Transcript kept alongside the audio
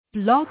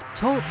Blog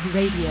Talk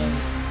Radio.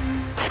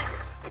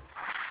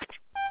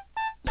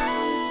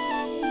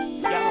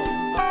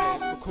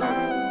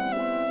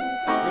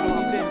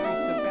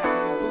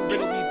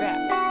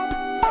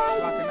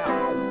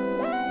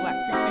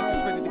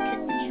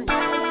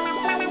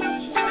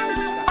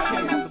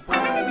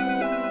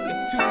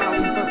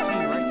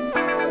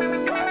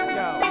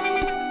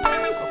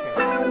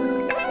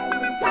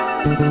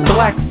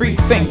 Black free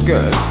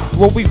thinkers,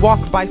 where we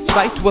walk by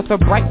sight with a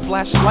bright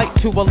flashlight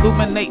to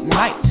illuminate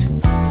night.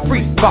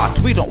 Free thought,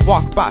 we don't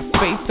walk by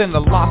faith in a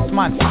lost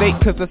mind state,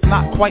 cause it's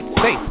not quite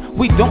safe.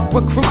 We don't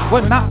recruit,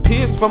 we're not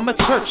peers from a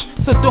church,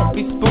 so don't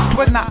be spooked,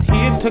 we're not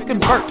here to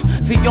convert.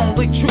 The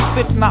only truth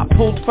that's not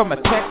pulled from a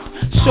text,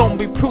 show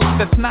me proof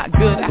that's not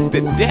good after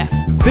death.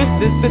 This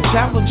is the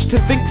challenge, to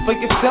think for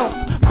yourself.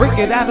 Break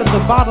it out of the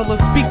bottle and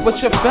speak what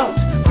you felt.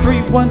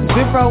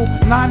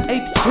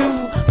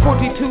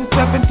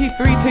 310-982-4273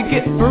 to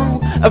get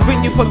through. A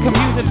venue for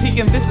community,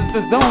 and this is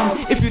the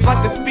zone. If you'd like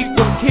to speak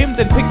with Kim,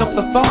 then pick up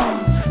the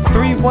phone.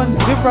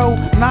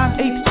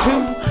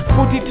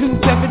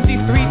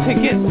 310-982-4273 to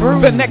get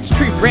through. The next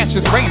tree branch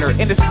is Rainer,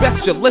 and it's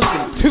best you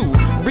listen to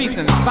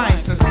reason,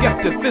 science, and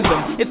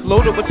skepticism. It's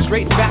loaded with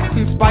straight facts,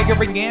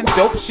 inspiring and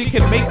dope. She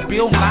can make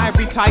Bill Nye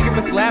retire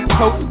his lab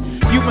coat.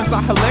 Humans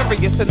are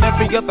hilarious, and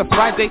every other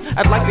Friday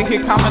I'd like to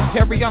hear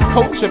commentary on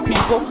culture,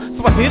 people.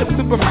 So I hit up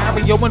Super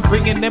Mario and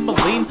bring in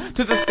Emmeline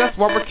to discuss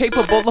why we're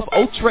capable of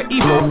ultra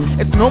evil.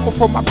 It's normal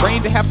for my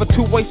brain to have a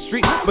two-way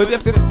street, but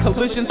if there's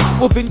collisions,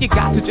 well then you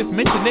got to just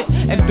mention it.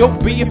 And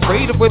don't be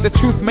afraid of where the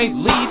truth may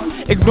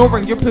lead,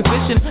 ignoring your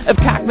position of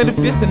cognitive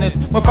dissonance.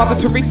 When Father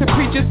Teresa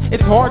preaches,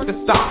 it's hard to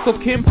stop. So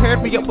Kim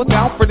paired me up with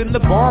Alfred in the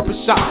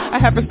barbershop. I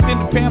have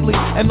extended family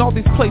in all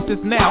these places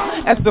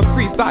now, as the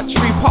free thought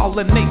tree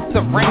pollinates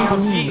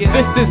around. Yeah.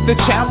 This is the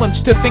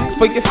challenge, to think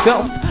for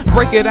yourself.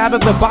 Break it out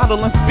of the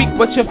bottle and speak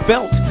what you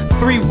felt.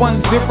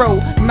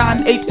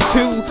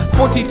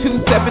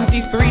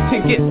 310-982-4273 to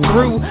get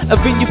through. A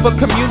venue for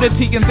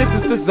community, and this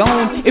is the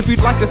zone. If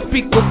you'd like to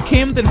speak with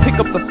Kim, then pick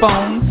up the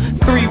phone.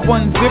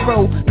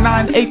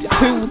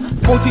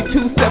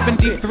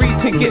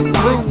 310-982-4273 to get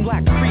through.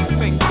 Black free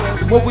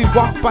thinkers, where we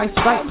walk by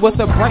sight with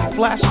a bright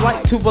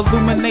flashlight to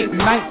illuminate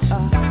night.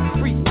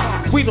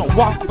 We don't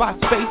walk by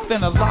faith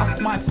in a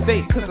lost mind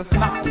state, cause it's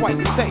not quite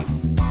safe.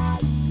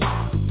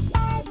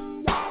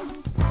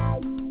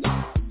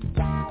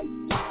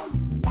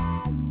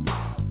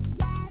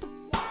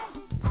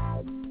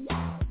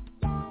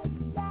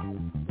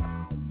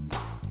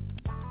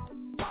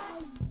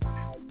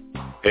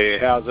 Hey,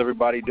 how's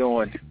everybody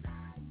doing?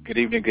 Good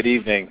evening, good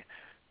evening.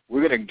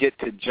 We're going to get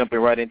to jumping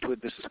right into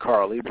it. This is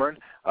Carl Lieberman.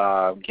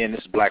 Again, this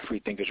is Black Free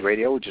Thinkers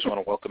Radio. We just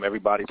want to welcome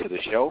everybody to the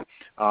show.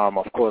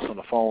 Of course, on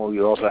the phone, we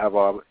also have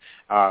my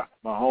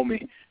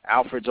homie,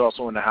 Alfred's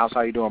also in the house.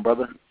 How you doing,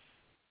 brother?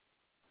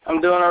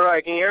 I'm doing all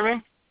right. Can you hear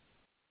me?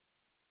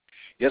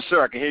 Yes,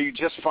 sir. I can hear you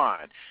just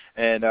fine.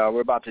 And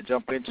we're about to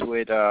jump into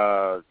it.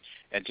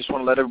 And just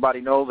want to let everybody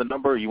know the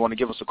number. You want to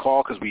give us a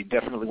call because we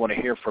definitely want to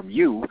hear from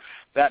you.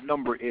 That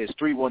number is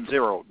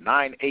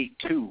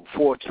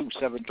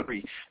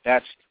 310-982-4273.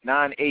 That's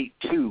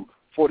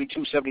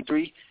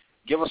 982-4273.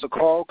 Give us a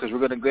call because we're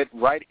going to get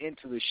right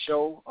into the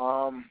show.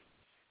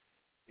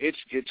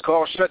 It's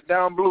called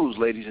Shutdown Blues,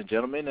 ladies and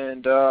gentlemen.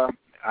 And,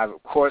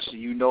 of course,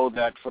 you know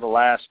that for the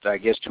last,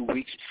 2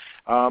 weeks,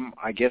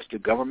 I guess the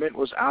government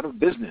was out of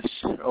business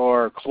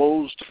or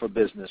closed for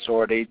business,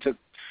 or they took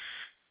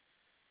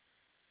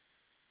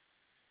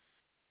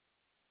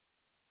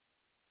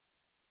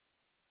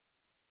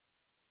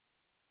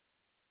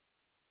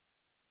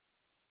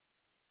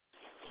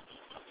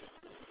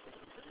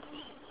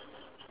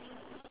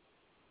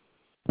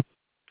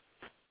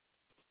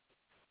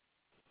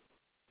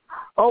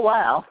Oh,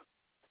 wow.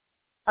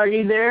 Are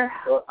you there,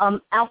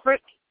 Alfred?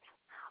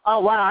 Oh,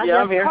 wow. Yeah,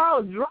 I'm here.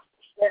 Carl dropped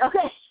it.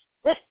 Okay.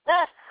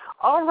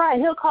 All right.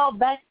 He'll call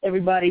back,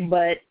 everybody.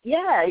 But,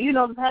 yeah,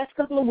 the past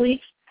couple of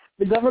weeks,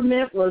 the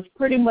government was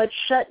pretty much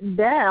shut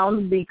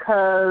down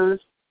because,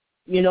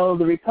 the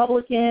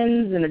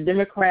Republicans and the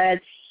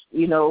Democrats,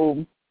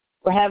 were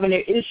having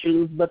their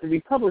issues, but the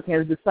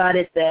Republicans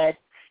decided that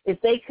if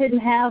they couldn't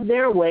have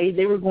their way,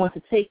 they were going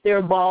to take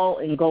their ball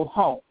and go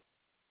home.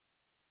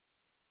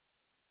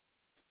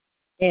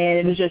 And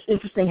it was just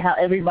interesting how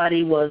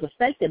everybody was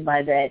affected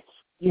by that.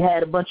 You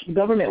had a bunch of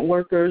government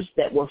workers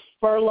that were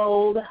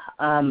furloughed,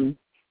 and,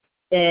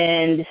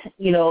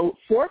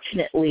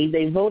 fortunately,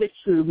 they voted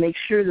to make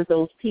sure that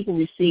those people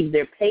received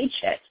their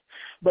paychecks.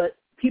 But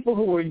people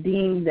who were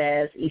deemed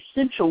as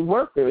essential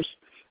workers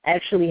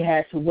actually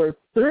had to work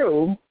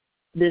through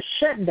this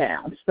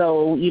shutdown.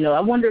 So, I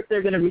wonder if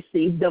they're going to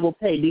receive double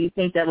pay. Do you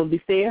think that would be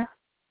fair?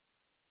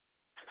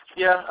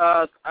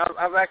 Yeah,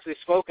 I've actually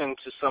spoken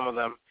to some of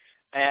them.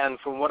 And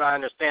from what I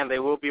understand, they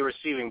will be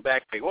receiving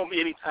back pay. It won't be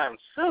anytime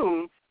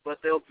soon, but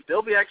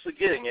they'll be actually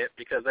getting it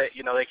because they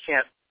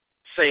can't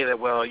say that,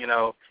 well,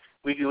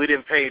 we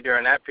didn't pay you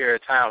during that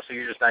period of time, so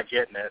you're just not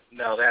getting it.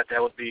 No,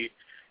 that would be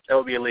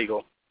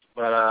illegal.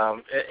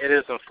 But it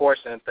is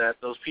unfortunate that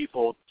those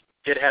people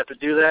did have to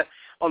do that.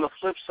 On the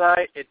flip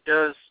side, it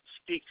does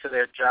speak to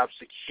their job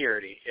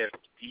security. If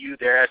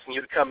they're asking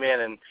you to come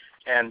in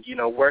and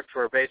work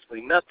for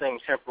basically nothing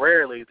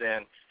temporarily,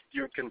 then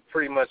you can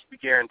pretty much be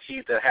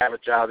guaranteed to have a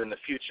job in the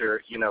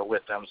future,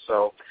 with them.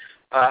 So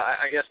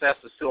I guess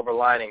that's the silver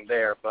lining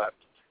there. But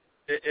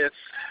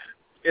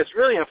it's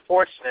really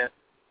unfortunate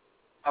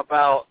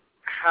about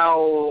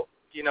how,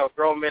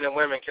 grown men and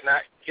women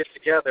cannot get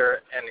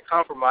together and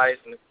compromise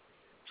and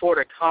toward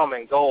a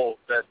common goal,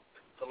 that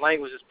the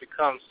language has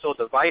become so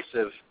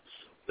divisive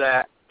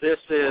that this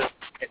is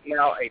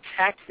now a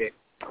tactic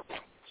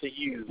to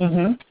use.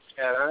 Mm-hmm.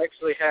 And I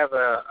actually have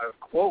a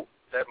quote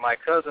that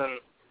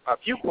a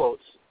few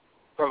quotes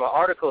from an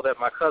article that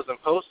my cousin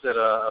posted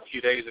a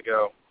few days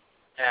ago.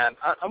 And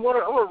I'm going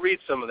to read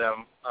some of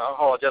them.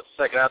 Hold on just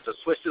a second. I have to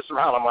switch this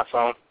around on my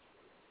phone.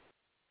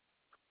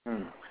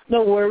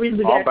 No worries.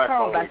 We got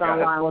Carl back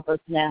online with us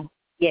now.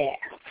 Yeah.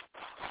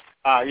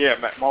 Yeah,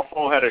 my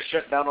phone had a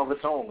shutdown of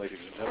its own, ladies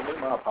and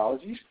gentlemen. My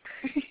apologies.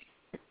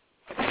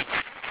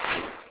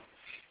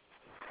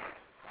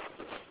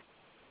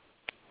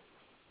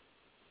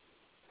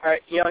 All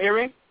right, y'all hear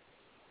me?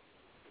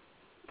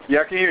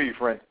 Yeah, I can hear you,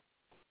 friend.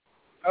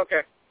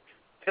 Okay.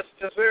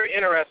 It's very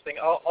interesting.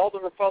 All the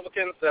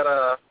Republicans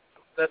that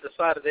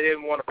decided they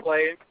didn't want to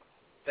play,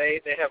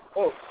 they have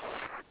quotes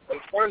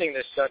concerning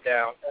this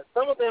shutdown. And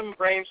some of them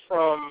range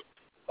from,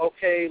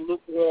 okay,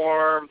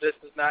 lukewarm, this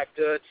is not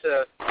good,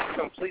 to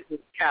completely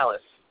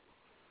callous.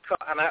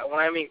 And when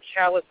I mean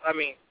callous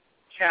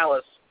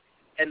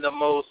in the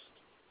most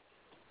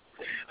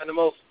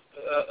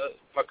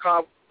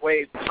macabre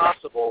way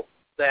possible,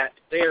 that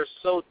they are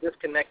so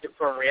disconnected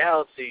from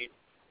reality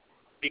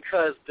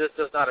because this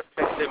does not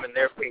affect them and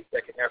their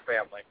paycheck and their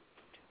family.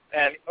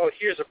 And,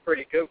 here's a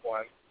pretty good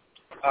one.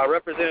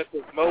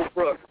 Representative Mo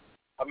Brooks,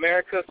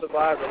 America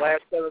survived the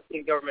last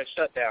 17 government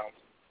shutdowns.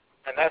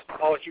 And that's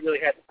all he really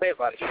had to say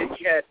about it.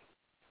 He had,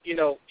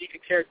 he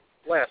could care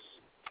less.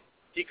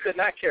 He could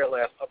not care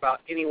less about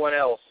anyone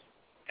else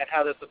and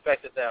how this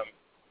affected them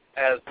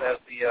as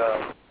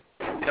the,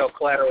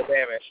 collateral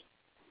damage.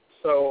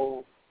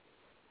 So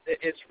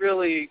it's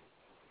really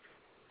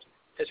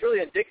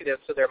indicative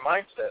to their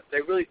mindset.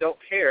 They really don't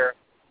care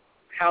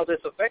how this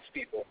affects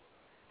people.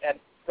 And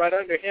right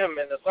under him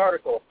in this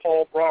article,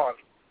 Paul Braun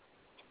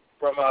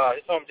from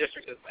his home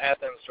district is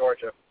Athens,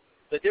 Georgia.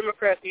 The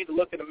Democrats need to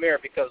look in the mirror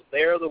because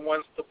they're the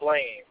ones to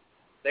blame.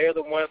 They're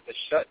the ones that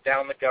shut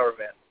down the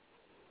government.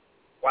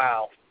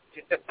 Wow.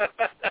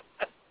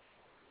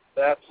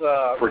 That's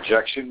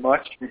projection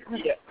much?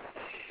 Yeah.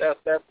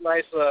 That's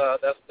nice.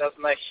 That's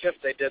a nice shift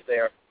they did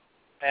there.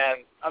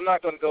 And I'm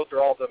not going to go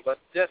through all of them, but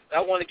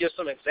I want to give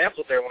some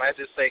examples there. When I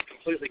just say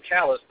completely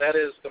callous, that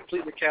is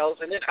completely callous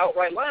and then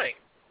outright lying.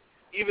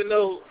 Even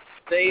though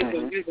they've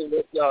been using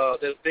this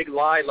big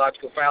lie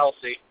logical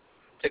fallacy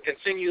to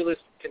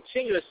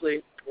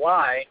continuously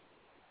lie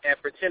and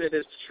pretend it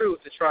is the truth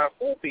to try and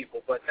fool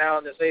people. But now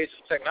in this age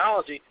of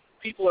technology,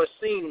 people are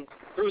seeing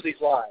through these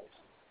lies.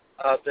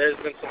 There's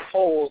been some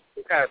polls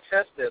to kind of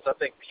test this. I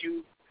think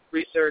Pew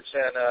Research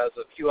and there's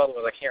a few other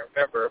ones I can't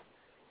remember,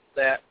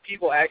 that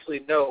people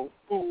actually know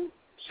who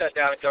shut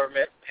down the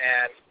government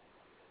and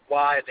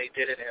why they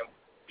did it and,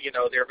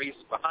 their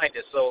reasons behind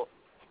it. So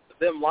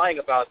them lying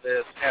about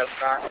this has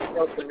not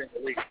helped them in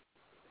the least.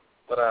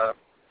 But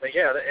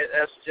yeah,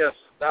 that's just,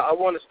 I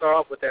want to start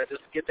off with that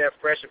just to get that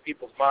fresh in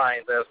people's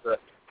minds as to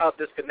how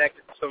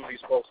disconnected some of these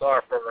folks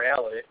are from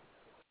reality.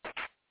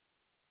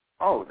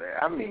 Oh,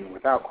 I mean,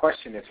 without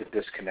question, it's a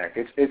disconnect.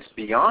 It's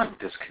beyond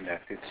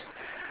disconnect. It's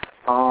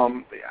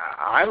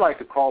I like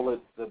to call it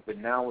the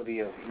banality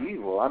of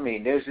evil. I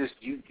mean, there's this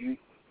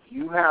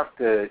you have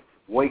to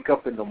wake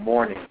up in the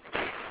morning.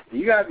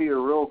 You got to be a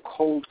real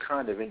cold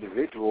kind of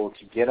individual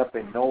to get up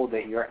and know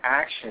that your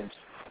actions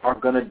are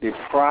going to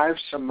deprive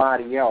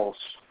somebody else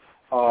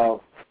of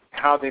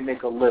how they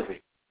make a living,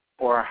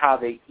 or how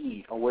they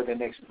eat, or where their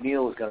next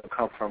meal is going to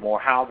come from, or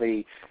how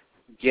they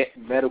get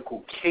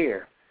medical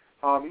care.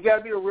 You got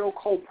to be a real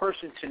cold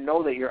person to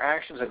know that your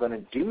actions are going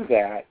to do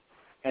that,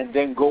 and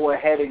then go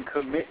ahead and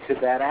commit to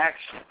that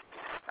action.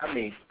 I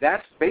mean,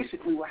 that's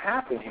basically what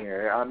happened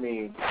here. I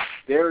mean,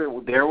 there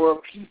were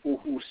people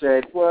who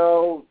said,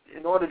 well,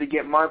 in order to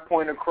get my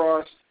point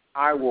across,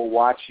 I will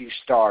watch you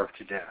starve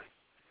to death.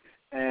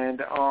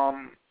 And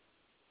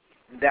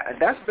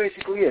that's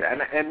basically it.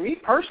 And me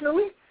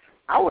personally,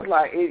 I would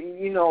like,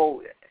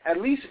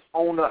 at least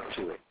own up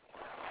to it.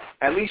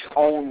 At least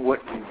own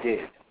what you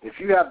did. If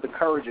you have the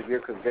courage of your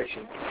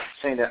conviction,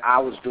 saying that I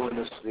was doing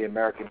this to the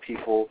American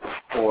people,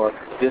 or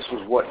this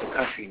was what the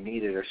country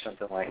needed, or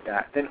something like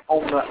that, then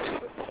own up to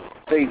it.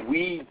 Say,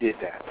 we did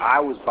that.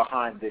 I was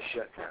behind this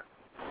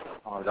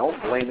shutdown.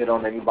 Don't blame it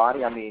on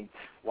anybody. I mean,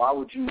 why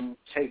would you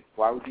take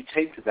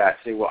to that?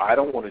 Say, well, I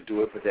don't want to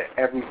do it, but that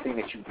everything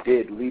that you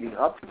did leading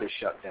up to the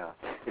shutdown,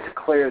 it's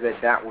clear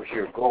that was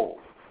your goal.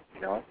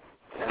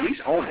 At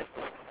least own it.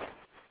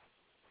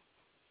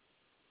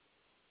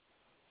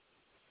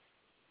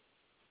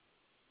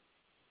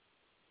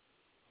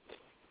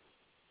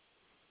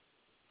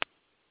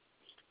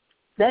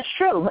 That's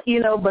true,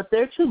 but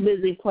they're too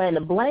busy playing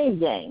the blame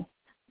game.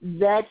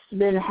 that's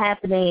been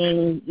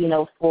happening,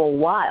 for a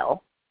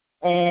while.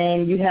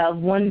 And you have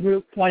one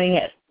group pointing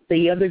at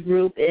the other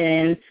group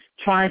and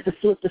trying to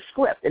flip the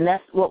script. And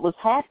that's what was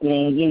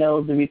happening.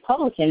 The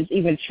Republicans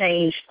even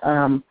changed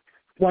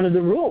one of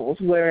the rules,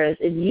 whereas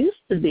it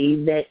used to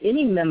be that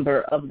any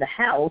member of the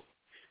House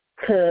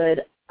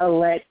could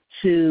elect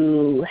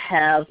to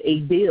have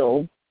a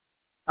bill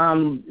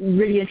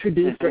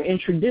reintroduced or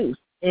introduced.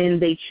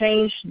 And they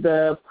changed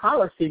the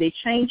policy. They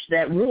changed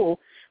that rule,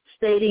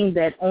 stating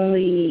that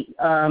only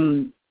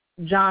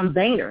John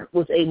Boehner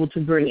was able to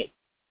bring it,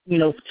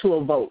 to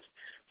a vote.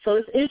 So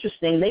it's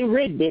interesting. They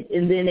rigged it,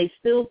 and then they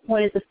still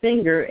pointed the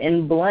finger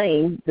and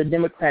blamed the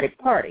Democratic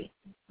Party.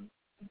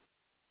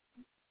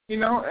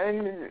 And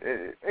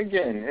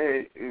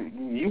again,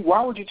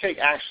 why would you take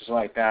actions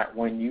like that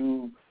when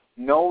you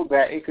know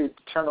that it could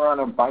turn around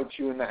and bite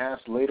you in the ass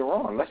later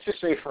on? Let's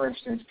just say, for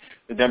instance,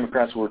 the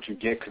Democrats were to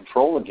get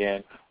control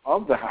again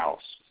of the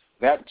House.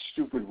 That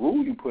stupid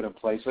rule you put in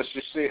place, let's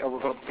just say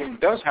it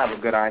does have a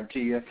good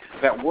idea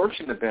that works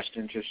in the best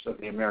interest of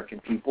the American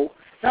people,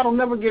 that'll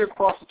never get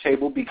across the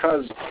table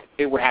because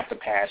it would have to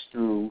pass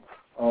through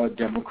a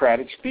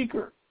Democratic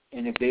speaker.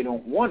 And if they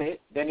don't want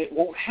it, then it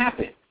won't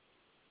happen.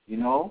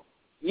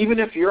 Even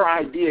if your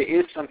idea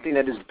is something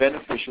that is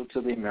beneficial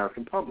to the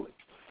American public.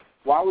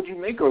 Why would you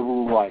make a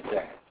rule like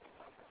that?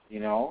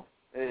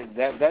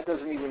 That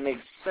doesn't even make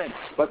sense.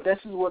 But this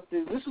is what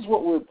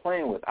we're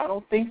playing with. I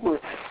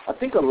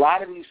think a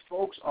lot of these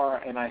folks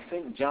are, and I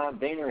think John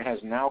Boehner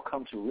has now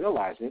come to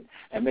realize it,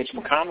 and Mitch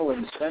McConnell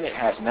in the Senate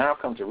has now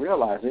come to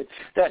realize it,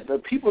 that the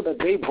people that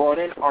they brought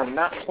in are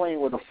not playing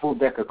with a full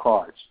deck of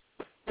cards.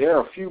 They're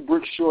a few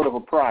bricks short of a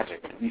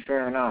project, to be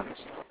fair and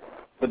honest.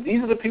 But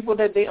these are the people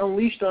that they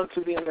unleashed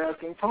onto the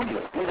American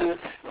public.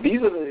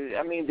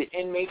 The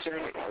inmates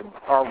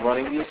are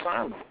running the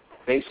asylum,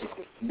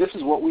 basically. This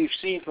is what we've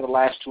seen for the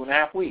last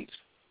 2.5 weeks.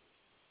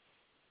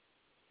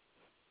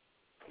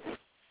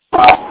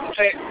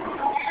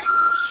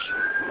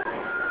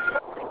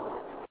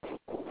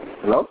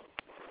 Hello?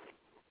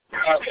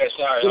 Okay,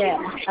 sorry. Yeah.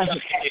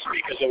 These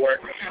speakers at work.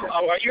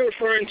 Are you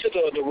referring to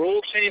the rule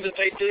change that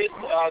they did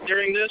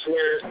during this,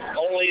 where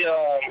only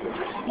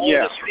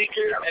the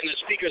speaker and the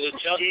speaker's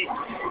adjutant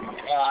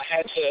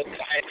had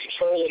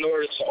control in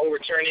order to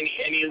overturn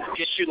any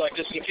issue like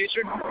this in the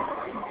future?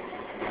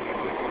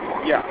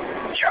 Yeah.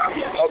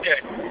 Okay.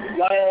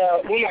 One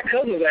of my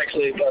cousins,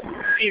 actually,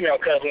 female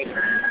cousins,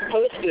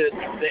 posted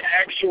the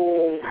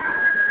actual.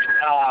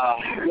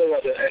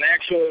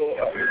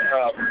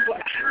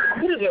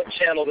 What is that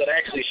channel that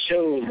actually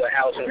shows the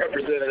House and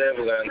Representatives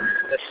and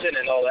the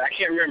Senate and all that? I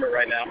can't remember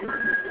right now.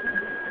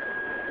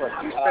 What,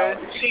 C-SPAN?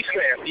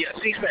 C-SPAN, yeah,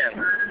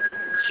 C-SPAN.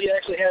 She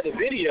actually had a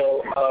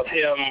video of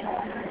him,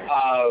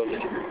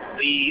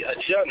 the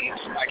adjutant,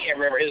 I can't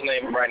remember his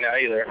name right now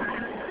either,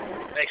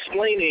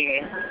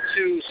 explaining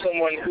to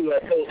someone who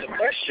had posed a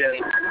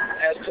question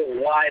as to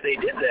why they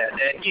did that.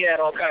 And he had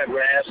all kind of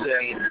graphs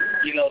and,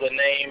 the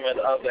name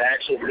of the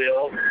actual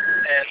bill.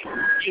 And,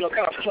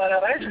 kind of flat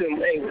out asked him,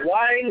 hey,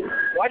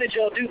 why did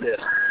y'all do this?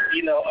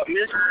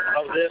 Amidst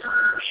of this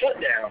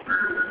shutdown.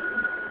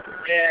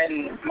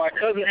 And my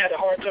cousin had a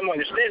hard time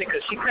understanding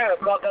because she kind of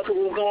thought that's what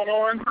was going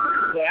on.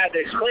 So I had to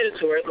explain it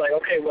to her. It's like,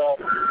 okay, well,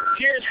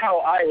 here's how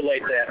I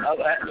relate that.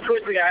 The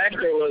first thing I asked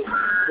her was,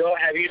 well,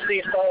 have you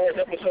seen Star Wars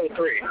Episode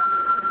 3?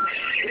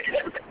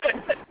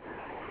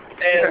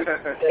 And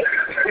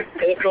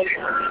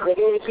for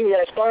those who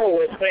are Star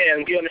Wars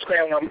fans, you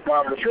understand what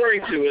I'm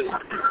referring to is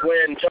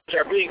when Jar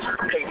Jar Binks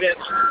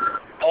convinced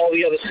all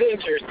the other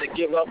senators to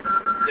give up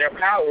their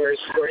powers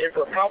for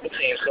Emperor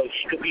Palpatine so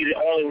he could be the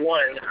only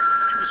one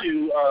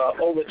to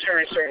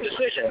overturn certain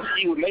decisions.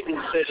 He would make the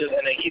decisions,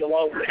 and then he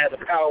alone would have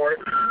the power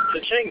to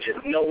change it,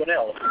 no one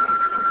else.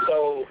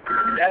 So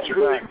that's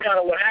really kind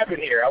of what happened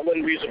here. I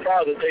wouldn't be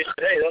surprised if they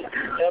said, hey,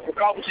 Emperor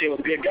Palpatine was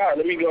a good guy.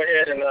 Let me go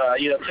ahead and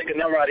take a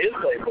number out of his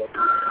playbook.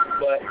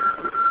 But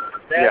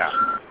that's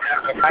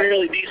a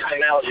fairly decent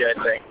analogy, I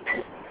think.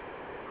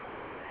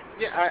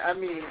 Yeah,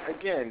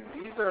 again,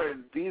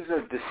 these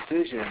are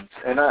decisions,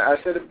 and I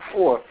said it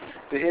before,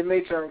 the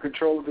inmates are in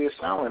control of the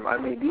asylum.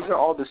 These are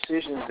all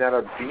decisions that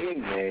are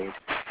being made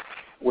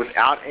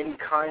without any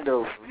kind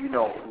of,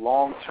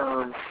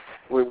 long-term,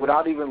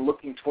 without even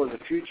looking towards the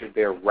future.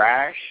 They're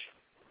rash,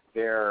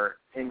 they're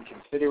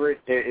inconsiderate,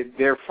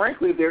 they're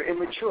frankly, they're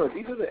immature.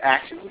 These are the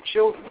actions of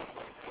children.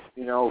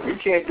 You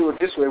can't do it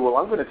this way, well,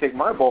 I'm going to take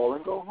my ball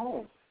and go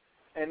home.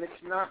 And it's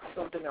not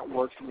something that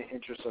works in the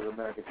interest of the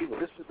American people.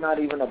 This is not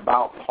even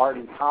about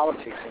party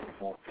politics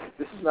anymore.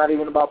 This is not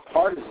even about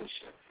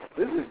partisanship.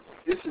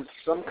 This is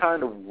some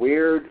kind of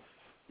weird,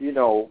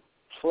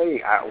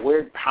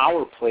 weird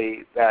power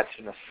play that's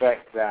in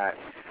effect that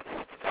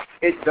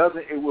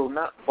it will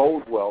not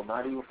bode well,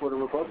 not even for the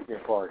Republican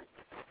Party.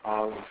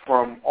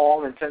 From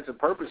all intents and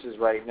purposes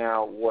right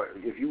now,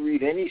 if you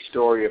read any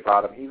story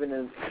about them, even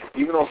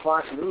on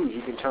Fox News,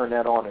 you can turn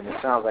that on, and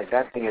it sounds like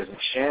that thing is in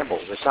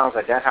shambles. It sounds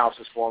like that house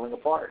is falling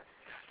apart.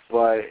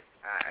 But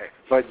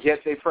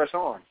yet they press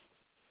on.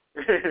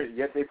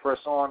 Yet they press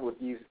on with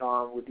these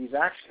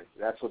actions.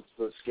 That's what's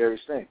the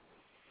scariest thing.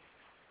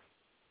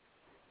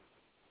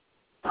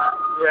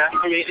 Yeah,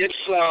 I mean,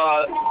 it's,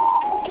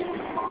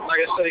 like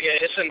I said again,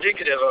 it's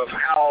indicative of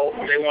how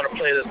they want to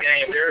play this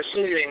game. They're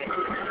assuming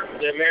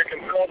the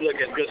American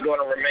public is just going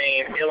to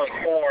remain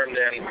ill-informed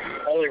and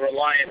only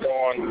reliant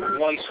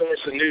on one source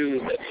of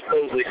news that's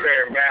supposedly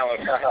fair and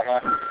balanced.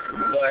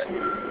 But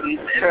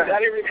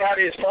not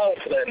everybody is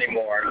falling for that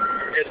anymore.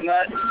 It's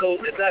not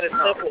as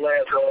simple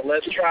as, well,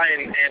 let's try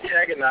and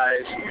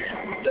antagonize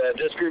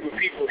this group of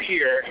people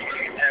here,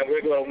 and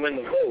we're going to win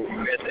the vote.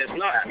 It's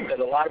not, because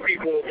a lot of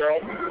people they're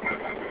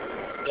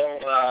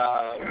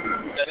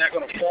not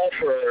going to fall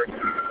for,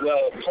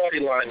 party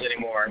lines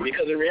anymore.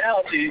 Because in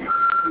reality,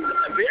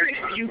 very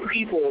few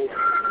people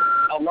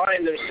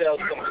align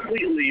themselves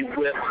completely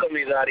with some of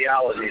these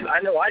ideologies.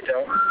 I know I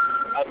don't.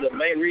 The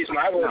main reason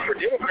I vote for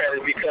Democrats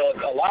is because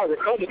a lot of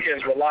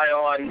Republicans rely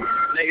on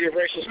negative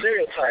racial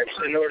stereotypes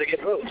in order to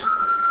get votes.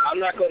 I'm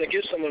not going to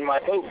give someone my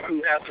vote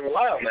who has to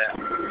rely on that,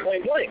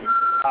 point blank.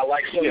 I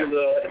like some of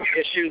the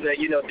issues that,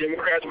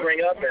 Democrats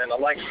bring up, and I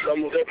like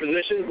some of their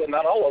positions, but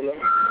not all of them,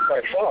 by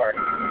far.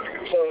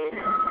 So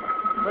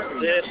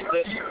this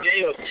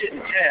game of tit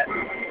and tat,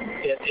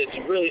 it's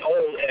really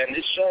old, and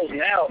it shows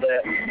now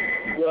that,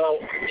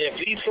 if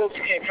these folks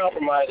can't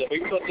compromise, if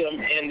we put them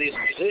in these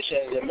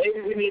positions, then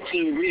maybe we need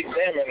to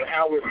re-examine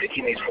how we're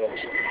picking these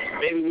folks.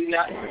 Maybe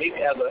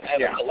as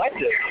a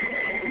collective,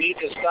 need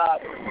to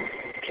stop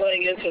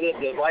playing into this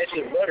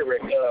divisive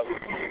rhetoric of,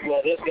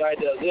 this guy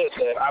does this,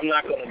 and I'm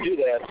not going to do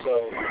that,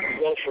 so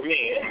vote for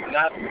me.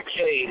 Not,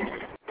 hey,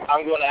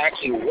 I'm going to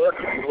actually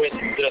work with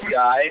this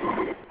guy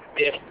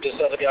if this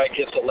other guy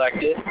gets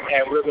elected,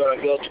 and we're going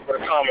to go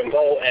toward a common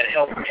goal and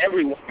help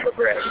everyone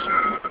progress.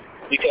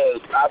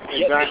 Because I've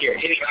yet to hear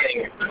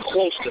anything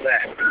close to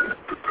that.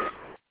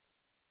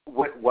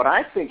 What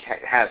I think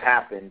has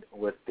happened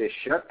with this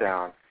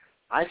shutdown,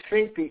 I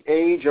think the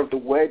age of the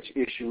wedge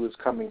issue is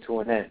coming to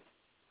an end.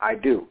 I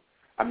do.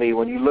 I mean,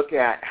 when you look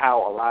at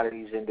how a lot of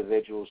these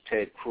individuals,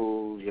 Ted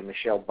Cruz, your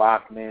Michelle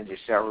Bachmann, your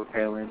Sarah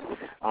Palin,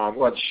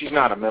 she's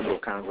not a member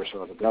of Congress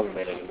or the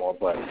government anymore,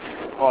 but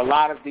a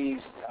lot of these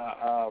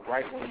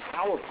right-wing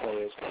power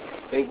players,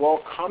 they've all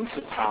come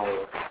to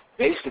power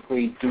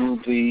basically through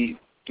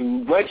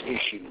wedge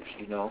issues,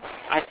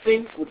 I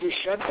think with this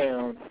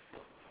shutdown,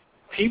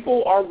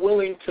 people are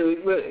willing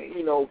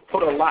to,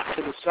 put a lot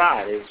to the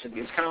side.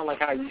 It's kind of like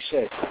how you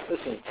said,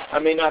 listen, I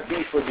may not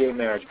be for gay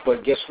marriage,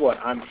 but guess what?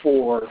 I'm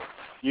for,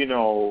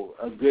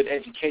 a good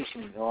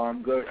education, or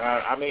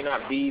I may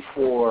not be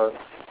for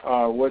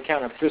what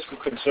kind of fiscal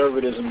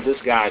conservatism this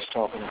guy's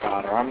talking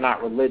about, or I'm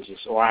not religious,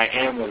 or I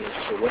am religious,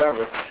 or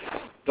whatever.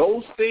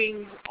 Those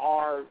things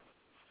are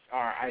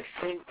I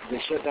think the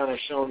shutdown has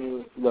shown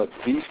you, look,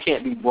 these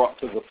can't be brought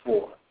to the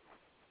fore.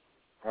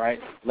 All right?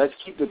 Let's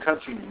keep the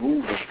country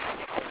moving,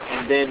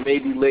 and then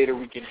maybe later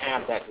we can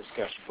have that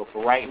discussion. But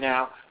for right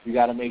now, we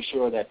got to make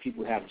sure that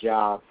people have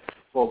jobs,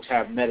 folks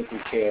have medical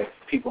care,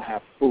 people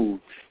have food.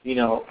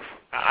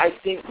 I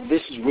think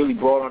this has really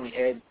brought on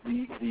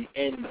the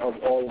end of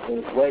all of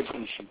those wedge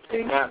issues.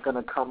 They're not going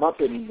to come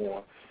up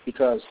anymore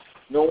because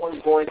no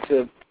one's going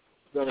to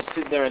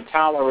sit there and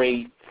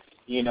tolerate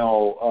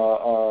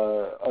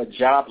a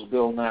jobs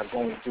bill not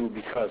going through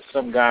because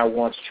some guy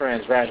wants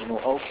transvaginal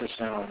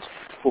ultrasounds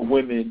for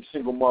women,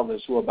 single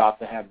mothers who are about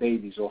to have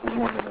babies or who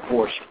want an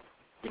abortion.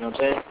 You know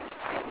what I'm saying?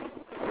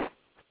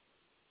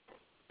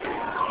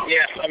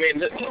 Yes, I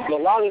mean,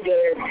 a lot of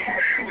their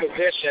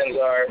positions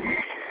are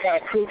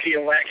kind of kooky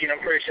and wacky, and I'm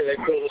pretty sure they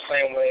feel the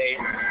same way,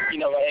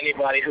 by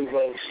anybody who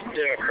votes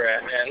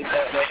Democrat, and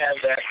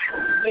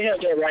they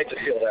have their right to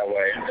feel that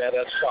way.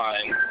 That's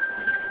fine.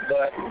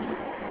 But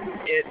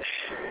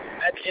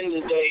at the end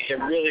of the day, it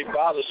really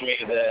bothers me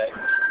that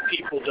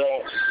people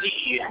don't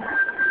see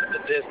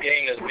that this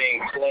game is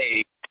being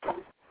played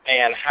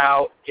and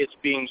how it's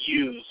being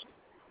used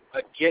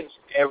against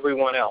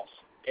everyone else.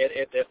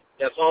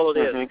 That's all it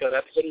is, because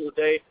at the end of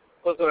the day,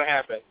 what's going to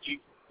happen? You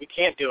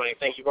can't do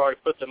anything. You've already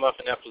put them up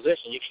in that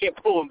position. You can't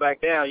pull them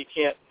back down. You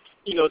can't,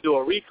 do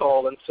a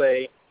recall and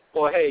say,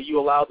 well, hey, you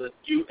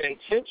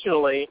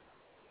intentionally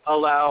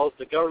allowed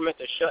the government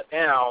to shut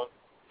down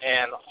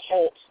and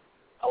halt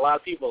a lot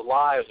of people's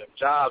lives and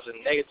jobs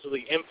and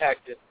negatively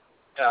impacted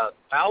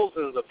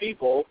thousands of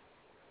people.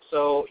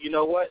 So you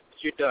know what?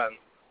 You're done.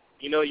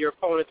 Your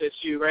opponent that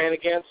you ran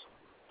against,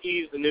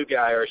 he's the new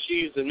guy or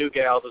she's the new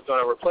gal that's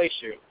going to replace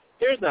you.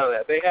 There's none of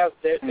that.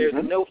 There's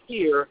no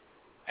fear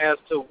as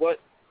to what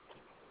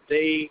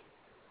they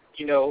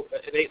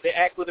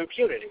act with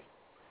impunity.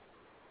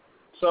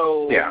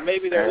 So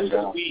maybe there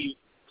will be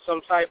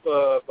some type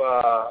of,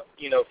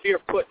 fear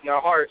put in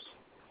our hearts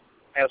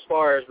as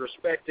far as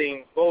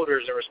respecting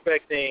voters and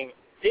respecting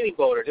any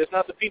voter. It's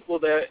not the people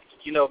that,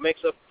 makes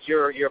up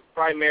your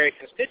primary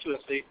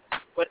constituency,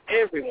 but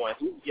everyone.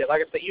 Yeah,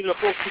 like I said, even the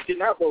folks who did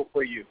not vote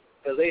for you,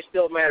 because they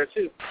still matter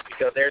too,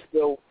 because they're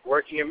still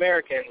working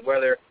Americans,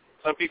 whether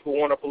some people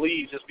want to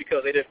believe just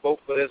because they didn't vote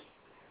for this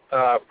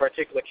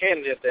particular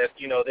candidate that,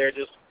 they're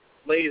just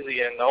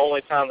lazy, and the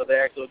only time that they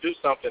actually do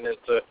something is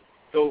to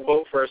go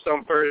vote for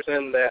some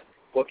person that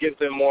will give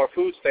them more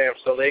food stamps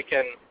so they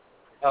can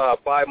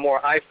buy more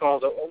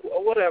iPhones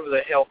or whatever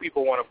the hell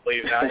people want to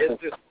believe now.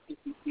 It's just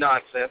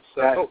nonsense.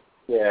 So.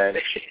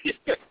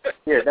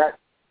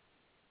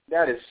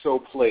 That is so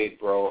played,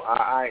 bro.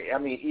 I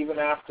mean, even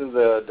after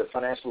the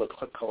financial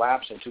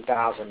collapse in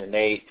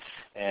 2008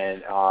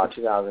 and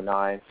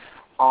 2009,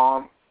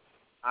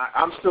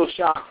 I'm still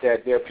shocked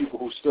that there are people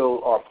who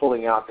still are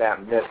pulling out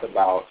that myth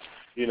about,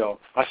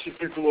 I see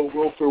people on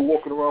welfare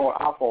walking around with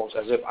iPhones,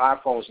 as if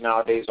iPhones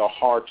nowadays are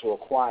hard to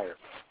acquire,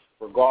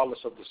 regardless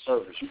of the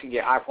service. You can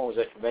get iPhones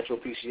at Metro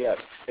PCS.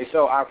 They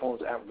sell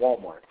iPhones at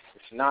Walmart.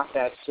 It's not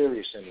that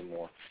serious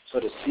anymore. So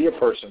to see a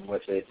person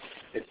with it,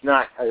 it's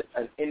not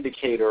an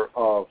indicator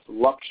of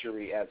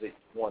luxury as it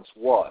once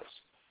was,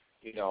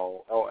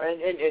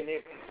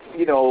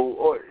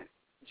 or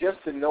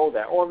just to know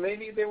that. Or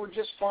maybe they were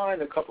just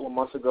fine a couple of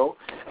months ago,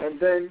 and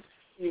then,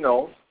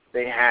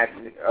 they had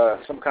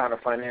some kind of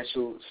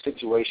financial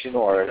situation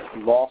or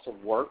loss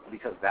of work,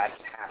 because that's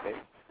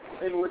happened,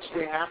 in which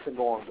they have to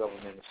go on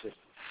government assistance.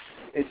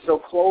 It's so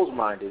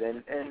closed-minded,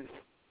 and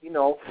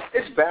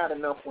it's bad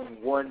enough when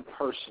one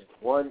person,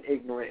 one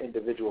ignorant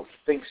individual,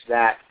 thinks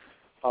that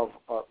of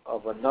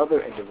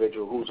another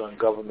individual who's on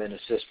government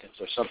assistance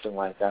or something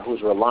like that,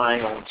 who's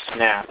relying on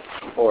SNAP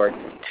or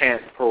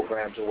TANF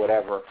programs or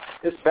whatever.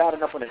 It's bad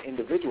enough when an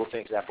individual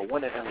thinks that, but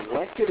when an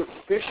elected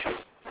official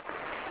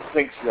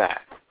thinks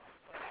that,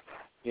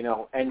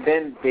 and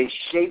then they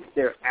shape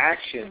their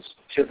actions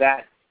to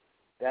that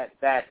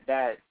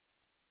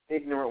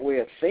ignorant way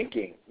of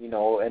thinking,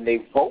 and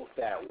they vote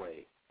that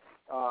way,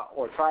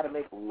 or try to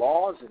make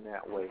laws in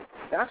that way,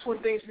 that's when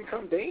things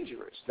become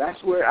dangerous.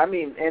 That's where,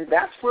 and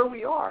that's where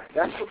we are.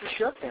 That's what the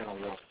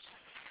shutdown was.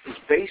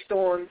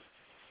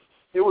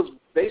 It was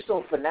based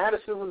on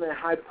fanaticism and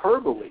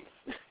hyperbole.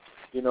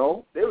 There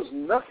was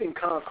nothing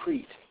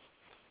concrete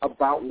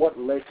about what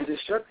led to this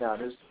shutdown.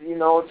 It's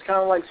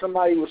kind of like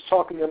somebody was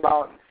talking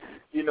about,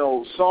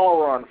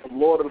 Sauron from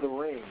Lord of the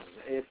Rings.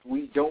 If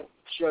we don't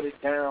shut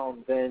it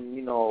down, then,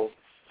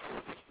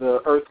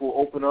 the earth will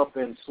open up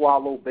and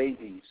swallow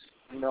babies.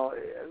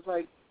 It's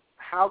like,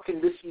 how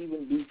can this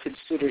even be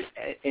considered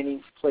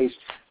any place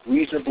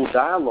reasonable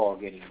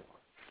dialogue anymore?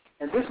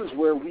 And this is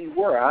where we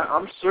were.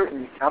 I'm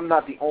certain I'm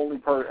not the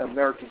only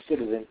American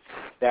citizen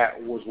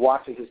that was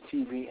watching his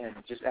TV and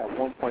just at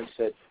one point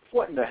said,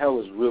 what in the hell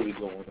is really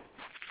going on?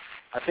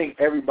 I think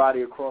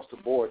everybody across the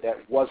board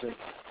that wasn't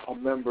a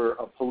member,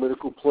 a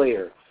political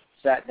player,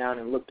 sat down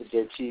and looked at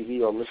their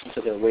TV or listened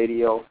to their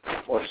radio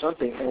or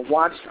something and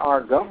watched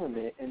our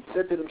government and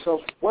said to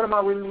themselves, what am I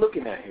really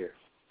looking at here?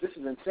 This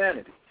is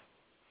insanity.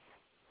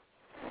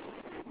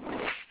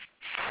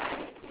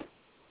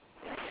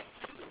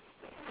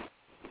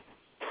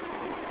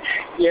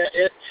 Yeah,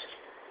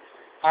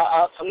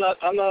 I'm not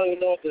even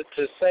know what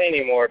to say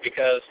anymore,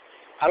 because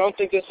I don't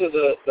think this is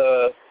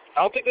the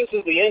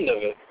end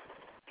of it.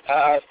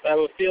 I have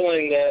a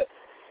feeling that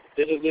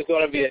this is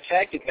going to be a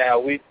tactic now.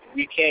 We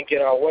can't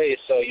get our way,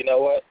 so you know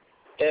what?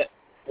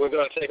 We're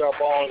going to take our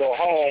ball and go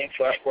home,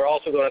 but we're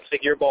also going to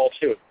take your ball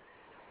too.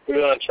 We're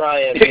going to try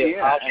and be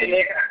as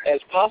obstinate as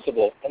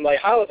possible. I'm like,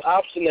 how is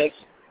obstinance?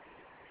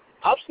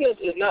 Obstinance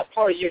is not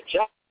part of your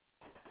job.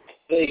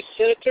 The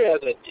senator,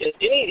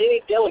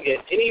 any delegate,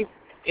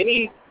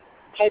 any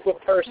type of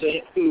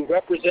person who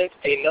represents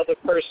another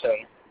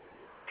person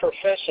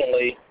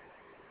professionally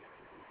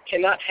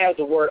cannot have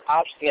the word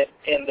obstinate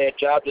in their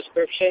job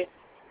description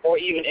or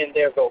even in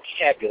their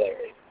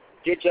vocabulary.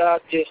 Your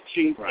job is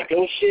to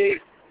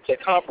negotiate, to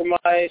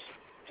compromise,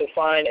 to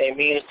find a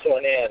means to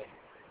an end,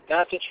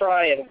 not to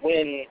try and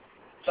win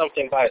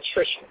something by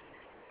attrition.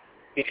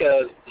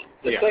 Because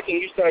the second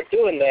you start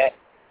doing that,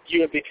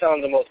 you have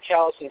become the most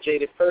callous and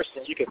jaded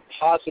person you could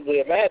possibly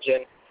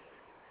imagine,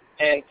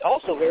 and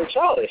also very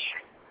childish,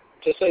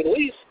 to say the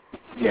least.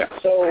 Yeah.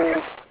 So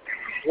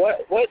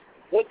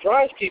what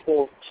drives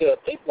people to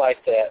think like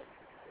that?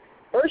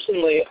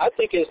 Personally, I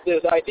think it's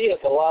this idea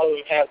that a lot of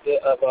them have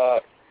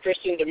of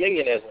Christian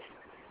dominionism.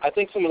 I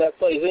think some of that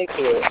plays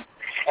into it.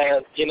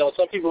 And,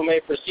 some people may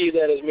perceive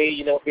that as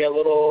me, being a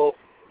little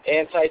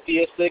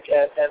anti-theistic,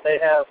 and they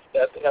have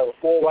a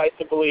full right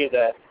to believe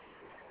that.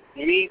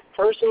 Me,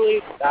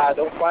 personally, I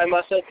don't find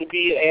myself to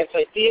be an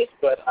anti-theist,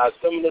 but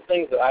some of the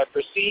things that I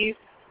perceive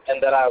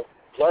and that I've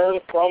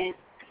learned from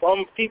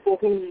people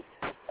who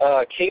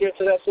cater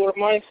to that sort of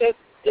mindset,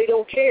 they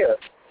don't care.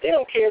 They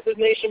don't care if this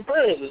nation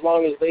burns as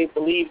long as they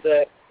believe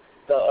that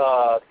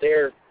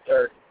their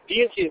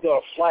deity is going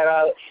to fly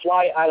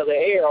out of the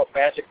air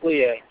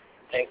magically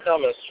and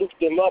come and swoop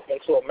them up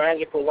into a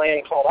magical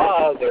land called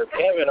Oz or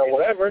heaven or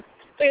whatever.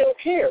 They don't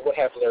care what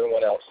happens to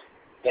everyone else.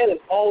 That is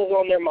always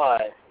on their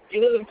mind.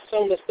 You listen to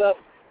some of the stuff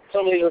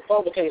some of these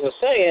Republicans are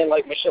saying,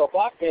 like Michelle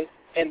Bachmann,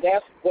 and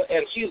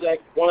she's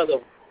like one of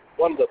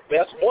the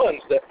best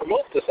ones that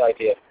promotes this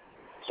idea.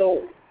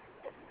 So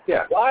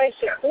why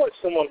support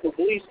someone who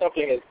believes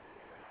something as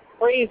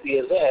crazy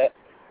as that,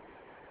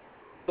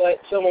 but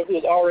someone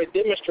who's already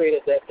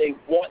demonstrated that they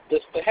want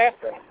this to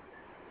happen?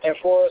 And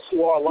for us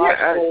who are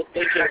logical,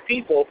 thinking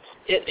people,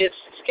 it's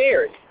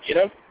scary, you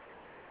know?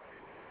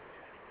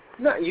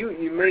 No,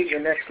 you made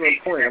an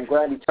excellent point. I'm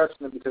glad you touched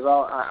on it because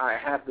I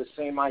have the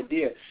same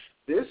idea.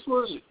 This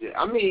was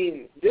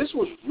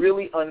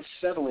really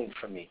unsettling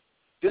for me.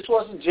 This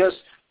wasn't just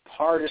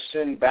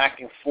partisan back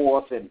and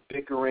forth and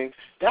bickering.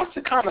 That's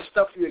the kind of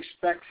stuff you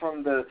expect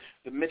from the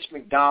Mitch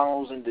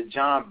McDonald's and the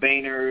John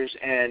Boehners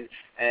and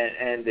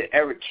the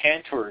Eric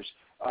Cantors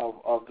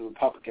of the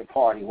Republican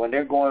Party when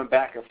they're going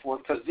back and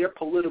forth because they're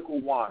political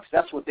wonks.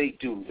 That's what they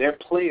do. They're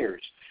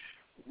players.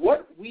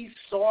 What we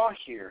saw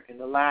here in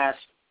the last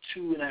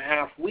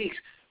 2.5 weeks,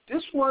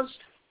 this was,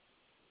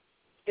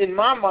 in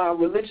my mind,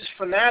 religious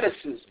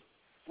fanaticism.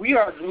 We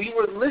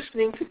were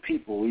listening to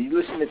people. You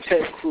listen to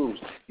Ted Cruz.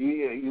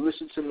 You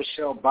listen to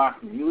Michelle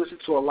Bachmann. You listen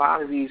to a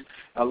lot of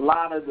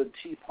the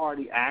Tea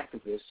Party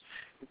activists.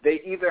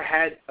 They either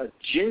had a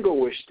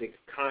jingoistic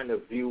kind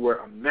of view where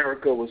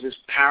America was this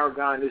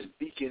paragon, this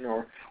beacon,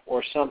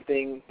 or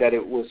something that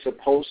it was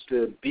supposed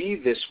to be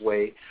this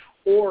way,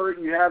 or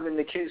you have, in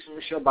the case of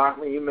Michelle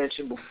Bachmann, you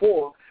mentioned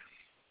before,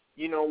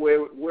 you know,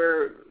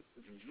 where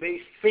they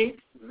think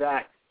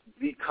that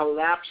the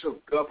collapse of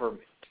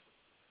government,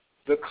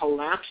 the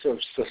collapse of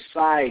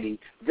society,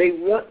 they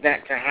want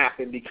that to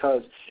happen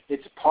because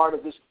it's part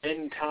of this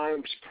end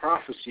times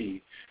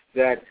prophecy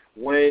that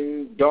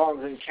when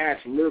dogs and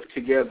cats live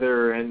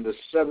together and the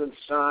seventh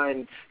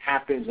sign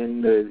happens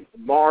and the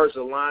Mars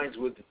aligns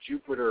with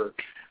Jupiter,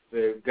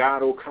 the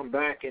God will come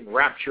back and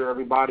rapture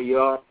everybody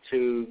up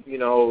to, you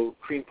know,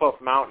 Cream Puff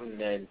Mountain.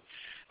 And,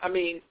 I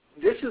mean,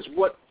 this is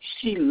what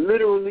she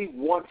literally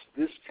wants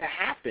this to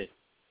happen,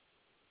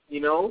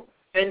 you know?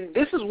 And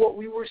this is what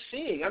we were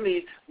seeing. I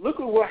mean, look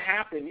at what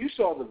happened. You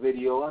saw the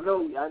video. I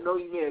know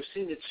you may have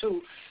seen it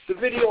too. The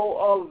video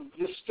of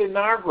the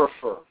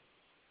stenographer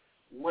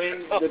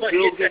when the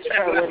bill gets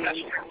passed.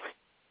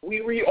 We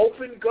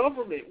reopened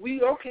government.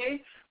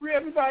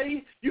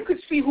 Everybody. You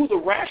could see who the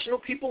rational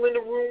people in the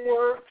room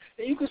were,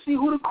 and you could see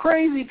who the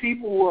crazy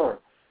people were.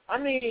 I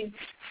mean,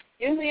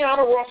 Ileana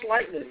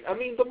Ross-Lightman. I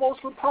mean, the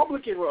most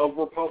Republican of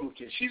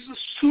Republicans. She's a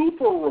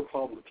super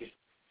Republican.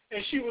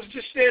 And she was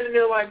just standing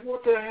there like,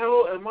 what the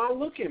hell am I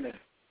looking at?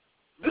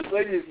 This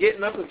lady is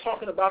getting up and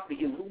talking about the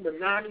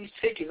Illuminati's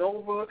taking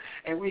over,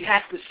 and we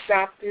have to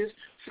stop this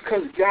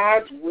because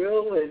God's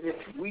will, and if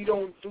we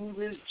don't do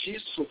this,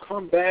 Jesus will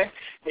come back,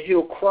 and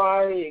he'll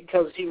cry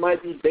because he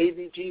might be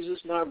baby Jesus,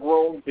 not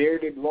grown,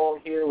 bearded, long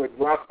hair with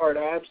rock-hard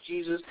abs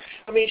Jesus.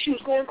 I mean, she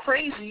was going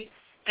crazy,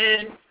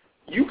 and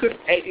you could,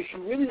 if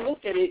you really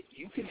look at it,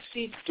 you could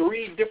see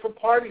 3 different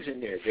parties in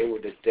there. There were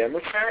the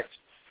Democrats,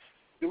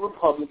 the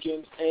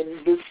Republicans,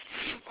 and this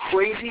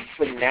crazy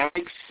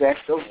fanatic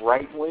sect of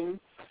right-wing,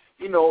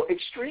 you know,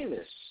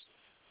 extremists.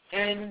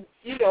 And,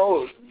 you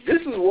know,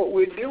 this is what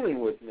we're dealing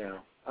with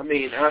now. I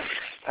mean,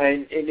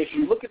 and if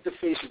you look at the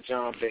face of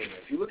John Boehner,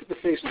 if you look at the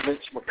face of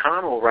Mitch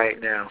McConnell right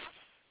now,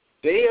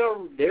 they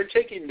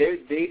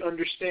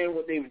understand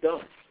what they've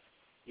done.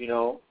 You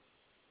know,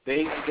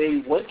 they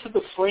went to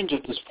the fringe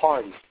of this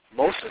party.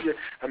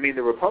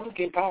 The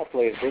Republican power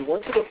players, they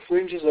went to the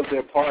fringes of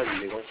their party.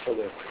 They went for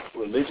the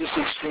religious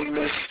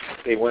extremists.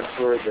 They went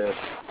for the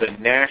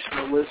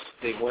nationalists.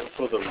 They went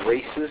for the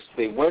racists.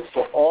 They went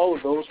for all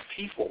of those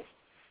people,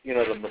 you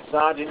know, the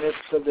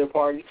misogynists of their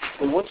party.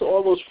 They went to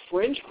all those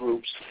fringe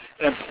groups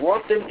and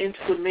brought them into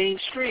the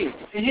mainstream.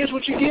 And here's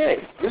what you get.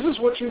 This is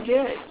what you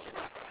get.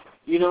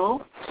 You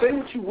know, say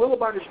what you will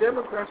about the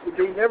Democrats, but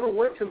they never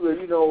went to the,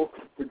 you know,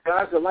 the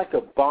guys that like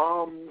to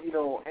bomb, you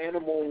know,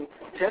 animal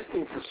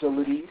testing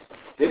facilities.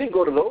 They didn't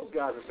go to those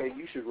guys and say,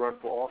 you should run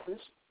for office.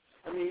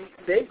 I mean,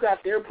 they've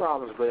got their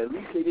problems, but at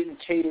least they didn't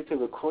cater to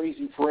the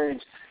crazy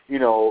fringe, you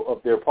know,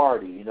 of their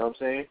party. You know what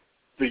I'm saying?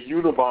 The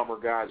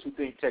Unabomber guys who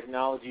think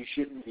technology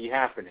shouldn't be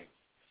happening.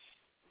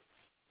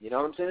 You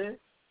know what I'm saying?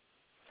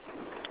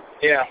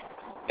 Yeah.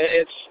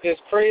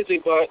 It's crazy,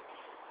 but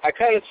I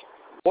kind of...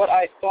 What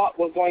I thought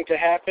was going to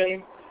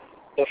happen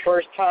the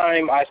first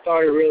time I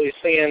started really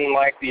seeing,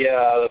 like,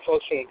 the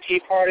folks from the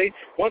Tea Party,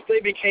 once they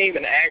became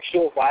an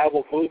actual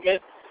viable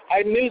movement,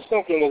 I knew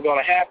something was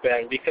going to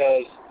happen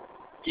because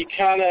you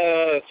kind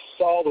of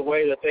saw the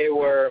way that they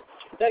were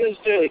not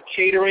necessarily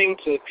catering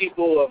to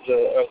people of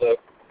the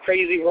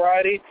crazy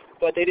variety,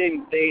 but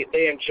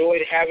they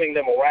enjoyed having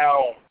them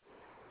around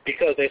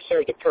because they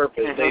served a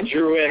purpose. Mm-hmm. They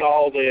drew in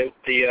all the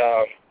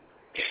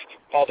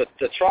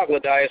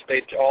troglodytes,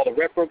 all the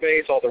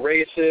reprobates, all the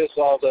racists,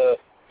 all the,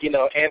 you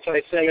know,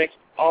 anti-Semites,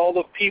 all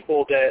the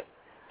people that,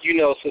 you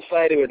know,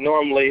 society would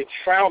normally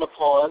frown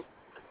upon,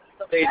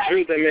 they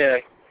drew them in.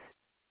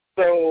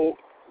 So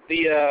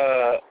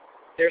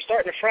they're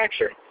starting to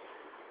fracture.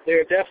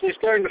 They're definitely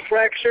starting to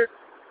fracture,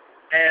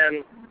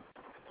 and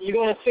you're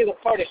going to see the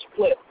party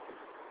split.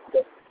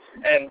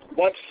 And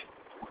once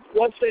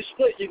they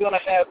split, you're going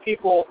to have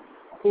people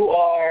who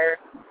are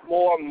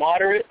more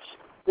moderate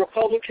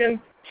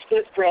Republican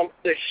split from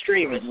the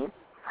extremists. Mm-hmm.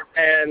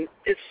 And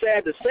it's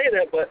sad to say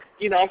that, but,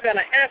 you know, I'm kind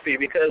of happy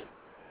because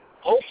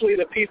hopefully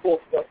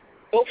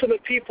both of the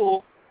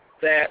people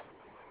that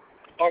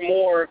are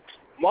more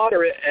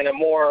moderate and a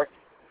more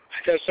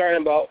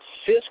concerned about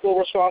fiscal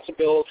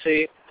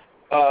responsibility,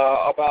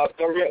 about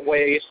government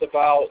waste,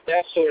 about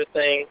that sort of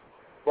thing,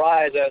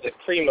 rise as a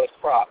cream of the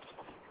crop.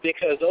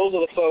 Because those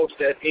are the folks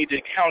that need to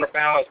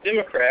counterbalance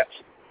Democrats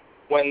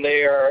when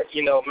they are,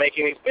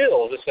 making these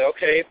bills. They say,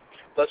 okay,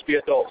 let's be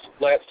adults.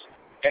 Let's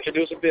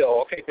introduce a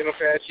bill. Okay,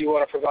 Democrats, you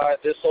want to provide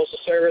this social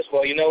service?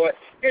 Well, you know what?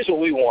 Here's what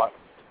we want.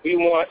 We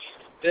want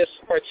this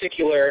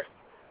particular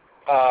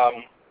part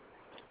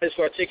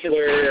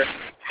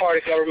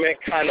of government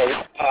kind of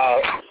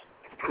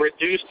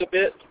reduced a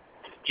bit.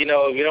 We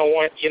don't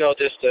want,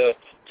 just to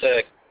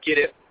get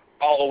it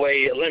all the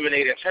way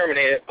eliminated and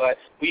terminated, but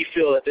we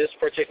feel that this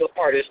particular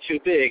part is too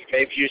big.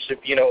 Maybe you should,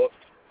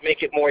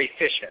 make it more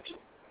efficient.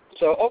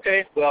 So,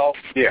 okay, well,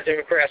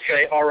 Democrats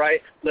say, all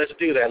right, let's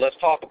do that. Let's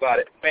talk about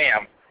it.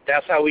 Bam.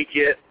 That's how we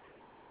get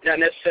not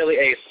necessarily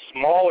a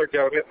smaller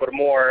government, but a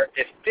more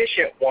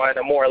efficient one,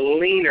 a more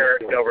leaner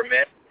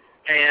government,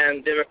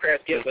 and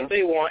Democrats get what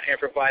they want in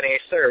providing a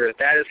service.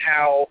 That is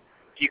how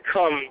you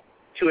come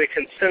to a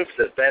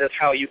consensus. That is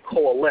how you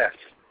coalesce.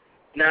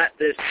 Not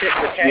this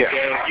tit-for-tat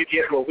game. You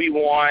get what we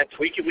want.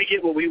 We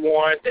get what we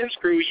want, then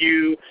screw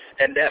you,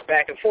 and that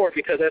back and forth,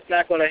 because that's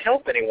not going to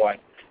help anyone.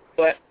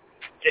 But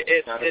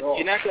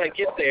you're not going to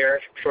get there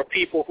for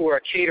people who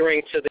are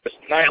catering to this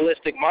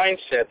nihilistic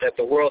mindset that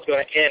the world's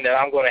going to end and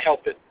I'm going to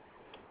help it.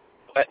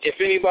 But if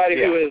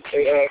anybody who is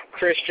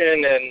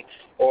Christian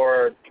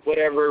or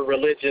whatever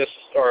religious,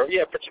 or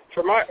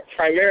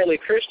primarily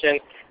Christian,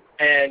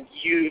 and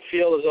you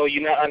feel as though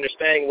you're not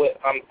understanding what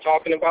I'm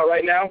talking about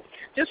right now,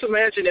 just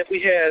imagine if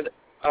we had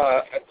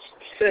a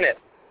Senate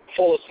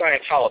full of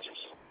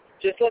Scientologists.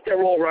 Just let that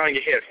roll around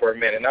your head for a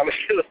minute, and I'm going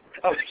to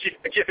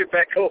give it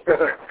back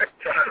over.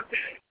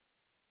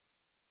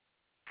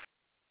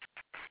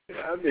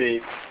 That's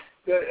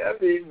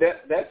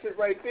it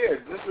right there.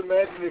 Just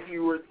imagine if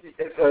you were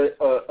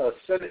a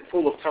Senate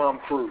full of Tom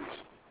Cruise.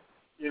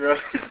 It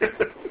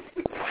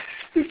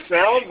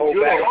sounds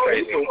good on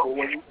paper, but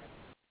when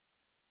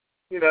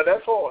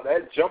that's all.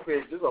 That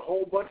jumping, there's a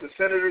whole bunch of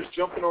senators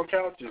jumping on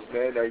couches,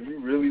 man. Are you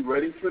really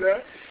ready for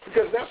that?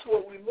 Because that's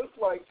what we look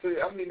like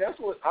that's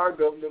what our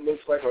government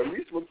looks like, or at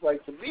least looks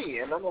like to me.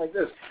 And I'm like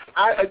this.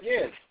 I've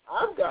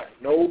got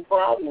no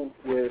problem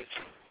with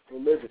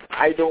religion.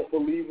 I don't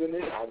believe in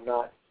it. I'm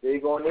not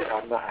big on it.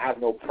 I have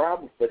no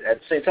problem. But at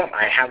the same time,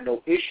 I have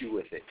no issue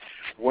with it.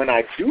 When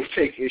I do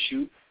take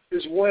issue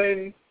is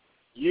when,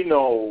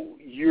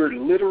 you're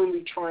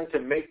literally trying to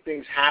make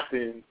things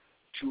happen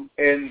to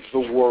end the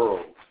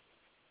world.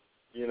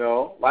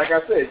 Like I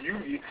said,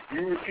 you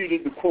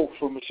repeated the quote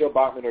from Michelle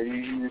Bachmann, or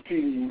you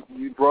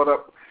brought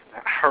up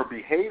her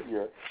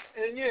behavior.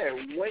 And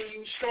when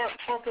you start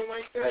talking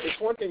like that, it's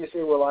one thing to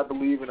say, well, I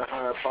believe in a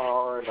higher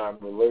power and I'm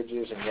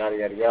religious and yada,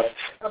 yada, yada.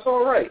 That's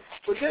all right.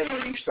 But then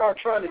when you start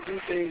trying to do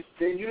things,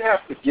 then you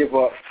have to give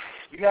up.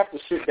 You have to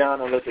sit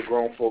down and let the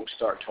grown folks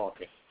start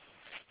talking.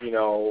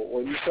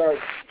 When you start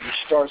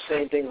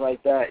saying things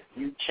like that,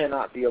 you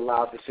cannot be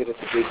allowed to sit at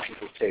the big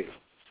people's table.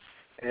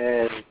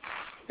 And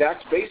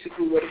that's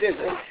basically what it is.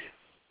 And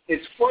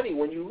it's funny,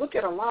 when you look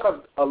at a lot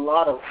of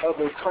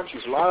other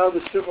countries, a lot of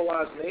the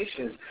civilized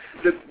nations,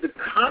 the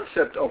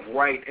concept of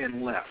right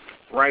and left,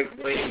 right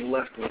wing,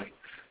 left wing,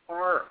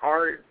 are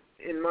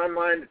in my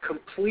mind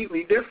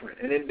completely different.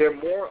 And then they're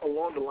more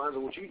along the lines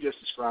of what you just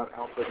described,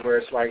 Alfred, where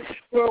it's like,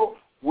 well,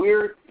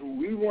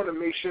 we want to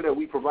make sure that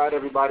we provide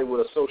everybody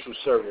with a social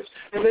service.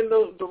 And then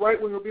the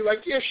right wing will be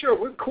like, yeah, sure,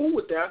 we're cool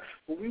with that,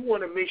 but we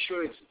want to make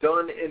sure it's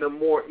done in a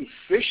more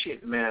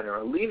efficient manner,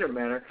 a leaner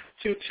manner,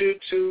 to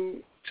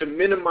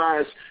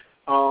minimize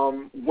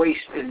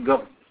waste in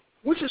government,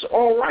 which is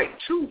all right,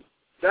 too.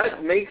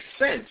 That makes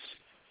sense.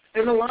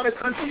 In a lot of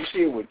countries, you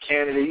see it with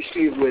Canada, you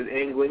see it with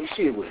England, you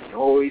see it with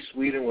Norway,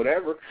 Sweden,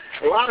 whatever.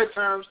 A lot of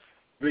times,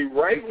 the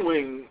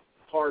right-wing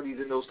parties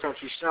in those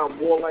countries sound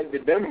more like the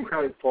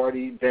Democratic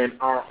Party than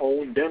our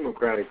own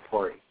Democratic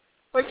Party.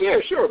 Like,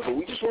 yeah, sure, but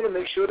we just want to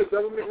make sure the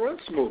government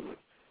runs smoothly,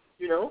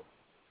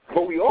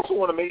 But we also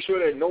want to make sure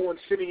that no one's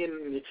sitting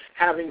in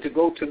having to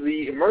go to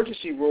the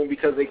emergency room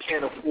because they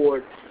can't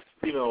afford,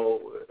 to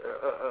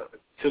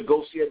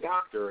go see a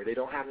doctor or they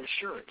don't have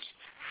insurance.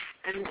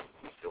 And,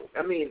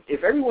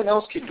 if everyone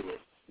else can do it,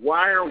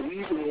 why are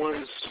we the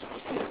ones,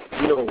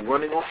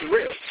 running off the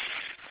rails?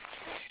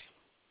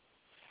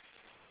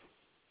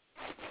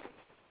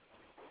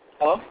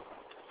 Hello?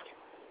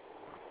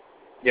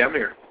 Yeah, I'm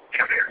here.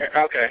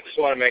 Okay, just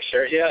want to make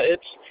sure. Yeah,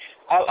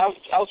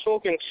 I've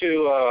spoken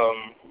to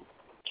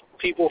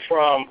people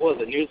from,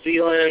 New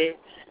Zealand,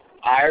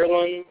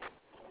 Ireland.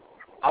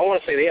 I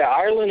want to say,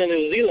 Ireland and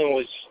New Zealand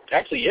was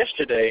actually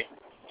yesterday.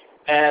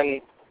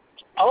 And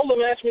all of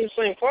them asked me the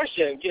same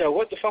question,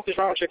 what the fuck is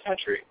wrong with your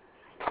country?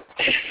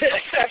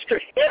 after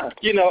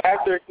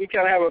we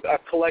kind of have a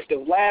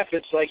collective laugh,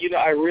 it's like,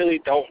 I really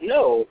don't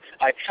know.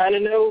 I kind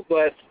of know,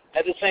 but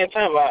at the same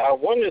time, I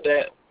wonder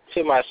that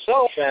to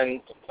myself,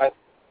 and I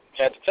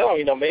had to tell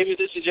them, maybe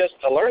this is just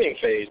a learning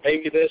phase.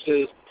 Maybe this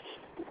is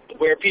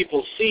where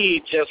people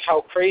see just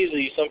how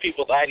crazy some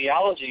people's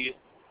ideology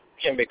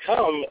can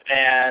become,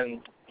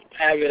 and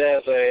have it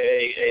as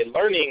a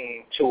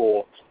learning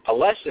tool, a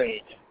lesson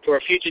for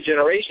future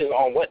generations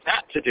on what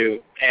not to do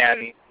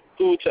and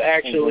who to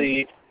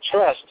actually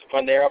trust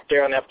when they're up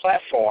there on that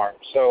platform.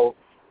 So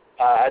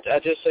I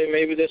just say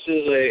maybe this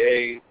is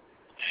a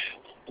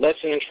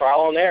lesson in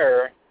trial and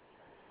error,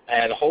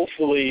 and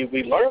hopefully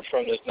we learn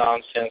from this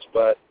nonsense.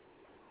 But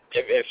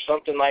if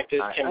something like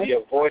this can be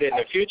avoided in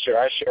the future,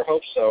 I sure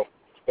hope so.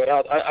 But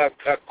a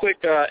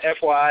quick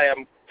FYI,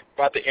 I'm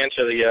about to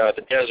enter the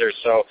desert,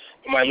 so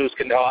I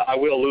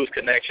will lose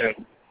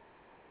connection.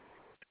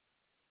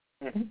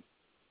 Mm-hmm.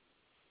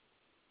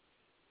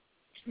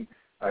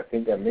 I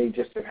think that may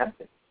just have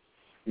happened.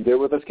 You there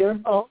with us,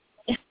 Karen? Oh,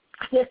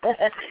 yeah,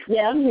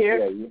 I'm here.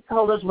 Yeah, you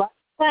told us right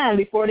time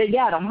before they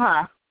got them,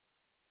 huh?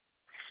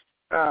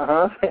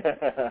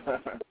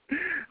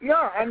 No,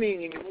 I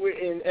mean,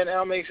 and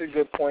Al makes a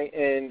good point,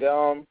 and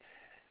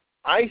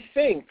I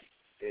think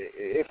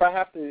if I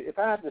have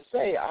to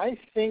say, I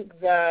think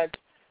that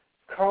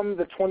come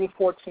the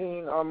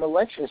 2014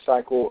 election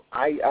cycle,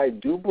 I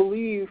do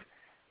believe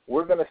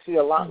we're going to see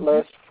a lot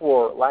less,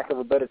 for lack of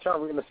a better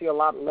term, we're going to see a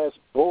lot less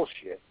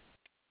bullshit.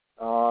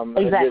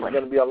 Exactly. There's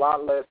going to be a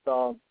lot less.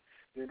 There's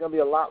going to be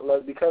a lot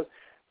less, because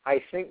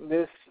I think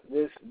this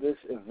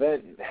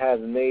event has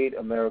made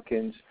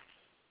Americans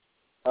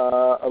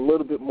a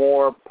little bit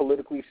more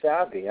politically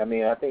savvy. I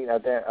mean, I think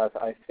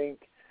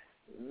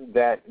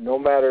that no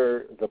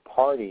matter the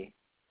party,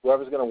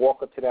 whoever's going to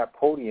walk up to that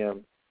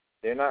podium,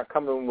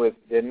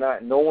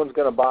 no one's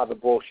going to buy the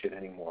bullshit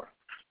anymore.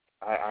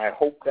 I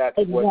hope that's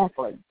what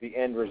the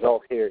end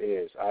result here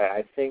is.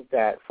 I think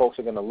that folks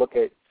are going to look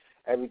at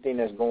everything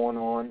that's going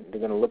on. They're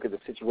going to look at the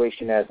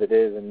situation as it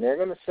is, and they're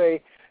going to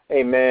say,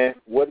 hey, man,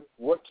 what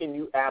can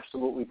you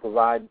absolutely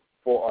provide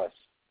for us?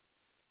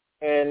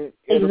 And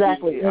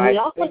exactly. And we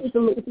also need to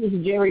look at these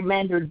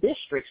gerrymandered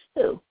districts,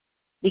 too,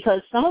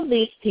 because some of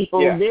these people,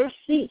 their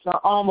seats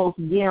are almost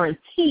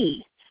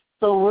guaranteed.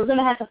 So we're going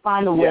to have to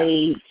find a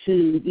way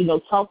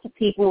to, talk to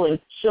people and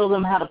show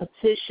them how to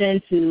petition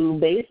to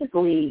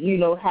basically,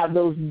 have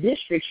those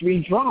districts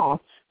redrawn,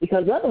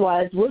 because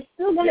otherwise we're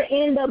still going to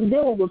end up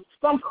dealing with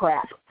some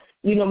crap.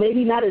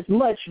 Maybe not as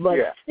much, but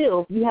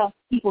still, if you have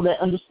people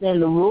that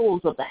understand the rules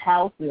of the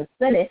House and the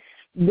Senate,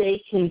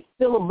 they can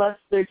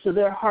filibuster to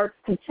their heart's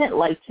content,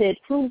 like Ted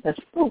Cruz has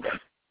proven.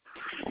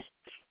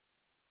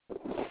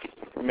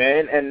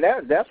 Man, and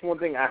that's one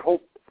thing I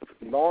hope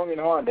long and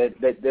hard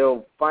that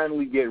they'll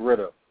finally get rid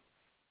of.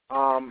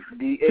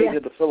 The age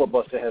of the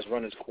filibuster has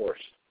run its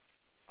course.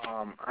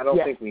 I don't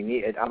think we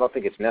need it. I don't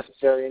think it's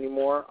necessary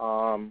anymore.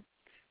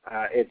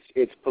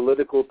 It's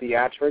political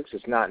theatrics.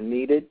 It's not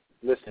needed.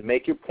 Listen,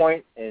 make your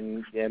point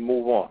and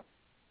move on.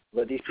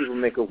 Let these people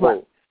make a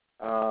vote.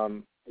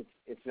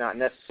 It's not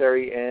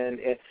necessary, and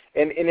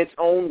in its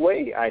own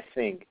way, I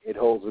think it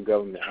holds the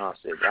government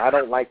hostage. I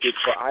don't like it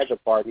for either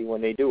party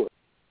when they do it.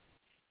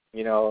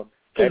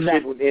 That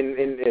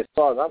shit, as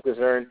far as I'm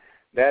concerned,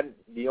 that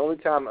the only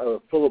time a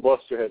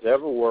filibuster has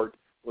ever worked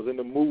was in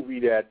the movie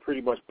that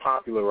pretty much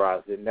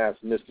popularized it, and that's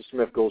Mr.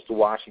 Smith Goes to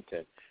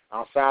Washington.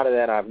 Outside of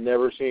that, I've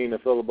never seen a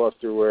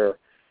filibuster where,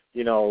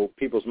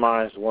 people's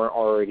minds weren't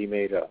already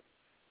made up.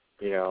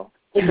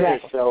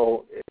 Exactly.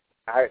 So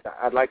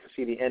I'd like to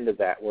see the end of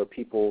that, where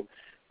people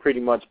pretty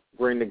much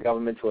bring the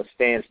government to a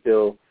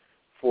standstill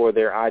for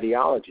their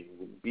ideology,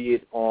 be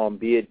it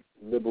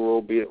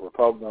liberal, be it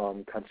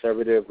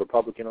conservative,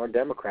 Republican, or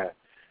Democrat.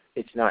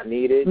 It's not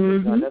needed.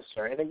 It's not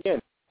necessary. And again,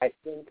 I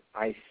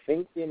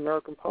think the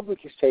American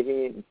public is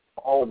taking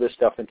all of this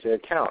stuff into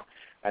account.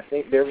 I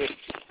think we're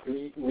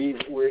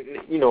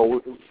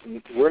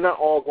not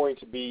all going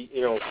to be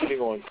sitting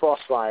on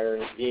crossfire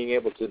and being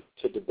able to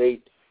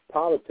debate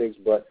politics,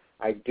 but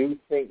I do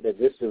think that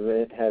this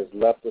event has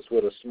left us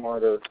with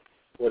a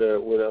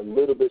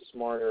little bit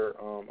smarter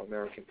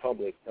American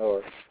public,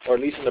 or at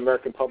least an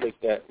American public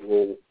that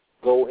will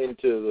go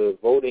into the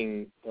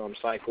voting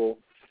cycle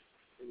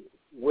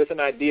with an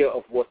idea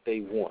of what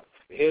they want.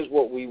 Here's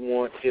what we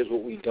want. Here's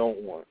what we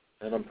don't want.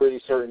 And I'm pretty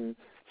certain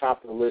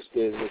top of the list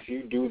is, if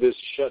you do this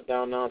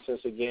shutdown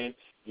nonsense again,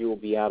 you will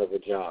be out of a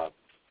job.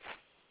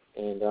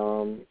 And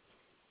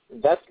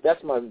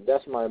that's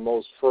my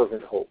most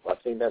fervent hope. I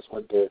think that's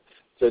what to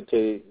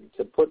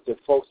put the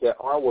folks that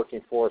are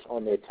working for us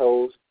on their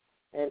toes,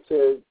 and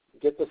to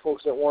get the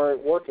folks that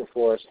weren't working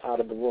for us out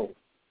of the room.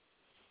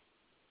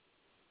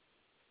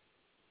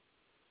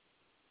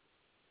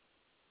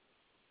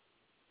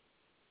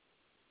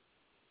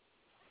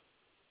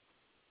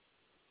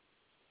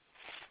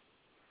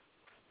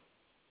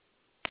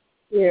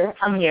 Here,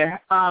 I'm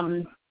here.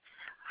 The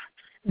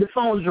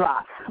phone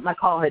dropped. My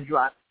call had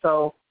dropped.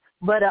 So,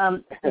 but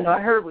I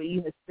heard what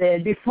you had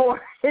said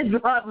before it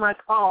dropped my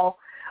call.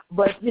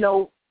 But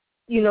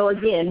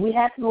again, we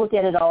have to look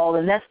at it all,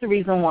 and that's the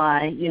reason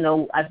why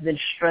I've been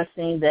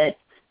stressing that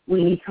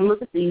we need to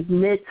look at these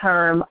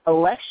midterm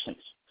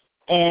elections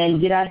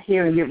and get out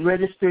here and get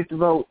registered to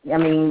vote. I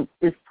mean,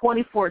 it's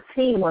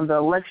 2014 when the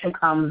election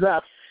comes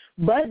up.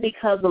 But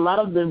because a lot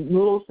of the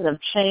rules that have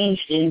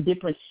changed in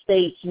different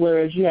states,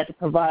 whereas you had to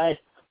provide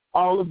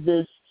all of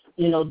this,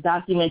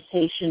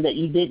 documentation that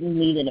you didn't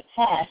need in the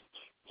past,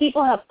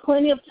 people have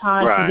plenty of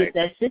time to get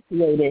that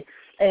situated.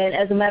 And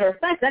as a matter of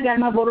fact, I got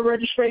my voter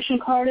registration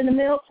card in the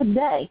mail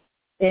today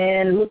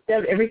and looked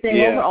at everything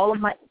over. All of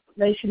my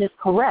information is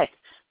correct.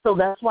 So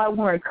that's why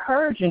we're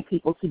encouraging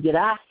people to get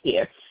out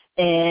here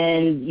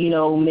and,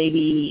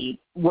 maybe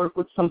work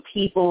with some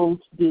people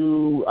to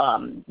do,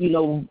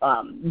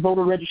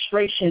 voter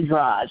registration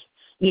drives.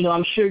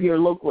 I'm sure your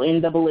local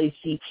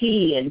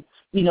NAACP and,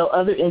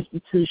 other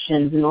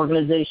institutions and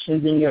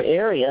organizations in your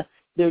area,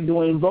 they're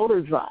doing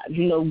voter drives.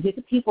 Get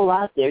the people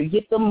out there,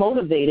 get them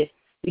motivated,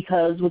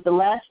 because with the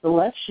last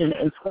election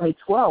in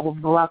 2012 of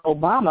Barack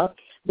Obama,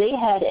 they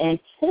had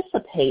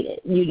anticipated,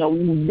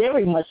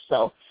 very much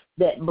so,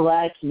 that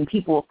blacks and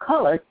people of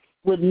color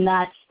would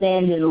not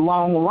stand in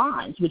long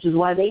lines, which is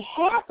why they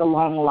had the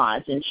long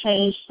lines and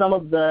changed some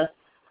of the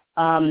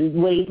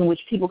ways in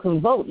which people can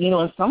vote.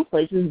 In some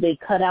places they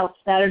cut out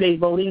Saturday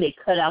voting, they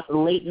cut out the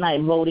late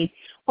night voting,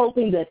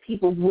 hoping that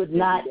people would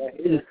not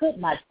and could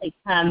not take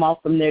time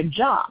off from their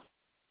job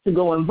to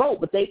go and vote.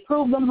 But they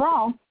proved them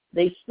wrong.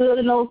 They stood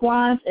in those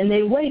lines and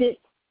they waited,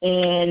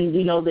 and,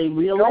 they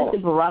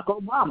reelected Barack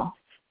Obama.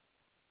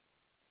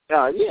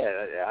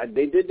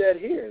 They did that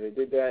here. They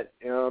did that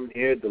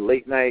here, the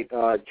late night,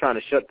 trying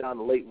to shut down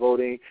the late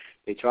voting.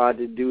 They tried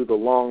to do the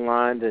long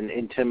lines and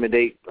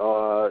intimidate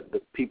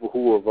the people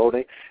who were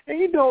voting. And,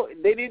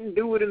 they didn't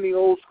do it in the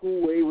old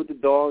school way with the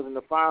dogs and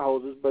the fire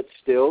hoses, but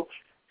still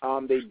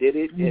they did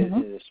it,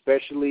 and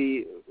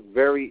especially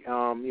very,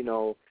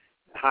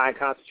 high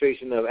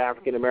concentration of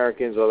African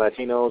Americans or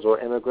Latinos or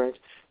immigrants.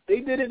 They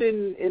did it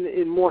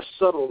in more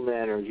subtle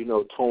manners,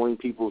 towing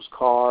people's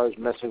cars,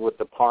 messing with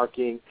the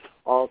parking,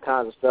 all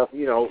kinds of stuff,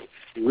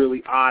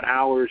 really odd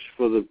hours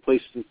for the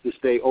places to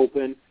stay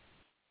open.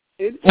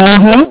 It's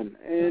fun.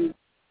 And,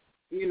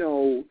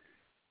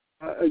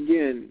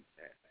 again,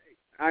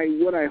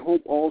 what I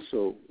hope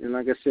also, and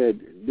like I said,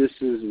 this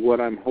is what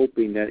I'm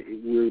hoping, that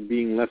we're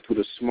being left with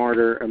a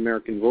smarter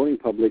American voting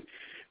public,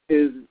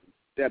 is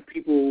that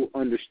people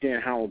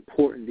understand how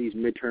important these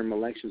midterm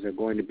elections are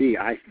going to be.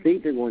 I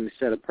think they're going to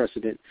set a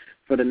precedent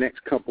for the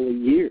next couple of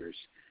years,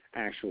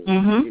 actually.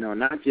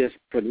 Not just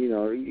for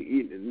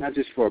not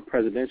just for a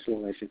presidential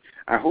election.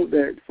 I hope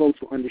that folks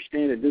will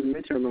understand that this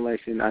midterm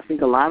election, I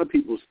think a lot of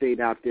people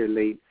stayed out there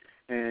late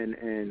and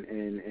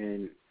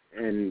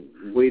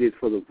waited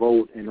for the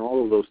vote and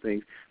all of those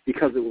things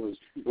because it was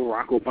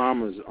Barack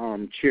Obama's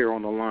chair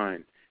on the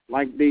line,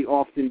 like they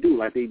often do,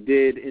 like they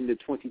did in the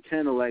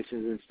 2010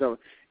 elections and stuff.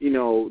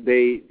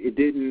 They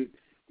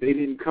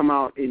didn't come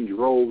out in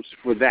droves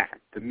for that,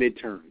 the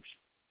midterms.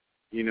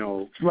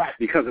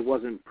 Because it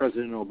wasn't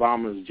President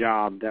Obama's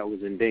job that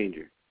was in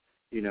danger.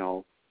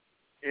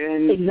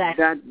 And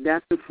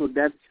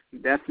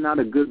that's not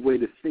a good way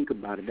to think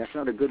about it. That's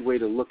not a good way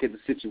to look at the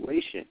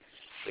situation.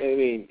 I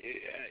mean,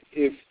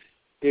 if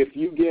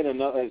you get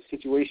another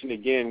situation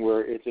again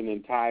where it's an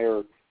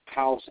entire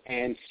House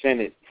and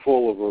Senate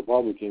full of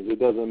Republicans, it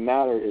doesn't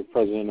matter if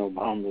President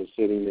Obama is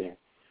sitting there.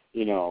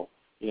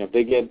 If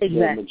they get the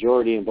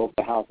majority in both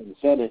the House and the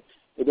Senate,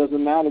 it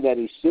doesn't matter that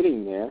he's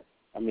sitting there.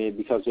 I mean,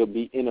 because he'll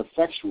be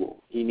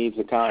ineffectual. He needs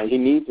a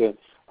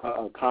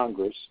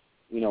Congress,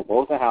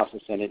 both the House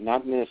and Senate.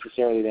 Not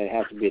necessarily that it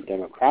has to be a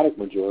Democratic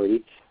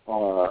majority,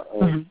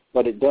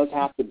 but it does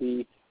have to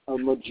be a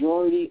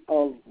majority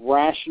of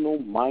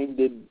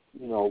rational-minded,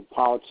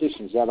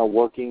 politicians that are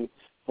working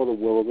for the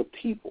will of the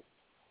people.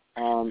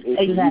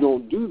 If you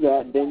don't do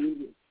that,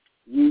 then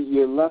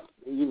you're left,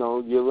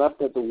 you're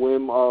left at the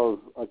whim of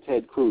a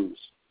Ted Cruz.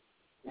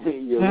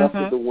 You're left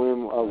at the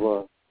whim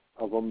of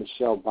a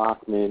Michelle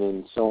Bachmann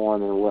and so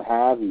on and what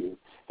have you,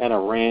 and a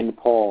Rand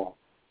Paul,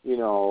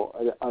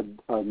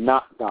 a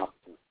not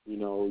doctor.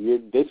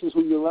 This is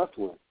who you're left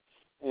with.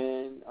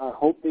 And I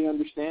hope they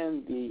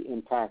understand the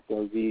impact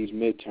of these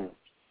midterms.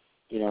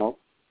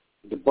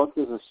 The buck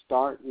doesn't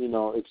start,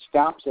 it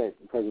stops at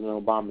President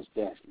Obama's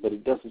desk, but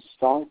it doesn't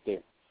start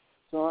there.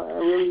 So I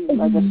really,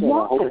 like I said,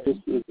 I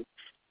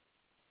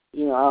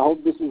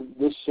hope this is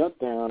this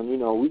shutdown.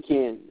 We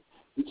can't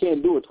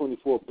do a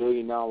 $24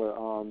 billion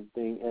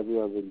thing every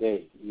other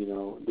day.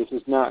 This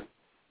is not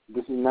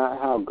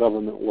how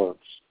government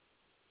works.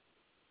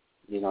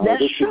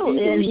 That's true,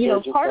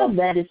 and part of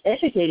that is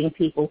educating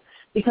people,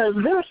 because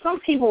there are some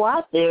people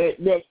out there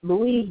that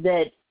believe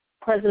that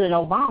President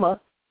Obama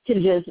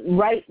can just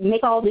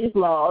make all these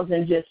laws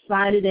and just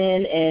sign it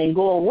in and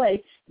go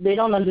away. They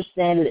don't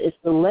understand that it's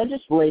the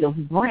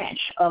legislative branch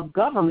of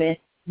government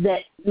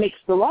that makes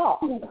the law.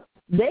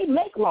 They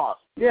make laws.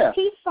 Yeah.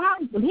 He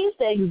signs them. He's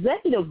the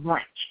executive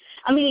branch.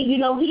 I mean, he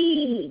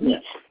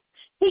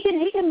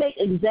can make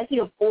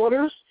executive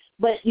orders,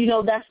 but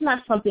that's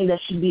not something that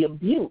should be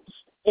abused.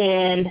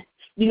 And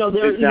there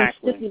are even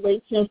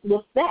stipulations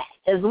with that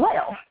as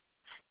well.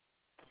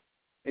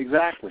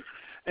 Exactly.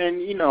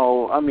 And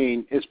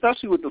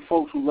especially with the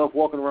folks who love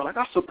walking around like,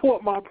 I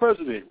support my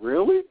president.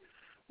 Really?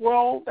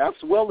 Well,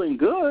 that's well and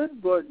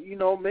good, but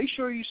make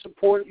sure you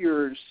support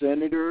your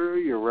senator,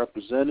 your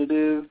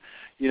representative,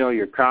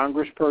 your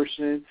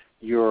congressperson,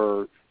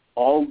 your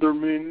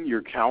aldermen,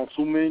 your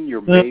councilmen,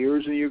 your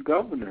mayors, and your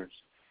governors.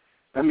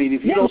 I mean,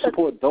 if you don't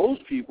support those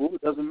people,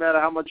 it doesn't matter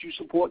how much you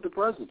support the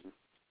president.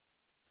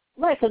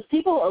 Right, because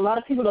a lot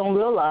of people don't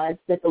realize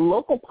that the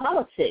local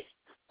politics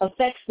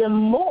affects them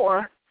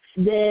more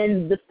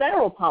than the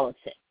federal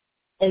politics.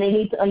 And they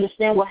need to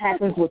understand what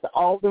happens with the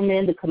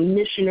aldermen, the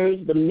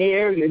commissioners, the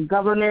mayor, your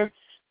governor.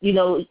 You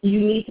know, you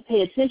need to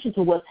pay attention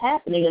to what's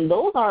happening. And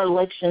those are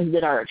elections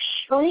that are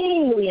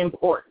extremely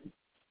important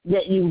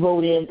that you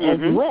vote in as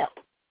well.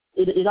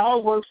 It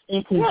all works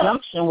in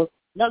conjunction with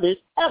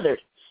others.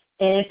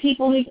 And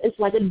people, it's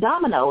like a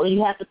domino, and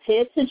you have to pay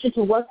attention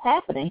to what's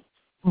happening.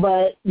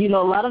 But, you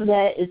know, a lot of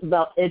that is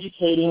about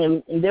educating,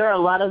 and there are a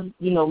lot of,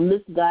 you know,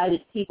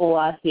 misguided people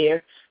out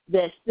here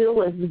that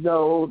feel as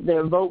though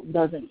their vote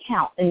doesn't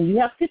count. And you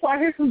have people out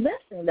here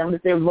convincing them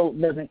that their vote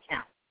doesn't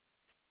count.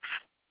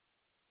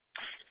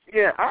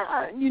 Yeah,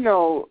 I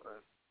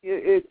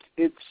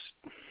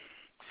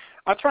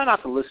try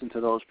not to listen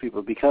to those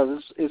people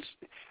because it's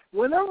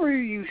whenever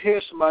you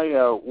hear somebody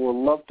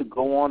will love to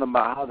go on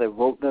about how their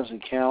vote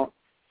doesn't count,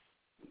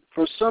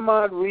 for some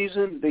odd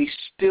reason they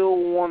still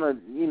want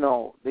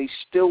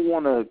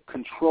to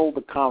control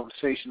the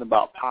conversation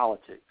about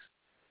politics.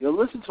 You'll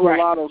listen to a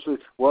lot of those,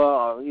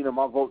 well, you know,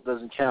 my vote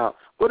doesn't count.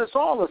 But it's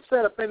all a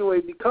setup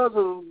anyway because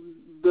of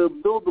the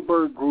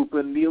Bilderberg Group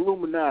and the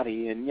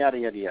Illuminati and yada,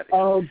 yada, yada.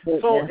 Oh,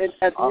 goodness. So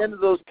at the end of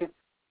those,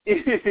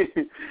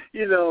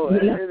 you know,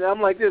 and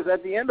I'm like this,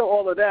 at the end of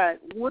all of that,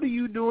 what are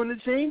you doing to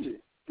change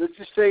it? Let's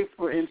just say,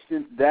 for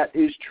instance, that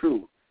is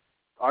true.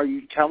 Are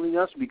you telling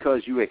us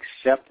because you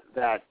accept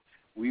that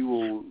we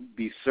will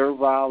be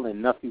servile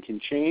and nothing can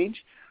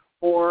change?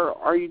 Or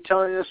are you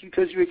telling us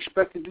because you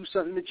expect to do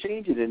something to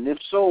change it? And if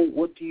so,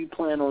 what do you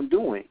plan on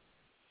doing?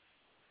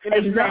 And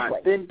if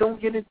not, then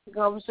don't get into the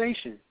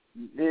conversation.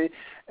 It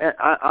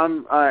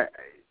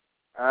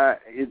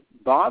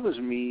bothers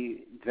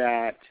me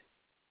that,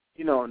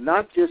 you know,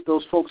 not just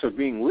those folks are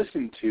being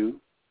listened to,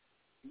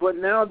 but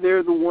now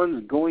they're the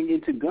ones going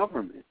into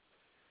government.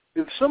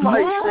 If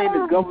somebody's saying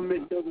the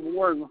government doesn't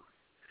work,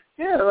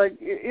 like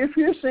if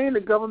you're saying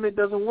the government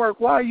doesn't work,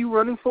 why are you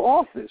running for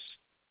office?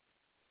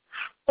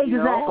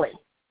 Exactly.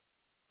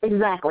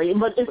 Exactly.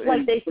 But it's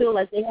like they feel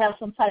like they have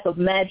some type of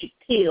magic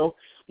pill,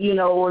 you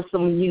know, or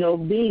some, you know,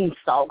 bean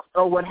salts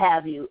or what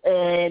have you,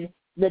 and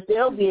that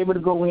they'll be able to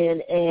go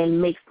in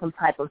and make some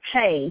type of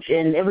change,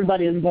 and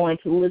everybody is going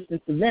to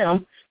listen to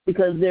them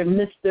because they're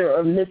Mr.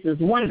 or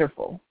Mrs.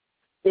 Wonderful,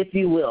 if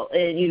you will,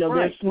 and, you know,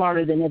 they're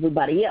smarter than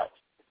everybody else.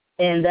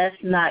 And that's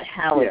not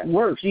how it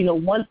works. You know,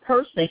 one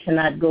person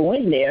cannot go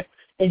in there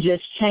and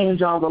just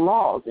change all the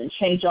laws and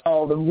change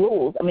all the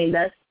rules. I mean,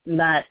 that's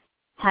not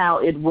how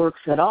it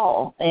works at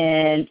all.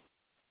 And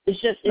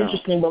it's just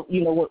interesting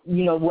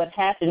what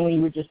happened when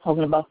you were just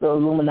talking about the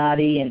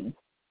Illuminati and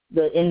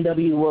the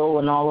NWO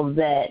and all of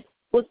that.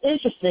 What's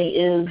interesting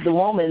is the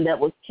woman that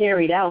was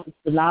carried out, the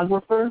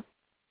stenographer,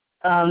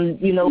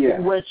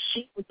 what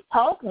she was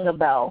talking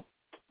about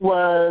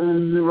was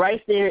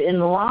right there in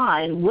the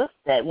line with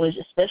that,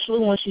 especially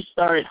when she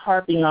started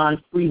harping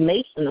on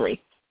Freemasonry.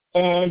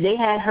 And they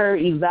had her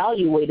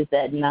evaluated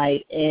that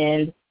night,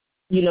 and,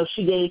 you know,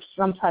 she gave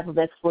some type of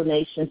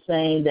explanation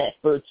saying that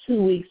for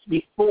 2 weeks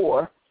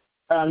before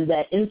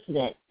that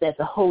incident, that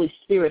the Holy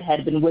Spirit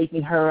had been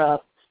waking her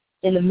up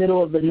in the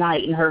middle of the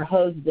night, and her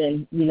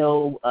husband, you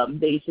know,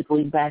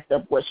 basically backed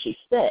up what she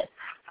said.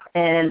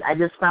 And I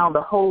just found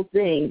the whole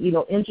thing, you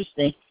know,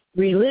 interesting.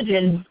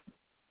 Religion,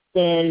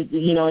 and,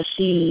 you know,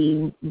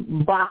 she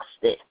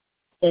boxed it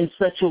in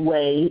such a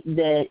way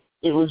that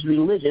it was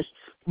religious,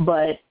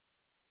 but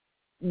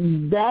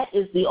that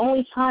is the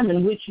only time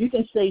in which you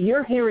can say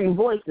you're hearing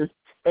voices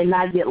and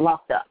not get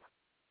locked up.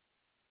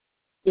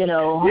 You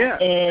know,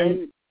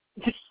 and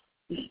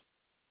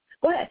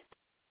go ahead.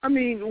 I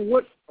mean,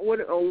 what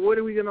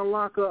are we going to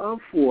lock her up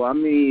for? I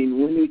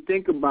mean, when you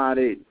think about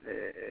it,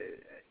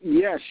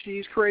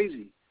 she's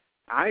crazy.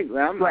 I'm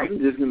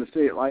just going to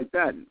say it like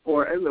that.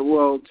 Or,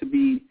 well, to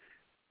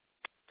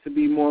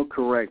be more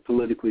correct,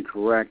 politically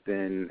correct,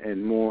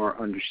 and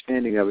more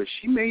understanding of it,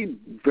 she may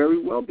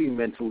very well be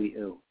mentally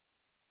ill.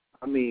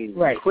 I mean,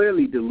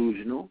 clearly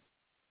delusional.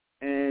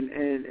 And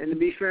to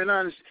be fair and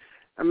honest,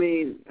 I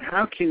mean,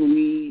 how can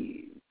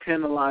we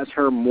penalize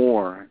her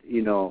more,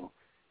 you know,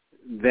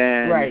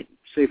 than,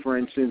 say, for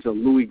instance, a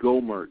Louis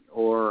Gohmert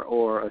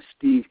or a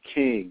Steve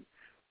King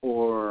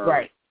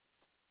or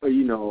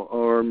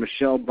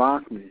Michelle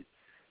Bachmann?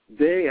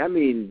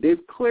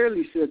 They've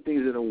clearly said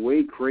things that are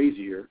way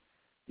crazier.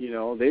 You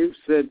know, they've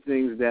said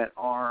things that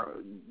are,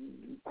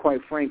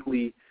 quite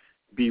frankly,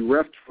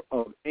 bereft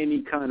of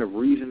any kind of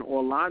reason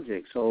or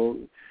logic. So,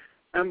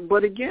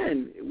 but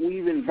again,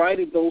 we've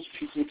invited those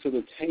people to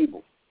the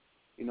table.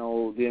 You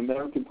know, the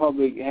American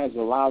public has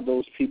allowed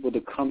those people to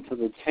come to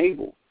the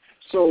table.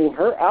 So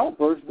her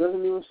outburst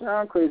doesn't even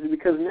sound crazy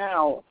because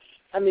now,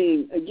 I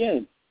mean,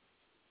 again,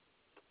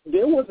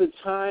 there was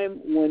a time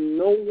when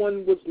no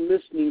one was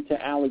listening to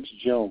Alex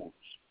Jones.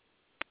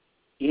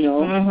 You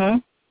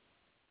know?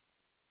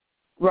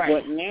 Right.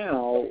 But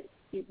now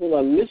people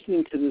are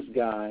listening to this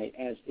guy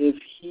as if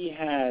he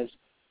has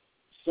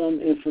some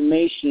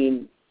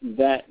information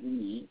that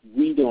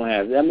we don't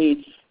have. I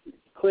mean,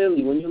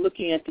 clearly, when you're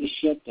looking at this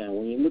shutdown,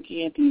 when you're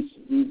looking at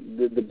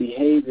the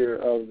behavior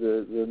of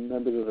the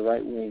members of the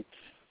right wing,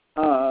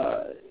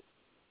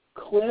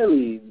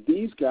 clearly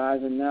these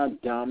guys are now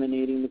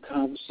dominating the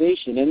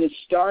conversation, and it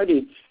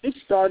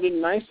started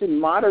nice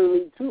and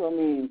moderately too. I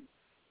mean,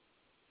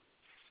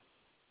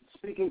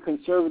 speaking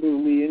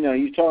conservatively,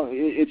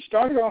 it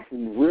started off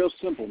real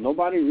simple.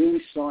 Nobody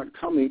really saw it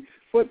coming,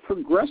 but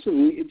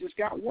progressively it just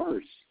got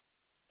worse.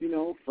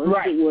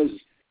 First It was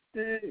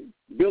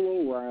Bill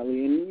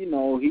O'Reilly, and he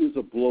was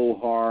a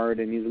blowhard,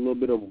 and he's a little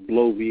bit of a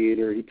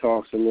bloviator. He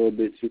talks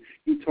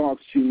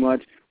too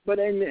much, but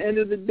at the end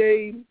of the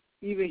day,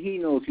 even he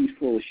knows he's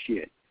full of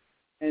shit.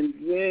 And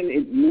then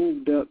it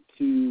moved up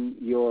to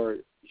your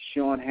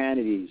Sean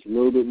Hannity's, a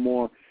little bit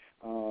more.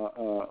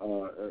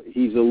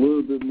 He's a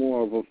little bit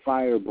more of a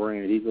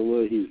firebrand.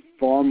 He's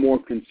far more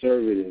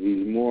conservative.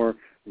 He's more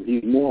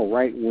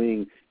right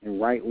wing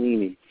and right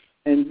leaning.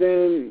 And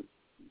then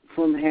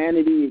from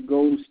Hannity, it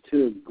goes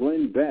to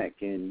Glenn Beck,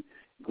 and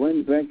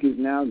Glenn Beck is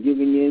now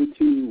giving in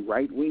to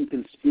right-wing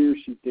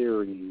conspiracy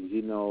theories,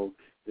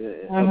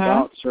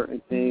 about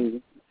certain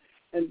things.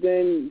 And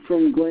then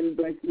from Glenn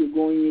Beck, we're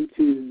going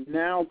into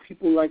now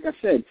people, like I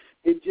said,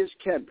 it just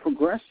kept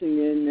progressing,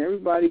 and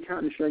everybody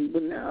kind of shrugged,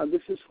 but now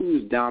this is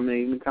who's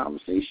dominating the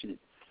conversation.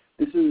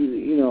 This is,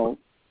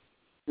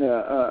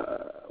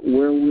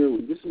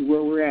 this is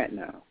where we're at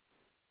now.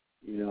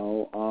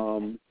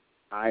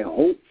 I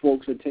hope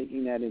folks are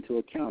taking that into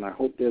account. I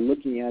hope they're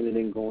looking at it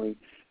and going,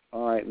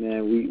 all right,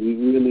 man, we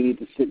really need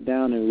to sit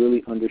down and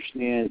really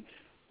understand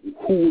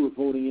who we're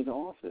voting into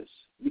office.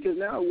 Because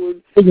now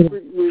we're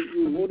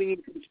voting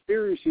in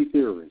conspiracy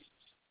theorists.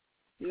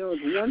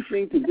 It's one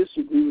thing to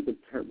disagree with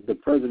the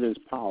president's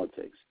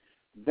politics.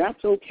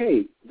 That's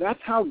okay. That's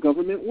how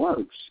government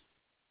works.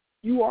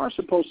 You are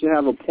supposed to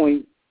have a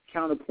point,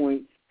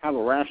 counterpoint, have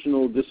a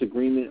rational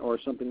disagreement or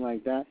something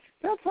like that.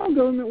 That's how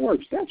government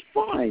works. That's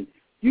fine.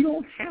 You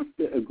don't have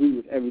to agree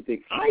with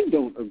everything. I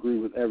don't agree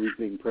with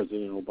everything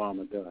President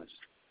Obama does.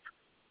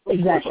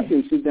 Exactly. Of course,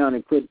 you can sit down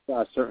and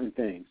criticize certain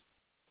things.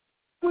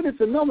 But it's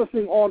another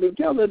thing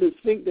altogether to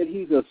think that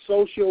he's a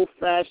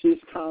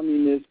social-fascist,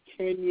 communist,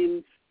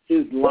 Kenyan,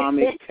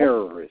 Islamic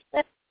terrorist.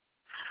 Right.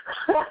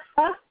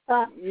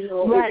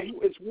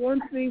 It's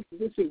one thing to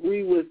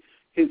disagree with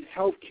his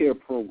health care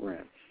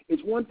program.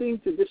 It's one thing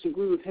to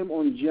disagree with him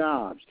on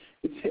jobs.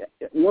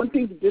 It's one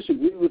thing to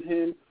disagree with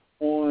him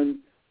on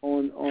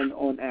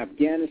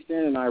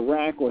Afghanistan and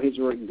Iraq, or his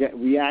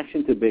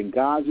reaction to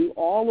Benghazi.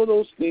 All of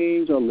those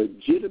things are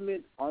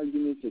legitimate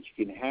arguments that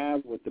you can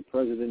have with the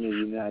President of the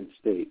United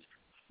States.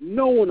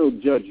 No one will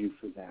judge you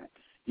for that.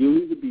 You'll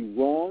either be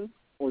wrong,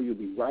 or you'll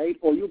be right,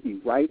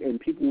 and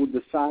people will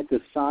decide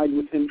to side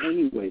with him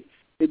anyway.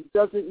 It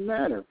doesn't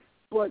matter.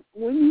 But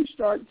when you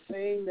start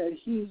saying that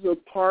he's a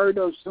part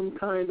of some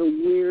kind of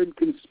weird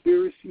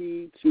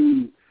conspiracy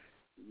to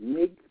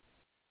make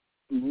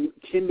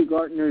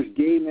kindergartners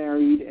gay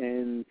married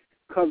and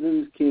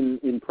cousins can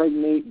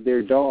impregnate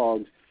their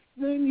dogs,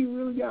 then you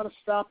really got to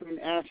stop and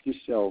ask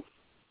yourself,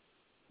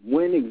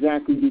 when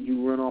exactly did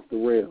you run off the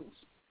rails?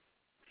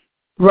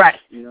 Right.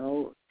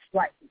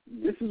 Right.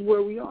 This is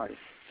where we are.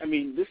 I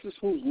mean, this is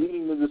who's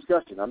leading the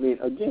discussion. I mean,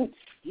 again,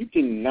 you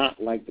cannot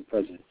like the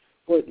president.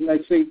 But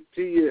like say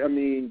to you, I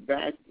mean,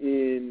 back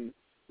in,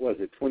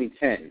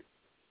 2010,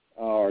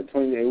 or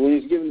 20, when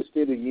he's given the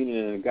State of the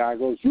Union and a guy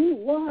goes, "You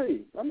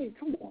lied." I mean,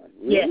 come on,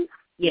 really?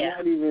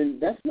 Yeah.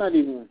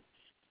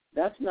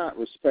 That's not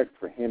respect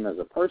for him as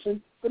a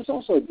person, but it's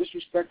also a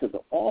disrespect of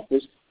the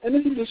office, and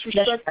it's a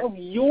disrespect of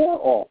your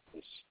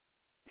office.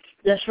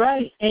 That's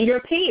right, and your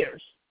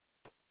peers.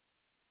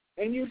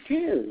 I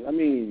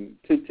mean,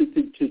 to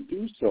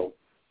do so.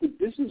 But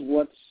this is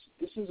what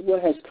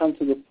has come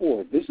to the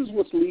fore. This is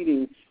what's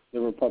leading the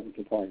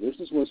Republican Party. This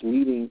is what's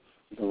leading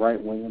the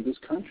right wing of this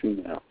country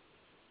now.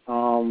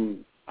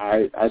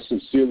 I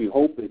sincerely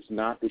hope it's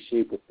not the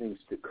shape of things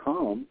to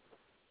come,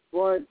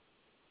 but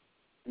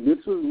this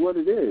is what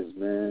it is,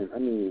 man. I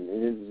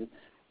mean,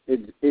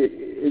 it's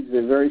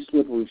a very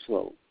slippery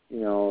slope.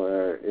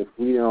 If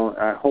we don't,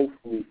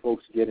 hopefully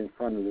folks get in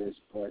front of this,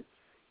 but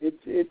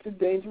it's a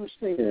dangerous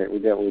thing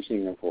that we're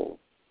seeing unfold.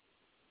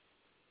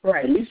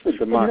 Right. At least for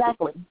democracy.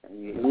 Exactly. I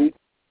mean,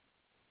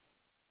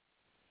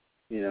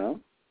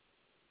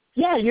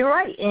 Yeah, you're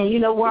right. And,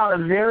 we're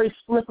on a very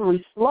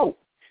slippery slope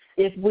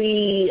if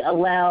we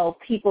allow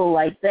people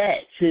like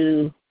that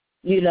to,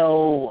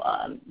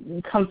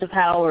 come to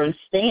power and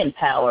stay in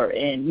power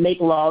and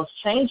make laws,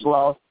 change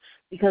laws,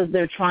 because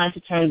they're trying to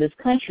turn this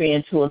country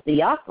into a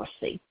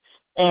theocracy.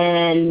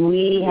 And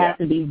we have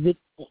to be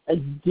vigilant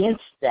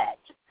against that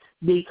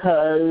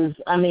because,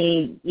 I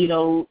mean,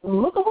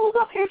 look at who's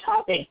up here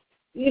talking.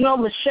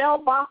 Michelle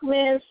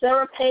Bachmann,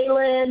 Sarah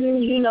Palin,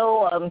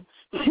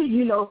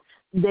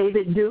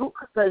 David Duke,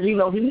 because, he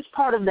was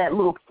part of that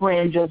little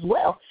fringe as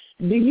well.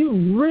 Do you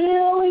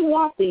really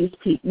want these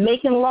people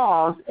making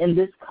laws in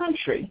this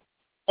country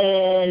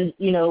And,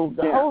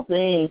 the whole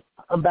thing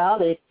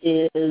about it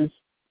is,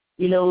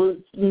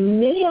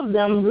 many of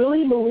them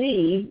really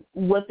believe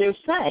what they're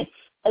saying.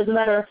 As a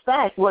matter of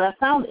fact, what I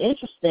found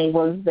interesting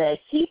was that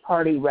Tea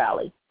Party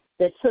rally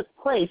that took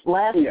place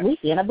last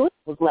weekend. I believe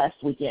it was last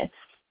weekend.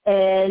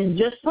 And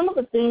just some of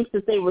the things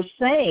that they were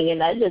saying,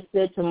 and I just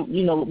said to,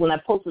 when I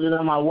posted it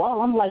on my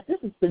wall, I'm like, this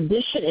is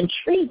sedition and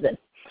treason.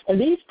 And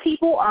these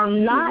people are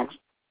not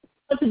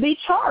to be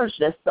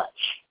charged as such.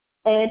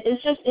 And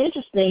it's just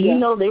interesting.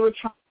 They were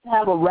trying to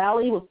have a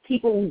rally with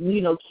people,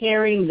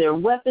 carrying their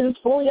weapons,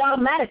 fully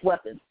automatic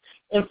weapons,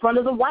 in front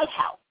of the White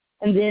House.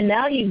 And then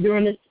now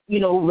during this,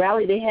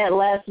 rally they had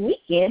last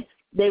weekend,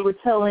 they were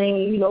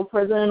telling,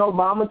 President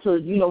Obama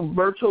to,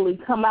 virtually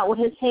come out with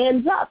his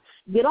hands up,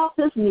 get off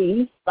his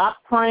knees, stop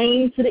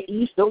praying to the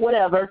east or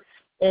whatever,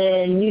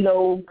 and,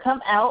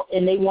 come out,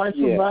 and they wanted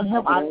to run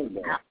him out of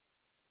town.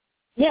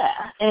 Yeah,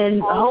 and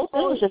the whole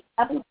thing was just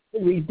absolutely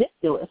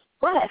ridiculous.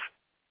 Go ahead.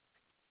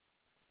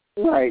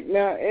 Right.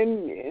 Now,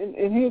 and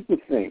here's the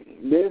thing.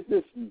 There's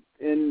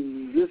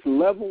this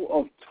level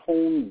of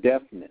tone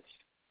deafness.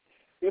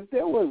 If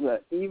there was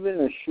even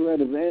a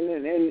shred of, and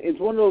it's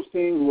one of those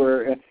things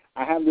where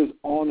I have this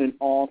on and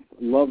off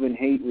love and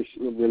hate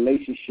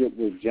relationship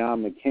with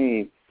John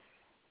McCain,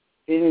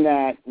 in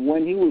that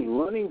when he was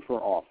running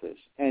for office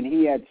and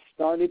he had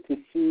started to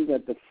see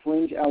that the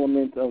fringe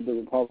elements of the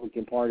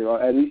Republican Party,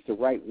 or at least the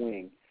right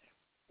wing,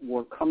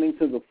 were coming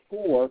to the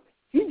fore,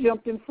 he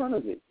jumped in front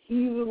of it.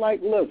 He was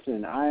like,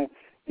 listen,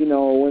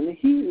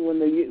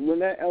 when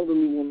that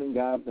elderly woman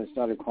got up and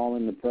started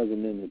calling the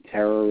president a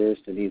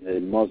terrorist and he's a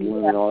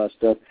Muslim and all that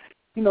stuff,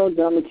 John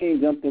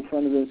McCain jumped in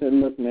front of him and said,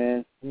 look,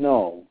 man,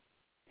 no.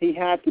 He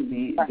had to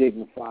be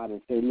dignified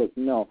and say, look,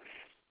 no.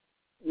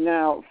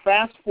 Now,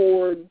 fast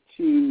forward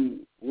to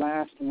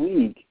last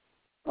week,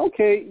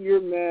 okay,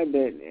 you're mad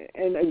that,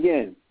 and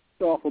again,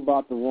 talk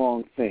about the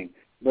wrong thing,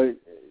 but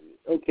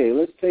okay,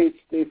 let's say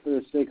for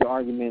the sake of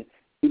argument,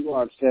 people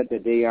are upset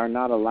that they are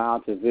not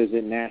allowed to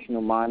visit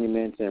national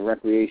monuments and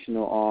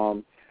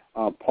recreational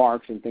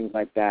parks and things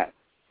like that.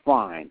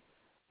 Fine.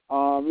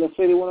 Let's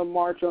say they want to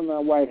march on the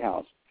White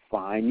House.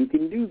 Fine, you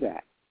can do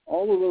that.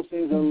 All of those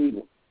things are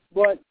legal.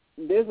 But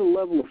there's a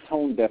level of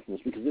tone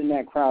deafness, because in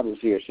that crowd was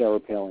Sarah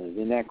Palin,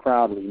 in that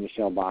crowd was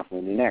Michelle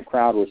Bachmann, in that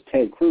crowd was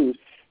Ted Cruz,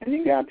 and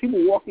you got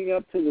people walking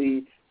up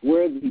to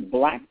where the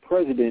black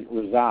president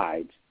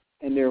resides,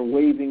 and they're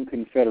waving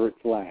Confederate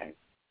flags.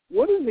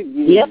 What is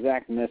the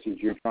exact message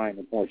you're trying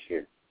to push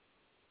here?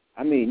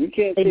 I mean, you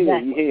can't say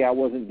that, hey, I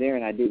wasn't there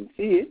and I didn't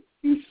see it.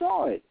 You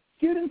saw it.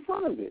 Get in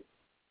front of it.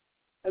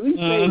 At least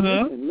say,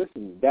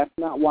 listen, that's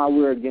not why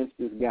we're against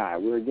this guy.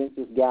 We're against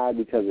this guy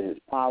because of his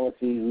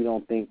policies. We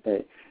don't think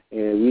the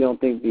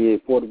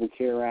Affordable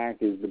Care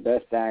Act is the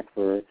best act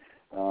for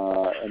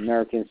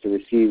Americans to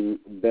receive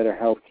better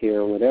health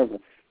care or whatever.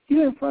 Get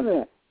in front of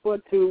that.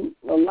 But to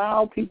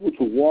allow people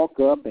to walk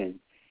up and,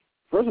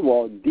 first of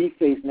all,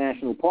 deface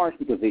national parks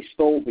because they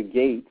stole the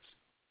gates.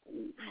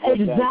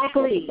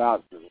 Exactly.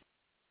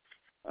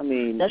 I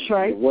mean, that's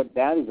right. What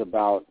that is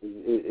about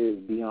is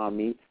beyond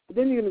me. But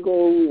then you're going to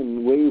go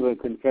and wave a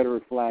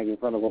Confederate flag in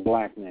front of a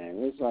black man.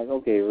 It's like,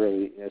 okay,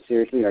 really?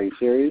 Seriously? Are you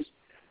serious?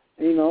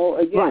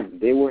 Again,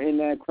 they were in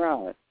that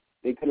crowd.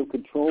 They could have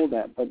controlled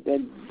that, but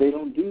then they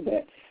don't do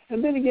that.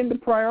 And then again, the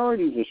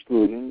priorities are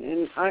screwed.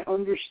 And I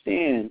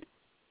understand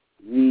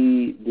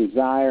the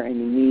desire and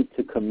the need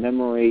to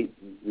commemorate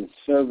the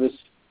service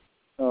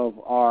of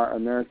our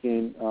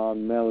American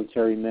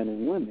military men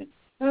and women.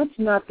 That's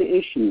not the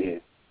issue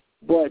here.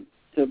 But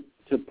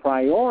to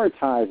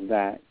prioritize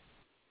that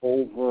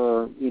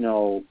over,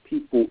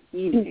 people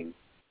eating,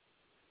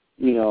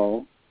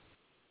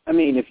 I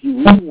mean, if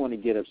you really want to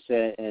get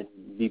upset and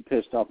be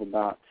pissed off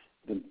about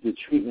the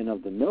treatment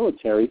of the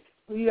military,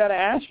 well, you got to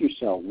ask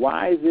yourself,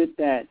 why is it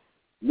that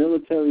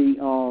military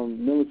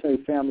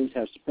families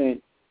have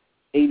spent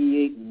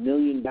 $88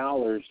 million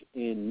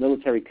in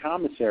military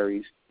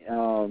commissaries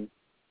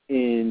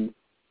in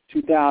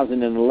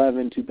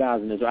 2011,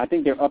 2000. I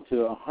think they're up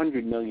to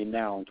 $100 million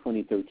now in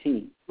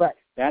 2013. Right.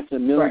 That's the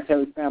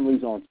military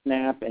families on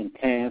SNAP and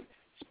TANF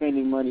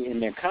spending money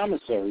in their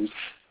commissaries.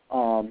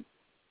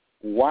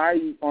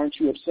 Why aren't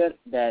you upset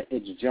that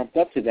it's jumped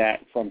up to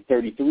that from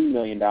 $33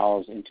 million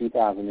in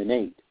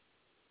 2008?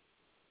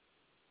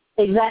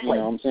 Exactly. You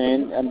know what I'm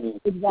saying? I mean,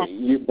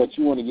 exactly. But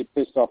you want to get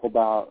pissed off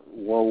about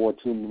World War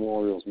II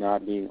memorials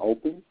not being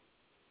open?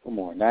 Come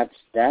on, that's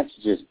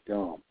just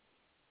dumb.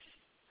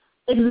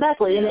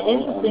 Exactly, and the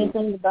interesting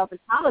thing about the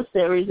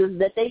commissaries is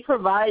that they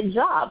provide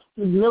jobs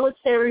to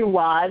military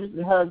wives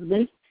and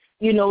husbands,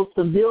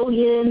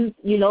 civilians,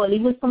 and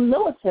even some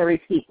military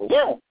people.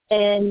 Yeah.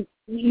 And,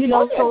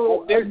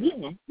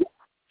 again.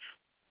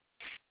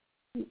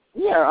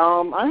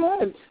 Yeah,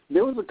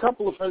 there was a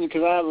couple of friends,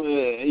 because I have,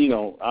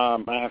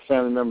 I have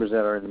family members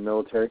that are in the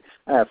military.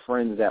 I have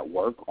friends that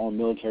work on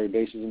military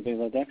bases and things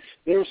like that.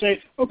 They were saying,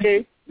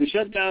 okay, the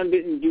shutdown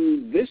didn't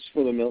do this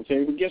for the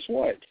military, but guess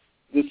what?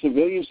 The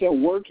civilians that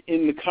work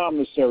in the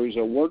commissaries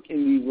or work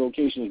in these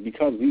locations,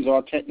 because these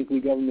are technically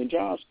government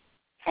jobs,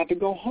 had to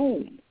go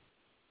home.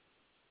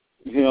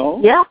 You know?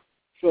 Yeah.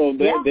 So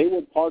they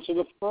were parts of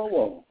the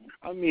furlough.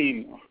 I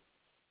mean,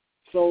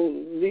 so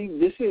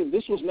this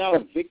was not a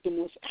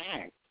victimless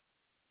act.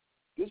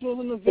 This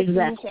wasn't a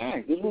victimless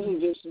act. This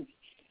wasn't just.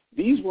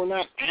 These were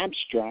not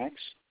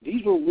abstracts.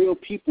 These were real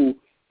people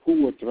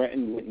who were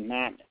threatened with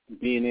not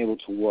being able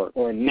to work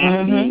or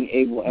not being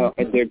able,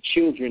 their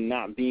children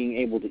not being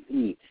able to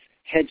eat.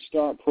 Head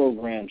Start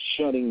programs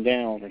shutting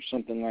down or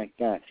something like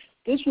that.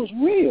 This was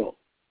real.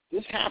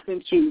 This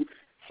happened to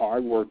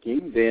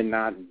hardworking. They're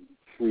not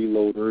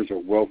freeloaders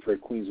or welfare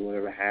queens or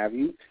whatever have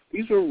you.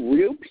 These were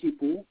real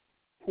people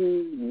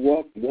who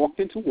walked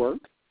into work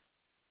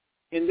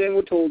and then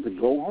were told to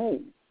go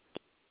home.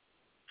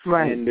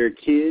 Right. And their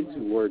kids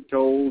were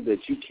told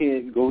that you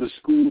can't go to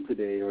school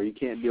today or you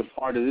can't be a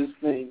part of this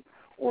thing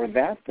or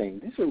that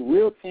thing. These are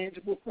real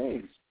tangible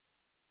things.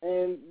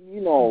 And, you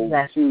know,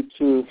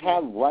 to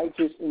have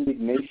righteous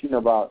indignation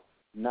about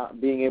not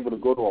being able to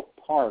go to a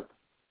park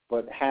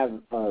but have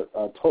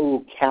a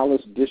total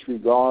callous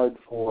disregard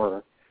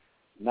for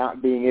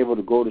not being able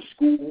to go to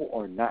school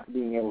or not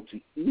being able to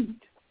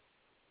eat,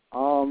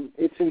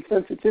 it's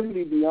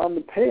insensitivity beyond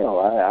the pale.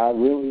 I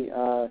really,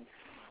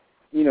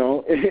 you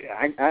know,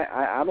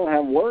 I don't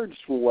have words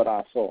for what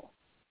I saw.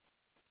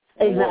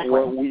 Exactly.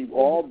 What we've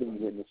all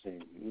been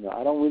witnessing. You know,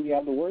 I don't really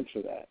have the words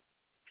for that.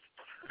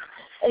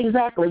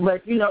 Exactly.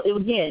 But, you know, it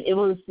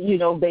was, you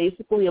know,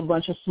 basically a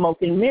bunch of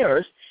smoke and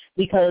mirrors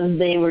because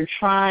they were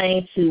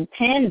trying to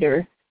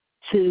pander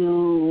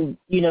to,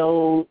 you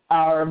know,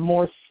 our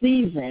more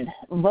seasoned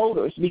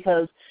voters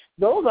because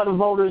those are the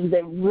voters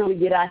that really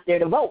get out there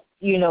to vote,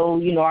 you know,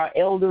 our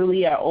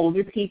elderly, our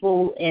older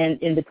people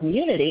in the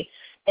community.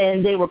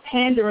 And they were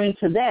pandering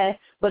to that,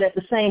 but at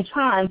the same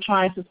time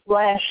trying to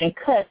slash and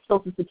cut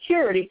Social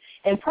Security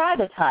and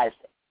privatize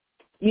it.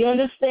 You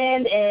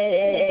understand?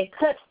 And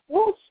cut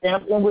food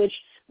stamps, in which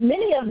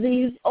many of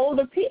these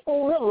older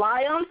people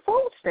rely on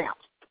food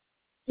stamps,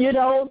 you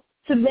know,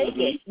 to make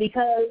it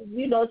because,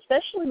 you know,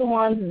 especially the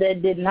ones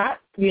that did not,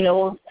 you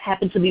know,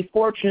 happen to be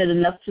fortunate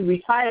enough to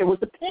retire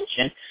with a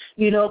pension.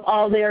 You know, if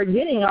all they're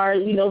getting are,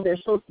 you know, their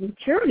Social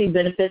Security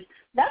benefits,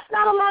 that's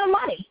not a lot of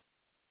money.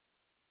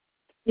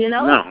 You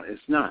know? No,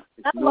 it's not.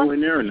 It's nowhere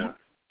near enough.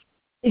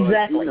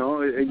 Exactly. But, you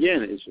know,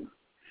 again,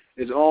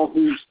 it's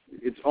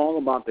all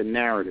about the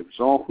narrative. It's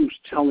all who's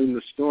telling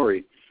the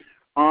story.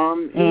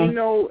 You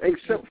know,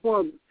 except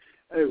for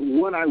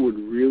what I would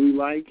really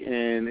like,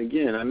 and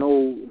again,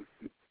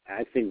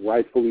 I think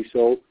rightfully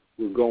so,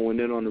 we're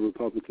going in on the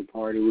Republican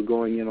Party, we're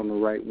going in on the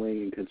right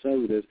wing and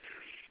conservatives.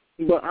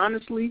 But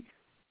honestly,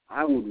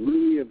 I would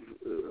really have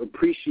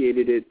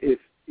appreciated it if,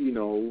 you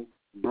know,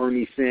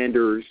 Bernie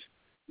Sanders,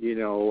 you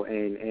know,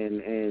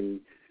 and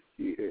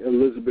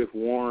Elizabeth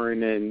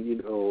Warren and, you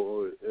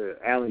know,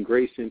 Alan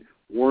Grayson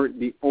weren't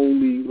the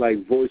only,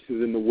 like, voices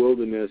in the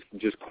wilderness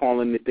just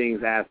calling the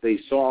things as they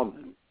saw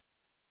them,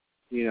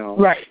 you know.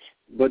 Right.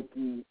 But,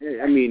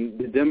 I mean,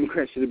 the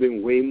Democrats should have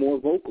been way more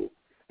vocal.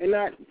 And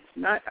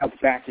not a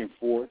back and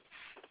forth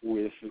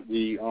with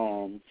the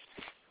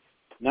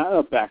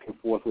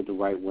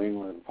right wing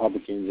or the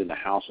Republicans in the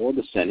House or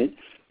the Senate.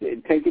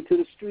 Take it to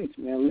the streets,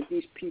 man. Let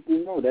these people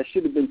know. That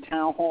should have been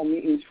town hall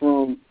meetings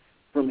from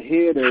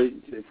here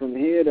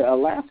to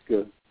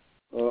Alaska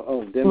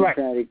of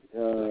Democratic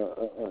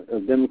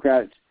of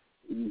Democrats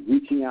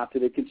reaching out to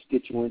their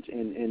constituents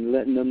and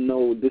letting them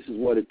know this is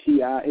what a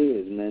TI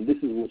is, man. This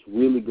is what's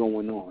really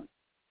going on.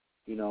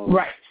 You know,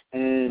 right?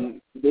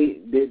 And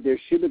there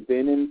should have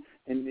been,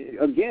 and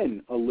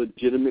again, a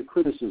legitimate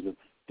criticism.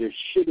 There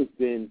should have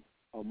been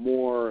a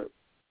more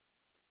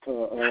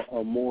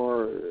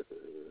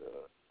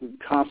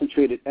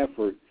concentrated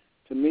effort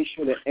to make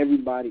sure that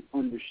everybody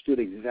understood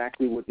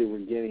exactly what they were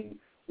getting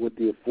with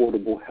the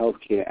Affordable Health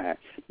Care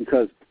Act.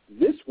 Because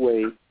this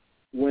way,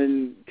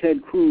 when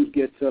Ted Cruz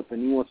gets up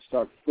and he wants to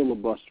start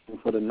filibustering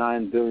for the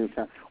 9 billionth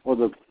time or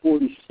the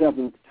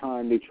 47th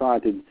time they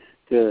tried to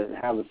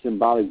have a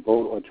symbolic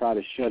vote or try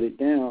to shut it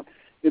down,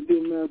 if the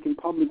American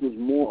public was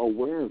more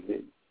aware of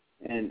it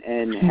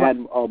and had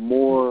a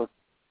more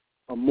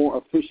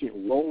efficient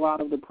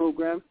rollout of the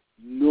program,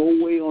 no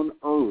way on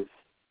earth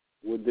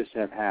would this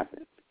have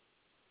happened.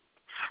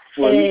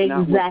 Well,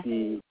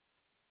 exactly.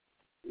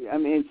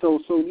 So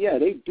yeah,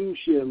 they do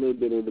share a little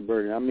bit of the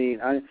burden. I mean,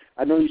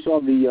 I know you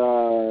saw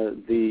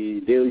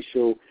the Daily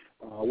Show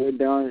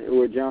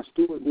where Jon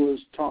Stewart was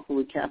talking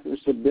with Catherine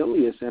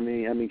Sebelius.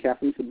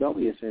 Catherine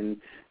Sebelius and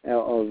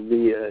of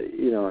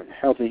the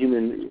Health and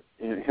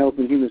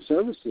Human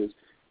Services.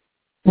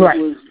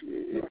 Right.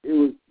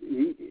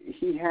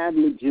 He had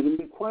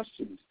legitimate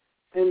questions,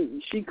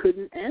 and she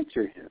couldn't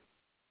answer him.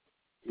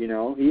 You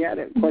know, he had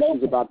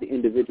questions about the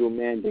individual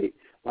mandate,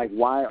 like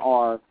why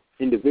are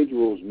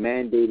individuals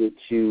mandated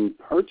to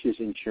purchase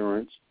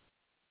insurance,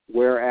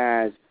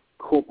 whereas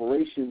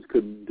corporations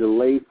could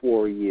delay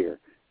for a year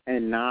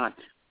and not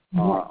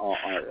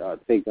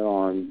take it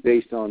on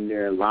based on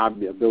their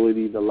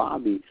ability to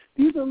lobby.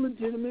 These are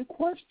legitimate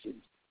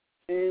questions.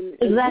 And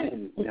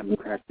again,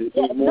 Democrats should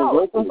be more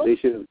vocal. They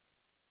should have.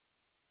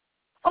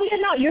 Oh, yeah,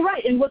 no, you're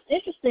right. And what's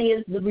interesting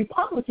is the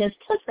Republicans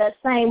took that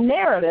same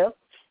narrative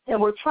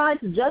and were trying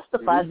to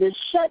justify this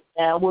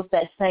shutdown with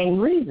that same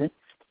reason,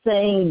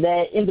 saying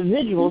that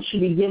individuals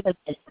should be given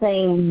that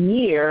same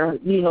year,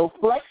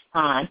 flex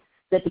time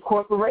that the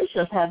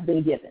corporations have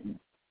been given.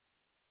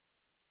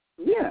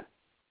 Yeah,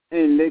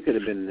 and they could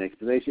have been an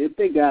explanation if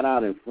they got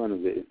out in front of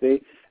it.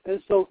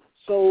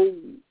 So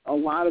a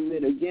lot of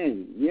it,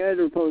 again, the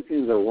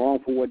Republicans are wrong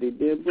for what they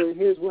did, but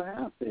here's what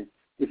happened.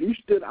 If you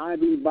stood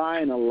idly by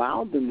and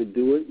allowed them to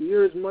do it,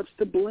 you're as much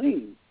to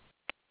blame.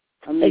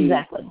 I mean,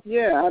 exactly.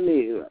 Yeah, I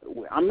mean,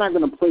 I'm not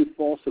going to play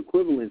false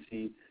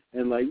equivalency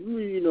and,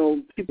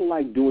 people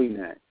like doing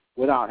that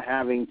without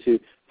having to.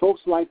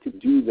 Folks like to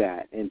do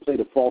that and play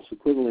the false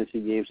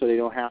equivalency game so they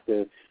don't have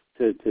to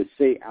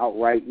say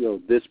outright,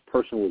 this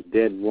person was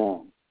dead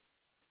wrong.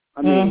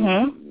 I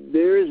mean,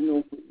 there is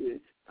no.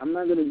 I'm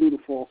not going to do the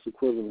false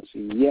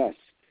equivalency. Yes,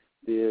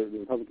 the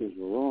Republicans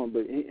were wrong,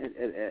 but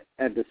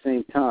at the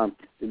same time,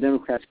 the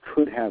Democrats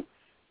could have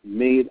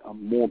made a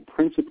more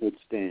principled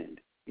stand,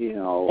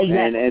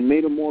 exactly. and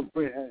made a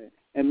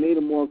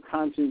more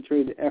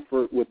concentrated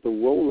effort with the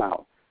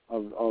rollout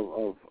of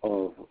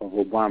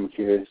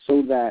Obamacare,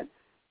 so that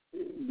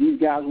these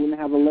guys wouldn't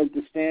have a leg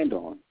to stand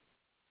on.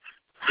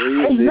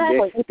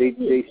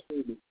 They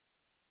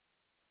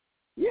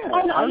yeah,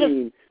 I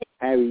mean,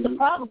 the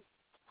problem is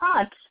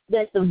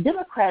that the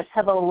Democrats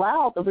have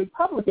allowed the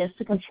Republicans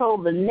to control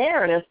the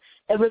narrative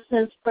ever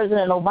since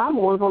President Obama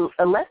was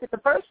elected the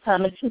first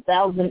time in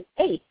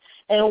 2008.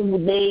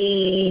 And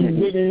they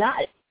did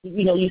not,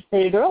 you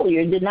stated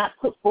earlier, did not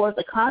put forth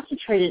a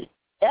concentrated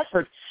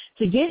effort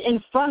to get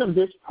in front of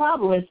this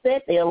problem.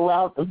 Instead, they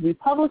allowed the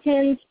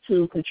Republicans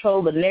to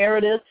control the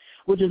narrative,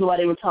 which is why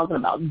they were talking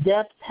about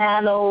death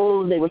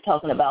panels. They were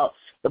talking about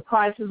the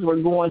prices were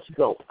going to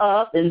go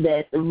up and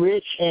that the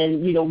rich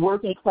and,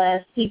 working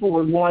class people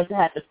were going to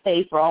have to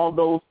pay for all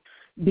those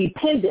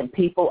dependent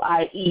people,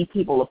 i.e.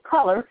 people of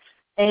color.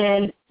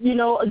 And,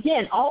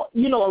 again, a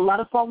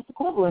lot of false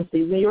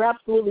equivalencies, and you're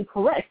absolutely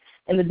correct.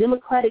 And the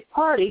Democratic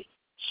Party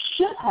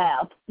should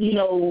have,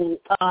 use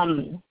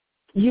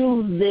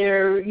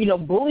their,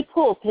 bully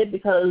pulpit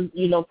because,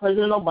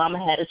 President Obama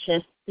had a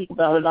chance to speak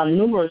about it on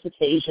numerous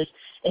occasions,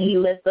 and he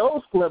let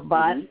those slip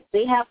by.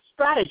 They have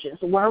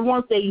strategists. Why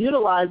weren't they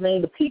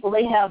utilizing the people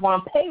they have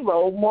on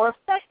payroll more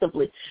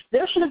effectively?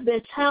 There should have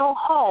been town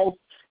halls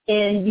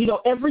in,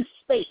 every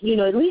state,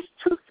 at least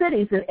 2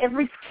 cities in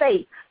every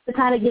state to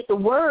kind of get the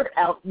word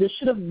out. There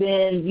should have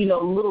been,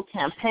 little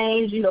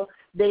campaigns,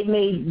 They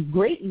made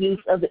great use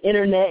of the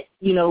Internet,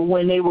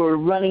 when they were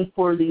running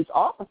for these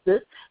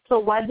offices. So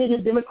why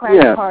didn't the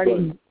Democratic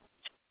Party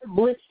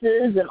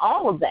blitzes and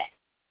all of that?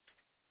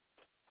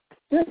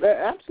 Yeah,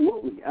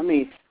 absolutely. I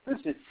mean,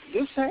 listen,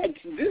 this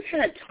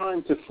had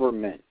time to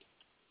ferment.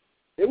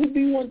 It would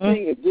be one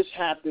thing if this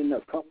happened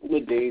a couple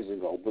of days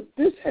ago, but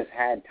this has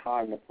had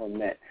time to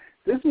ferment.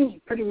 This is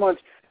pretty much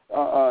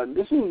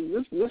this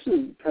is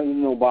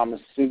President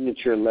Obama's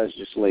signature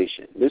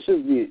legislation. This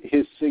is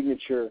his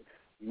signature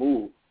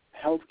move,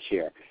 health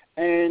care.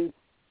 And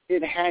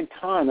it had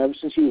time ever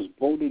since he was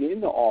voted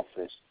into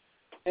office.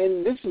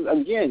 And this is,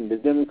 again, the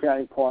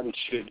Democratic Party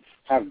should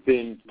have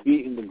been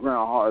beating the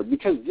ground hard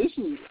because this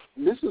is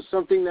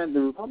something that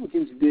the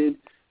Republicans did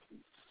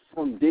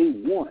from day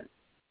one.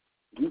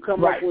 You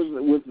come up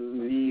with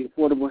the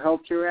Affordable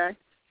Health Care Act,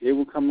 they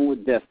were coming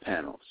with death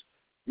panels.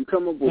 You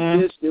come up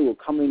with this, they're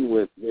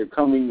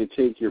coming to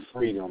take your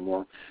freedom.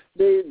 Or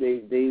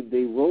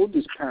they rode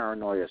this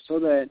paranoia so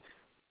that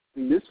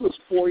this was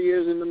 4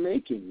 years in the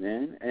making,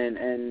 man.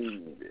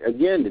 And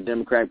again, the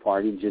Democratic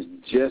Party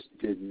just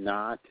did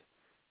not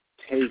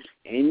take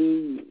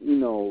any,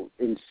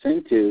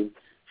 incentive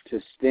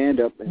to stand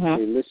up and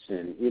say,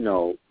 listen,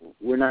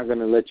 we're not going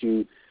to let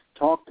you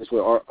talk this way,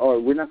 or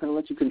we're not going to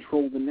let you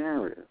control the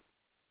narrative.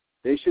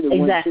 They should have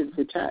went tit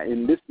for tat,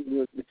 and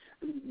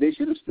they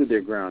should have stood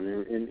their ground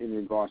in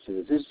regards to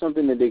this. This is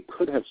something that they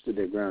could have stood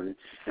their ground in.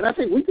 And I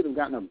think we could have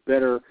gotten a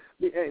better,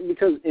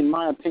 because in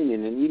my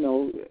opinion, and,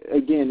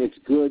 again, it's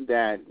good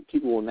that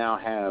people will now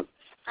have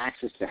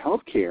access to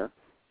health care,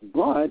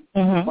 but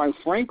quite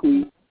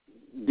frankly,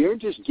 they're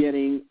just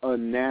getting a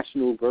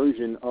national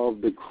version of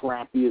the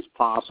crappiest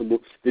possible,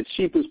 the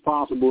cheapest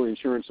possible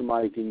insurance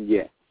somebody can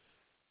get.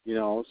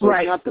 So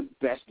it's not the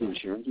best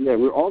insurance. Yeah,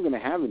 we're all going to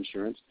have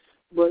insurance,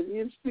 but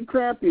it's the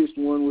crappiest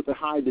one with a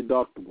high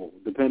deductible,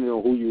 depending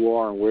on who you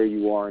are and where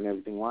you are and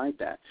everything like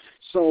that.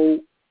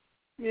 So,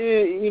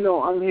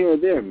 I'm here or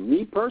there.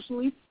 Me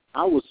personally,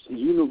 I was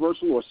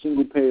universal or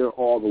single payer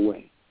all the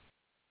way.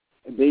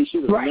 They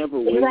should have never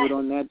wavered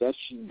on that. That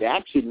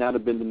should not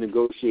have been the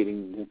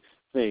negotiating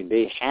thing.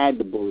 They had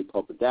the bully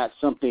pulpit. That's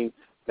something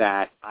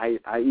that that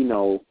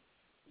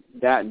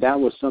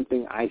was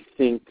something I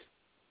think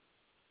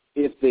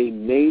if they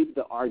made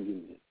the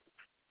argument,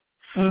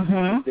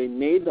 if they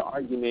made the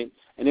argument,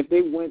 and if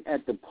they went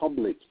at the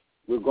public,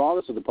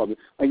 regardless of the public,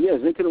 yes,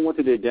 they could have went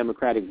to their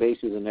Democratic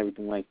bases and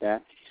everything like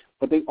that,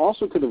 but they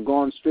also could have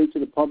gone straight to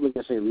the public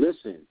and say,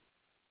 listen,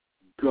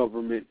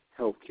 government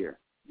health care,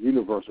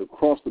 universal,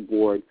 across the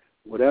board,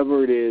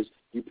 whatever it is,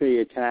 you pay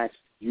your tax,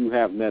 you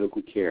have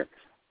medical care.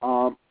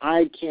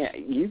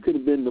 You could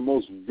have been the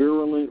most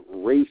virulent,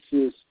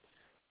 racist,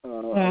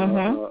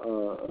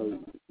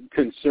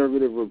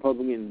 conservative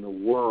Republican in the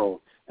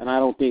world, and I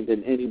don't think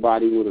that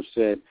anybody would have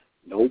said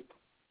nope.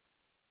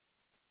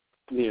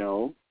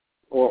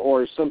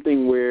 Or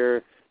something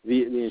where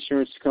the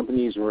insurance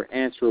companies were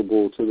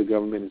answerable to the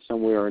government in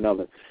some way or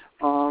another.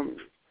 I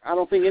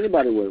don't think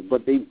anybody would have,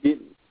 but they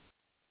didn't.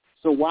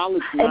 So while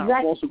it's not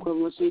false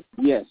equivalency,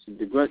 yes.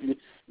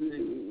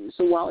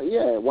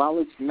 While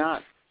it's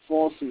not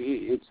false,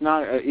 it's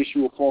not an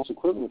issue of false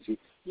equivalency.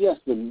 Yes,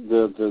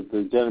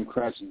 the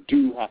Democrats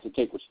do have to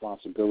take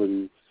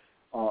responsibility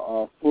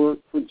for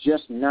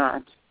just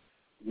not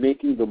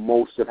making the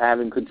most of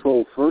having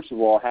control. First of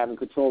all, having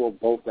control of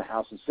both the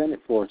House and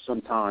Senate for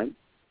some time,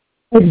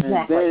 and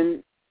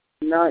then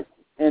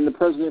the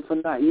president for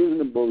not using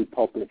the bully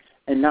pulpit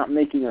and not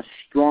making a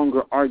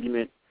stronger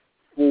argument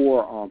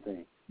for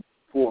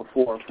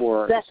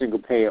single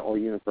payer or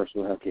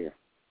universal health care.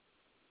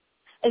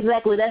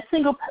 Exactly. That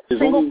single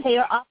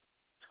payer option,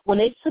 when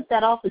they took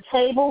that off the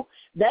table,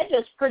 that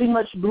just pretty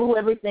much blew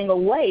everything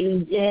away.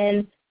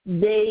 And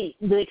the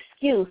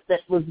excuse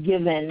that was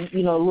given,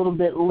 a little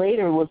bit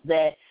later was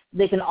that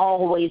they can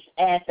always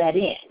add that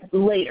in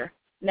later.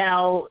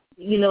 Now,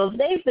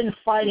 they've been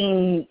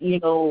fighting,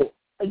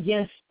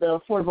 against the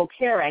Affordable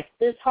Care Act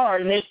this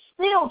hard, and they're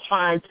still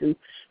trying to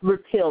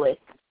repeal it.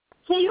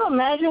 Can you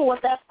imagine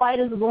what that fight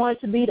is going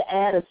to be to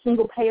add a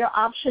single payer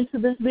option to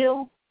this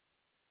bill?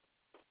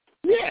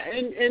 Yeah,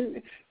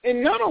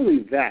 and not only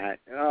that,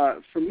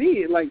 for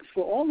me,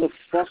 for all the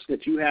fuss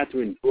that you had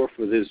to endure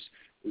for this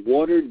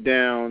watered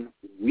down,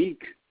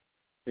 weak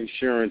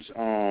insurance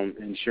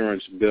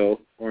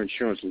bill or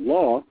insurance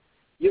law,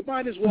 you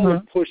might as well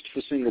have pushed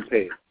for single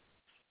payer.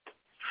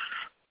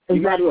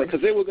 Exactly.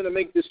 Because they were going to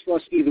make this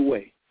fuss either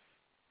way.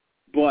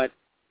 But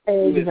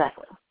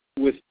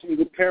with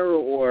single payer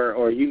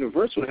or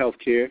universal health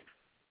care,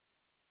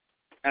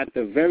 at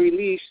the very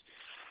least,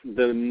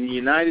 the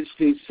United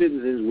States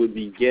citizens would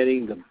be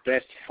getting the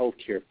best health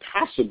care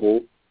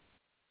possible,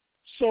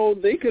 so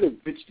they could have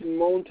bitched and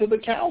moaned till the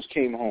cows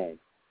came home.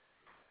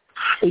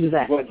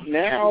 Exactly.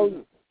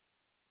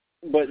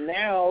 But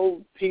now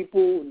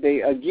people,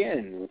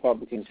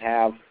 Republicans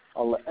have,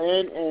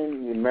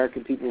 and the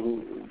American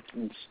people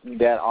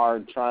that are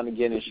trying to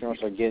get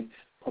insurance or get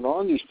put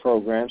on these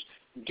programs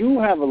do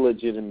have a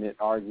legitimate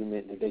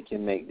argument that they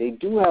can make. They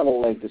do have a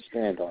leg to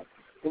stand on.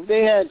 If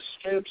they had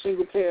straight-up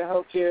single-payer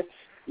health care,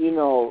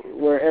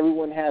 where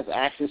everyone has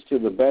access to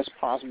the best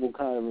possible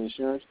kind of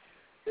insurance,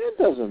 it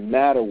doesn't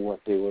matter what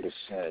they would have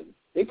said.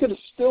 They could have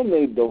still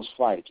made those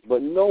fights,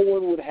 but no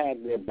one would have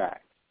had their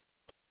back.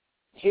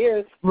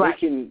 Here,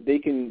 they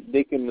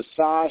can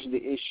massage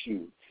the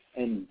issue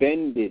and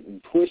bend it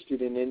and twist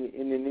it in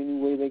any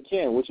way they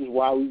can, which is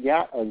why we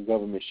got a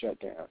government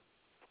shutdown.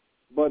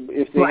 But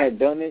if they had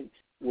done it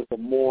with a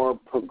more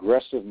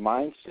progressive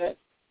mindset,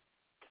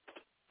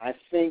 I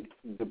think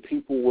the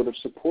people would have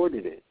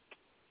supported it.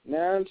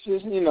 Now, it's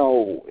just,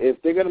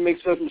 if they're going to make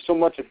so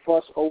much a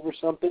fuss over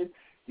something,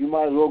 you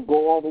might as well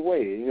go all the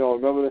way.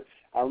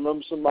 I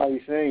remember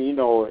somebody saying,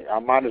 I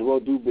might as well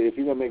do, but if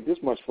you're going to make this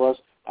much fuss,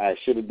 I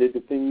should have did the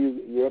thing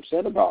you're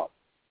upset about.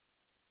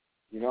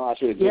 I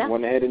should have just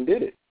went ahead and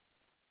did it.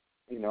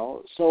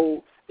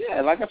 So,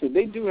 yeah, like I said,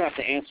 they do have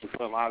to answer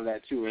for a lot of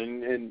that, too,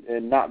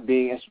 and not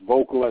being as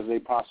vocal as they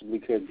possibly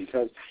could,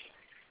 because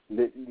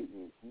the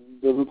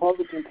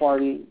Republican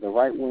Party, the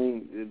right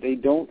wing, they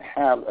don't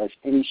have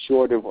any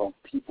short of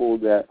people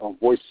that are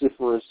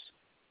vociferous,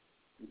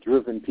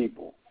 driven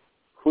people.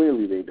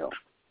 Clearly they don't.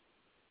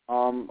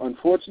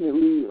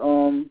 Unfortunately,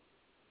 on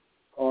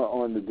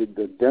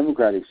the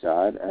Democratic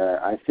side,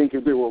 I think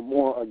if there were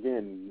more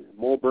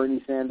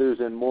Bernie Sanders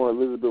and more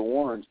Elizabeth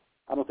Warrens,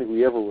 I don't think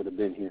we ever would have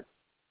been here,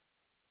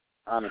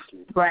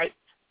 honestly. Right.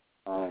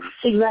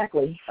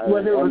 Exactly.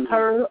 Whether it was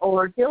her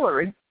or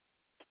Hillary.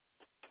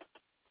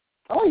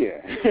 Oh,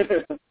 yeah.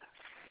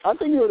 I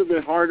think it would have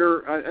been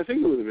harder. I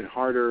think it would have been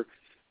harder,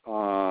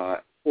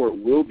 or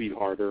it will be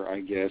harder, I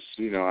guess.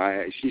 She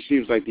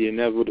seems like the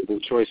inevitable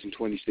choice in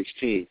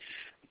 2016.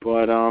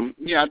 But, I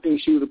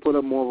think she would have put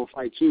up more of a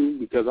fight, too,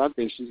 because I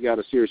think she's got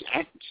a serious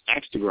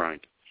axe to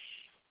grind.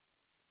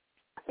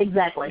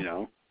 Exactly.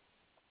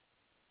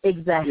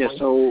 Exactly. Yeah,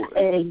 so,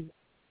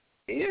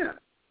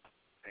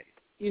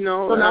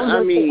 So now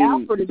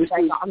Alfred is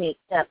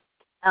back.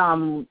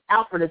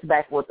 Alfred is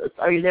back with us.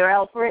 Are you there,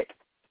 Alfred?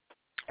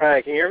 All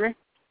right, can you hear me?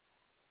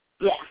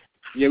 Yeah.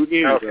 Yeah, we can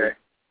hear you. Okay.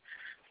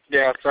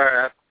 Yeah,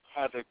 sorry,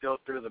 I had to go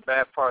through the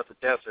bad part of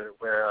the desert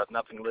where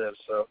nothing lives,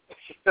 so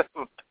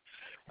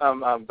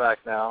I'm back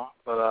now.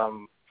 But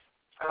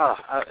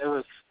there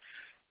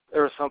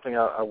was something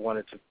I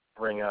wanted to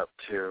bring up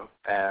too,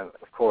 and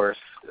of course,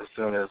 as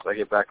soon as I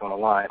get back on the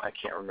line, I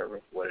can't remember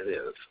what it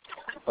is.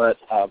 But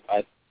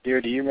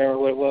dear, do you remember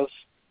what it was?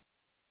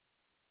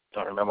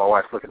 Don't remember. My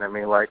wife's looking at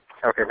me like,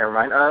 okay, never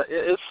mind.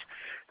 It's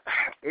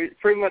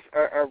pretty much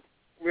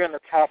we're on the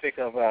topic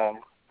of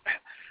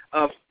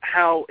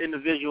how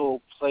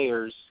individual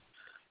players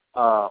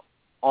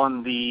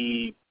on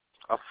the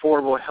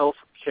affordable health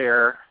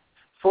care,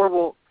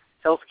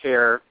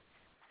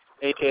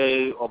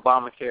 a.k.a.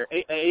 Obamacare,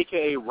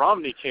 a.k.a.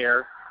 Romney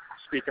Care,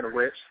 speaking of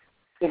which,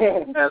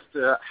 as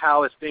to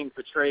how it's being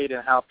portrayed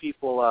and how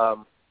people are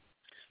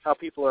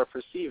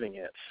perceiving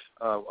it,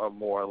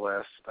 more or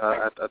less.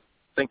 I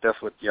think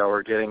that's what y'all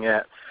were getting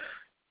at.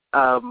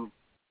 I'm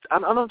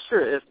not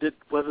sure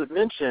was it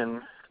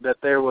mentioned that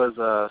there was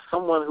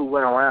someone who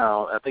went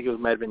around, I think it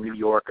might have been New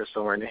York or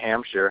somewhere in New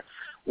Hampshire,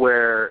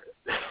 where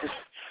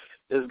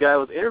this guy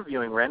was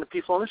interviewing random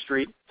people on the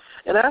street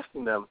and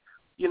asking them,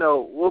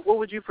 what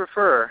would you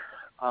prefer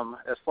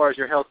as far as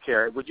your health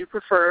care? Would you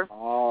prefer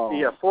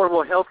the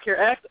Affordable Health Care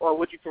Act, or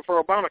would you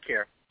prefer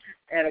Obamacare?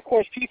 And, of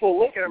course, people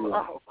look at him,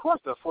 of course,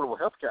 the Affordable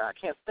Health Care. I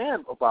can't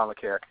stand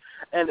Obamacare.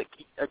 And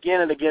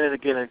again and again and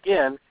again and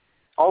again,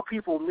 all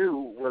people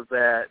knew was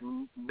that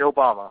no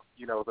Obama,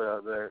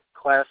 the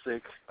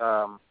classic,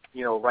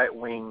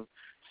 right-wing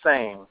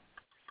saying.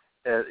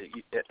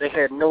 They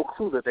had no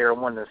clue that they were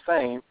one and the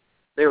same.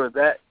 They were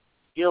that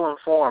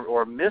ill-informed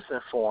or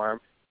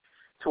misinformed,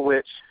 to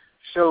which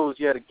shows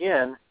yet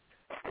again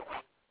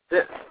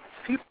that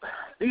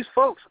these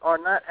folks are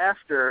not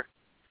after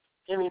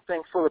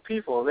anything for the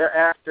people. They're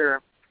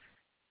after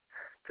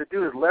to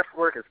do as less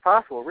work as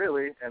possible,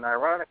 really, and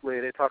ironically,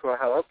 they talk about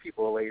how other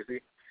people are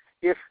lazy.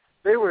 If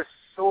they were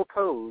so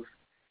opposed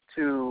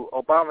to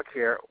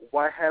Obamacare,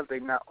 why have they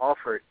not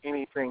offered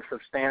anything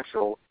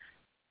substantial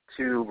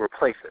to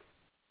replace it?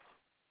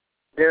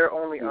 Their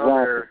only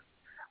other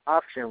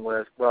option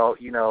was, if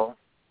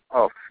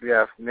you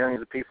have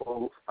millions of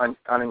people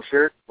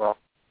uninsured, fuck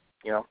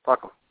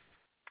them.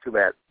 Too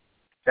bad.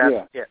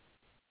 That's it.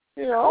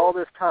 All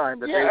this time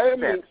that they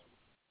spent.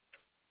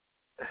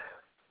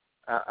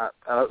 I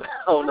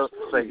don't know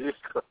what to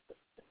say.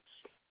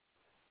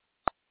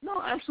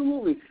 No,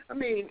 absolutely. I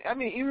mean,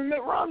 even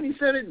Mitt Romney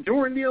said it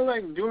during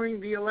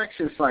the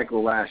election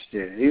cycle last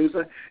year. He was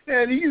like,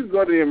 you can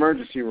go to the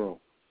emergency room.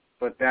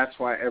 But that's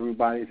why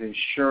everybody's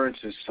insurance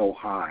is so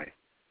high.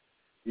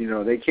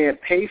 They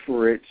can't pay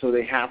for it, so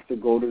they have to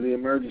go to the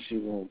emergency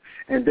room.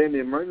 And then the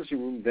emergency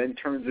room then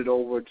turns it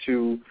over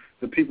to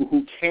the people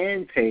who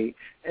can pay,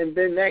 and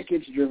then that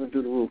gets driven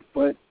through the roof.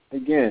 But,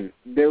 again,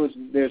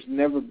 there's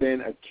never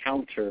been a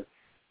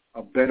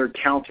better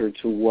counter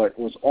to what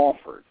was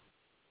offered.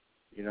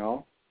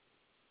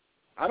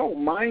 I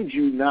don't mind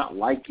you not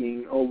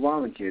liking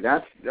Obamacare.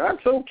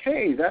 That's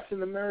okay. That's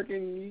an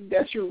American.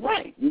 That's your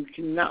right. You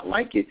can not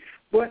like it,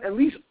 but at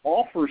least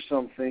offer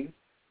something,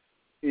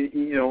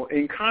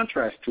 in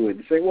contrast to it.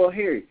 Say, well,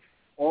 here,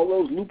 all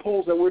those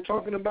loopholes that we're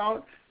talking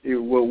about,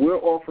 we're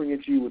offering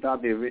it to you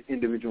without the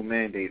individual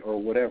mandate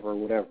or whatever.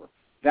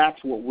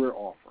 That's what we're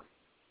offering,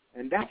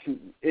 and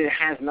it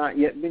has not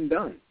yet been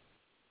done.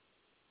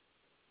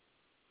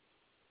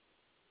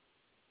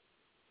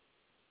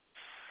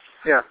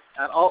 Yeah,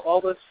 and all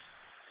this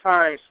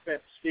time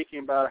spent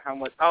speaking about how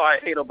much, I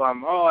hate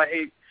Obama, I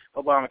hate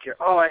Obamacare,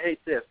 I hate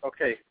this.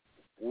 Okay,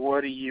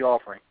 what are you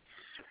offering?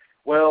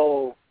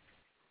 Well,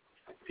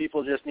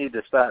 people just need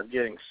to stop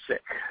getting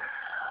sick.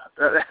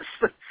 That's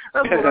what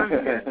I'm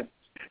getting.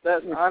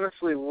 That's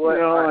honestly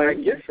what I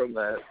get from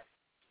that.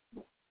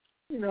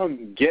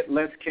 Get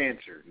less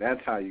cancer.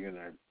 That's how you're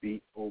gonna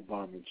beat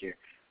Obamacare.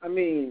 I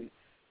mean,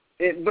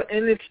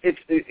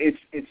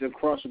 it's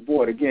across the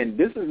board. Again,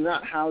 this is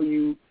not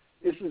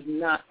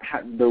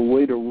the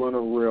way to run a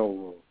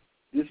railroad.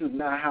 This is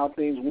not how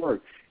things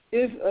work.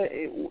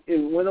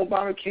 When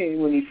Obama came,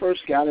 when he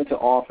first got into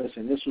office,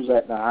 and this was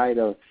at the height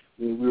of,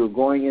 we were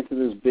going into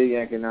this big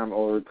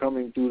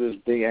coming through this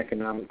big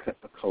economic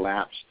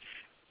collapse.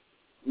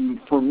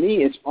 For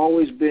me, it's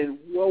always been,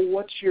 well,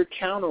 what's your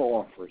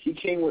counteroffer? He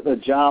came with a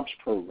jobs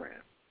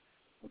program,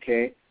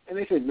 okay? And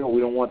they said, no, we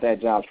don't want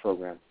that jobs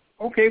program.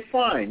 Okay,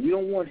 fine. You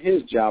don't want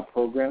his job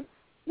program.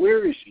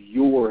 Where is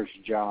your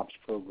jobs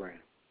program?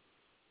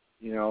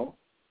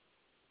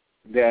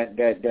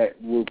 That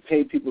will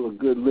pay people a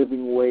good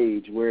living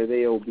wage where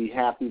they'll be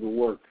happy to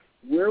work.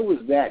 Where was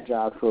that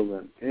job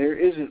program? There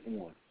isn't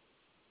one.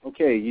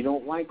 Okay, you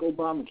don't like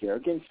Obamacare.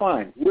 Again,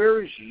 fine.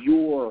 Where is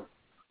your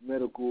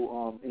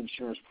medical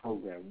insurance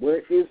program?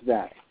 Where is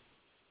that?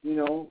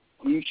 You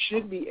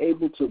should be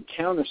able to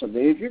counter something.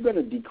 If you're going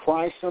to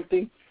decry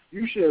something,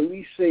 you should at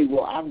least say,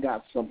 well, I've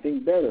got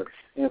something better.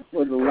 And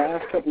for the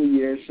last couple of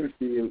years, since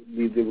the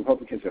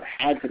Republicans have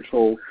had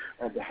control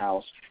of the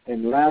House,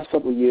 and the last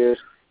couple of years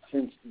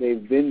since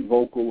they've been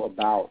vocal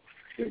about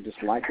their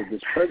dislike of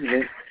this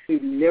president,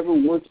 they've never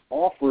once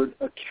offered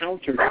a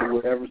counter to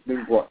whatever's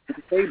been brought to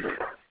the table.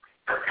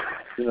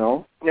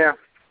 Yeah,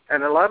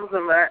 and a lot of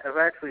them have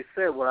actually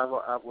said what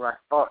I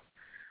thought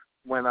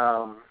when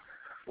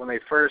they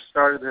first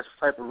started this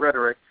type of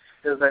rhetoric,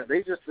 is that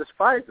they just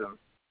despise him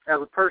as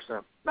a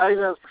person, not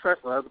even as a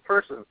professional, as a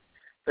person.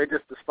 They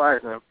just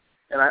despise him.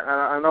 And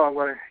I know I'm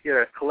going to get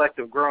a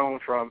collective groan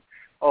from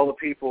all the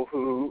people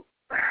who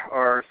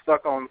are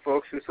stuck on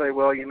folks who say,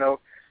 well, not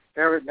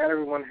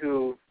everyone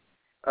who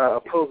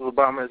opposes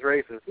Obama as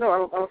racist. No, I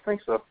don't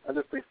think so. I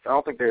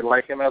don't think they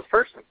like him as a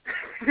person.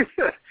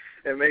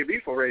 It may be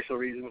for racial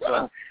reasons,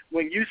 but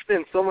when you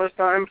spend so much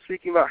time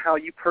speaking about how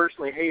you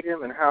personally hate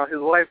him and how his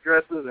wife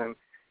dresses and,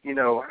 you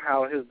know,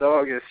 how his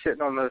dog is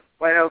shitting on the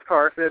White House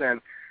carpet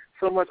and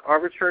so much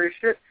arbitrary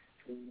shit,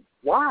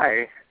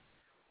 why?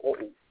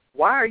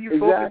 Why are you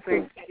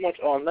focusing so much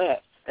on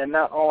that and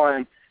not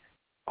on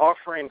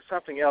offering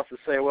something else to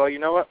say, well, you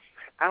know what,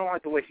 I don't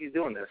like the way he's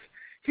doing this.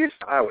 Here's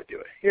how I would do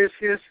it.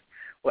 Here's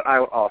what I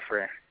would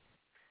offer.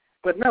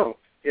 But no,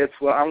 it's,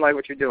 well, I don't like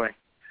what you're doing.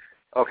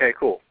 Okay,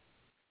 cool.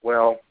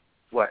 Well,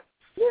 what?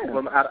 Yeah.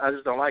 Well, I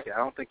just don't like it. I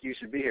don't think you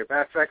should be here.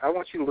 Matter of fact, I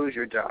want you to lose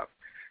your job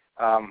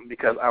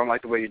because I don't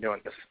like the way you're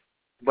doing this.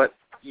 But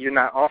you're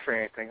not offering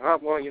anything. Oh,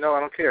 well, you know, I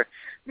don't care.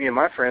 Me and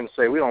my friends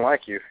say we don't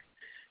like you,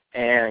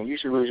 and you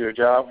should lose your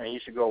job, and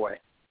you should go away.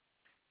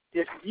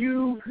 If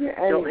you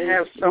don't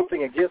have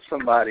something against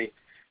somebody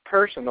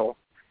personal,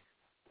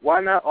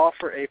 why not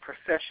offer a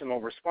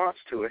professional response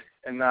to it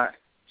and not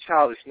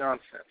childish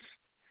nonsense?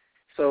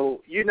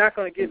 So you're not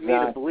going to get me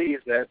to believe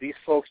that these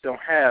folks don't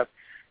have,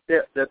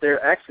 that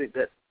they're actually,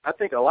 that I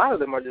think a lot of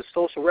them are just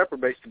social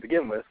reprobates to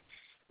begin with,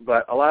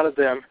 but a lot of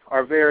them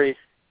are very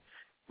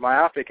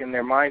myopic in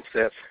their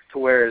mindsets to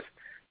where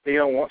they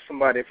don't want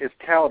somebody of his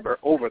caliber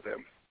over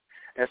them.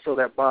 And so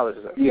that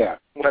bothers them. Yeah.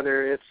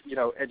 Whether it's, you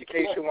know,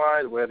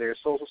 education-wise, whether it's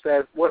social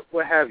status,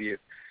 what have you,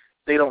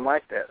 they don't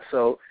like that.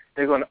 So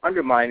they're going to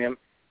undermine him,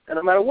 and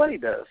no matter what he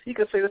does, he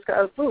could say this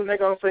guy's blue, and they're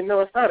going to say, no,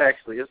 it's not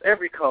actually. It's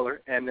every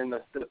color, and then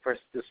the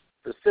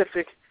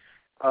specific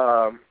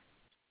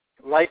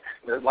light,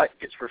 the light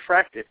gets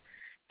refracted,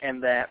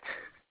 and that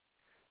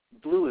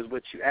blue is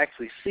what you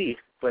actually see,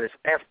 but it's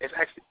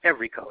actually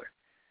every color.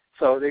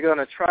 So they're going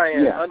to try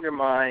and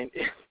undermine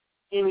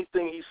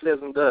anything he says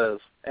and does,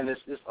 and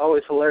it's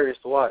always hilarious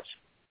to watch.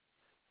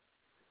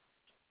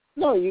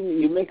 No,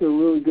 you make a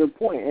really good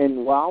point.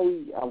 And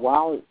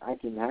while I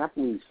can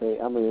happily say,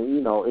 I mean,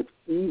 you know, it's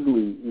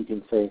easily you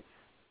can say,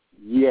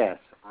 yes,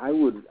 I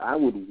would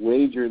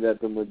wager that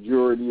the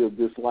majority of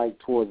dislike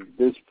towards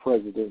this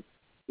president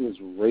is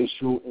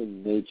racial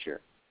in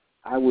nature.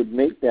 I would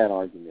make that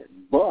argument.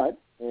 But,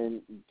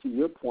 and to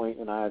your point,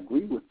 and I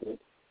agree with it,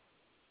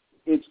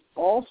 it's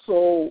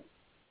also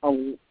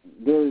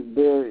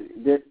there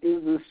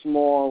is a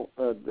small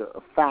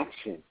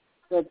faction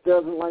that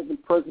doesn't like the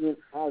president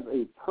as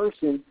a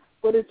person,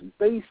 but it's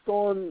based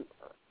on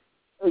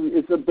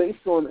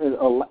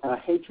a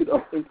hatred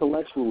of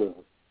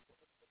intellectualism.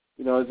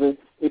 You know,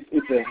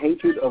 it's a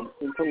hatred of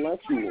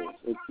intellectuals.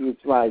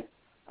 It's like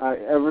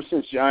ever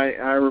since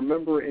I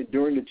remember it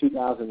during the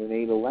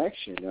 2008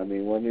 election. I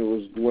mean, when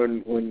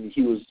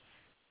he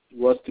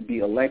was to be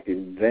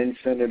elected, then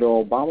Senator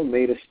Obama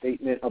made a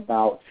statement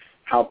about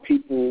how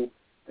people,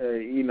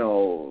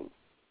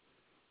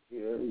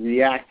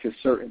 react to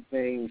certain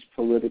things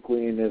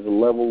politically, and there's a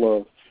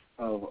level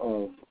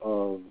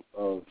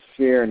of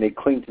fear, and they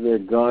cling to their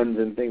guns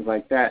and things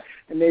like that,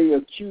 and they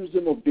accuse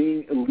him of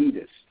being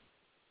elitist.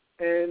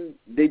 And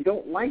they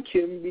don't like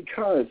him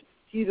because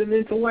he's an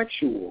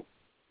intellectual.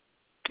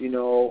 You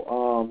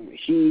know,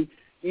 he,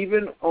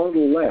 even on the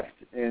left,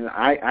 and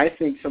I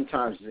think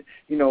sometimes,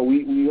 you know,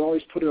 we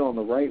always put it on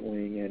the right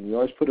wing, and we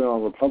always put it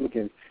on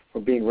Republicans for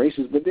being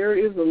racist, but there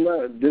is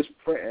a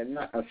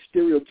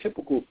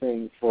stereotypical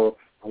thing for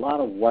a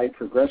lot of white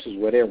progressives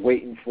where they're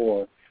waiting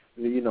for,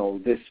 you know,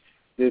 this,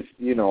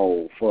 you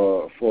know,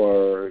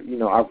 for you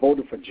know, I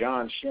voted for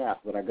John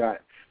Shaft, but I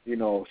got, you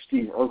know,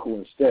 Steve Urkel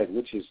instead,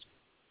 which is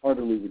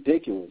utterly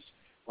ridiculous.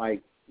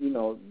 Like, you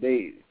know,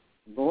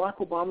 Barack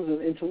Obama's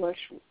an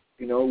intellectual.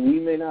 You know, we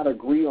may not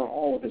agree on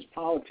all of his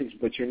politics,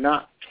 but you're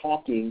not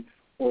talking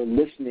or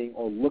listening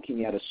or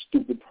looking at a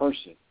stupid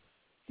person.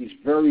 He's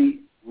very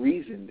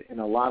reasoned in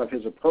a lot of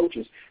his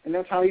approaches, and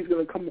that's how he's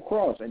going to come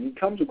across. And he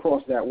comes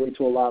across that way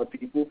to a lot of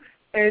people.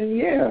 And,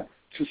 yeah,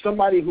 to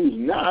somebody who's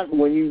not,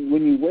 when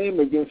you weigh him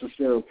against a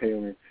Sarah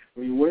Palin,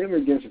 when you weigh him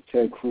against a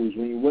Ted Cruz,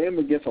 when you weigh him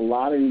against a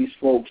lot of these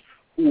folks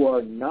who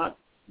are not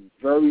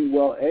very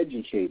well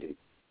educated,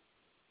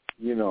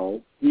 you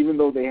know, even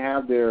though they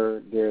have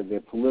their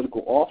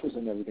political office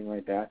and everything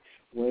like that,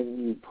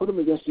 when you put them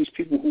against these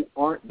people who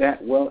aren't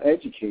that well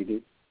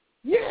educated,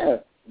 yeah,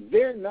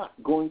 they're not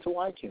going to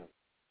like him,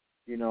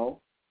 you know,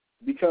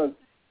 because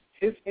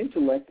his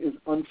intellect is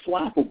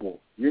unflappable.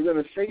 You're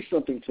going to say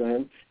something to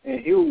him,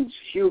 and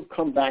he'll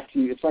come back to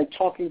you. It's like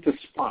talking to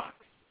Spock.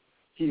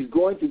 He's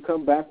going to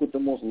come back with the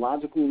most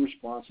logical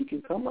response he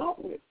can come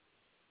out with,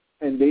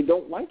 and they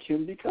don't like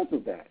him because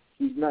of that.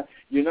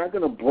 You're not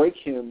going to break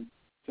him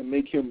to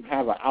make him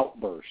have an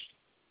outburst.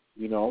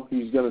 You know,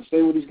 he's going to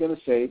say what he's going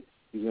to say.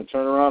 He's going to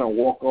turn around and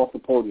walk off the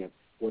podium.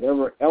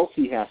 Whatever else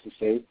he has to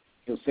say,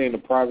 he'll say in the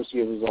privacy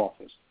of his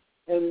office.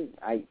 And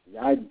I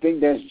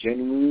think that's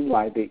genuinely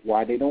why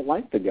they don't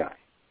like the guy.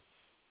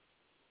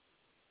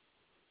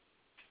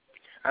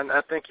 And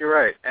I think you're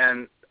right.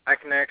 And I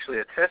can actually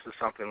attest to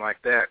something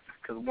like that,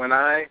 because when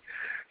I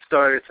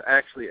started to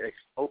actually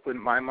open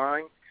my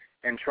mind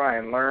and try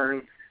and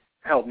learn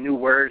help new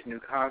words, new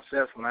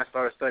concepts. When I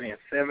started studying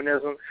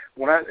feminism,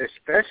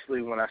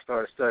 especially when I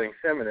started studying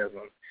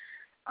feminism,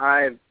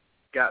 I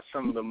got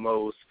some of the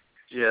most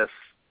just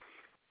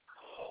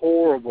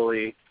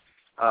horribly,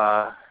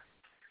 I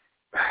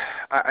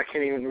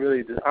can't even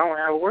really, I don't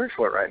have a word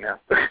for it right now.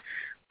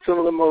 Some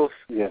of the most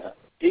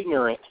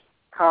ignorant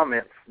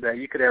comments that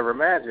you could ever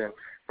imagine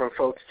from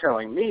folks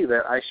telling me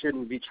that I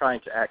shouldn't be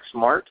trying to act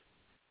smart,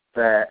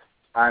 that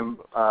some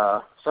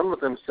of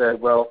them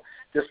said, well,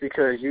 just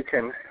because you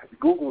can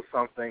Google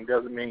something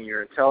doesn't mean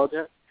you're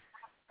intelligent.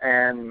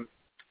 And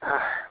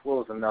what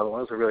was another one?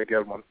 It was a really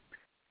good one.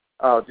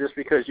 Just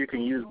because you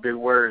can use big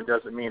words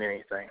doesn't mean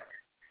anything.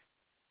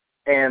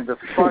 And the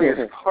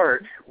funniest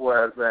part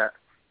was that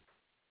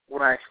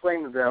when I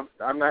explained to them,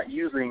 I'm not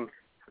using,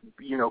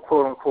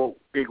 quote unquote,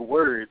 big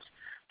words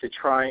to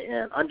try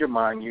and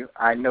undermine you.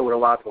 I know what a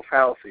logical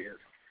fallacy is.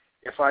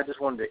 If I just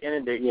wanted to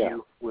inundate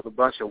you with a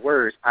bunch of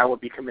words, I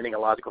would be committing a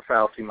logical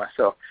fallacy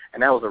myself.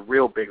 And that was a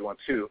real big one,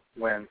 too,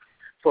 when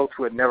folks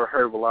who had never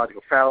heard of a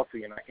logical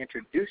fallacy and I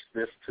introduced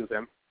this to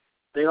them,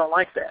 they don't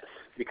like that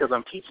because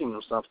I'm teaching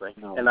them something.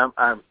 No.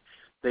 And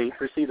they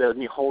perceive that as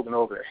me holding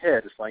over their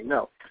head. It's like,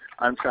 no,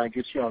 I'm trying to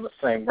get you on the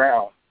same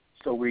ground.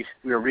 So we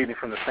are reading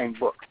from the same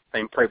book,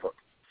 same playbook.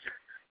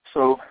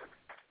 So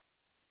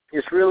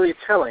it's really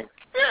telling.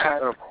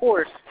 And of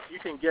course, you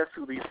can guess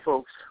who these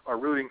folks are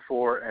rooting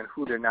for and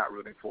who they're not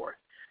rooting for.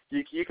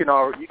 You can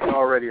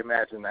already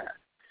imagine that.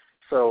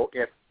 So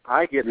if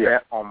I get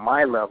that on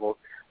my level,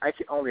 I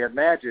can only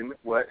imagine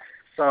what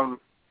some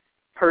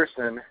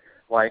person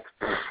like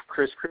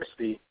Chris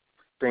Christie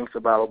thinks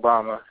about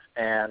Obama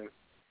and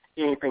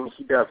anything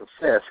he does and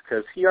says,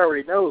 because he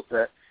already knows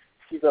that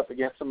he's up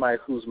against somebody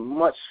who's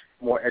much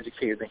more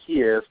educated than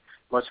he is,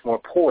 much more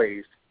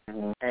poised,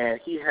 and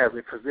he has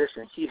a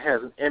position, he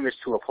has an image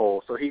to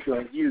uphold, so he's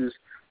going to use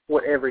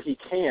whatever he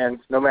can,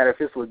 no matter if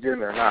it's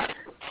legitimate or not.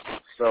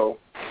 So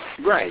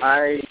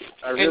I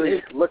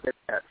really look at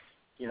that,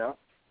 Yeah.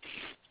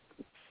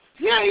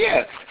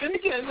 And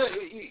again,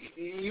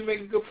 you make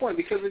a good point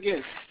because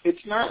again,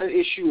 it's not an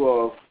issue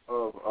of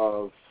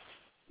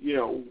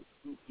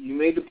you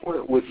made the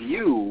point with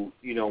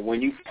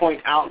when you point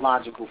out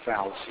logical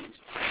fallacies.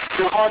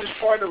 The hardest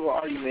part of an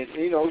argument,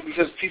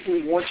 because people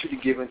want you to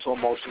give into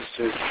emotions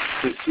to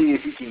see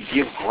if you can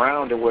give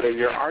ground to whatever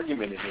your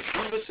argument is. If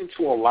you listen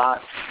to a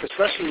lot,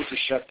 especially with the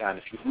shutdown,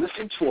 if you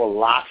listen to a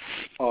lot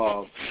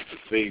of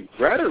the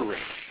rhetoric,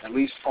 at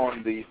least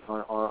on the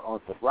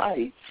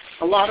right,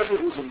 a lot of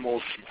it was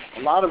emotional.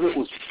 A lot of it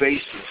was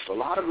baseless. A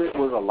lot of it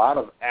was a lot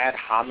of ad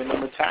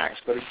hominem attacks.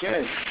 But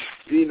again,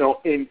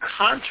 in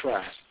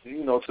contrast,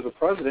 to the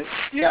president,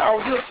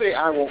 he'll say,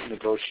 I won't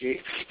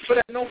negotiate. But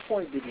at no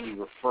point did he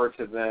refer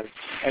to them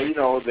and,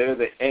 they're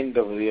the end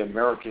of the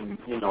American,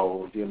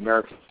 the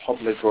American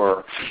public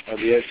or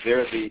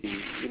they're the,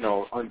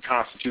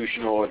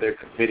 unconstitutional or they're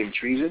committing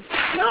treason.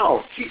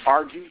 No, he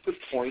argued the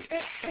point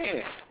at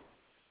hand.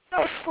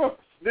 No,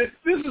 this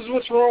is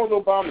what's wrong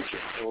with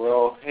Obamacare.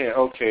 Well,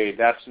 okay,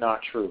 that's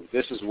not true.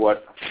 This is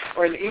what,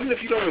 and even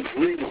if you don't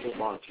agree with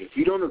Obamacare, if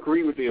you don't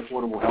agree with the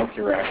Affordable Health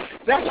Care Act,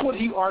 that's what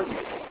he argued.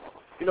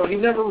 He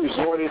never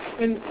resorted,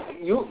 and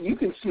you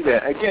can see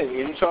that, again,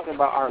 you're talking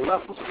about our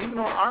levels, even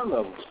on our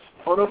levels,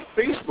 on a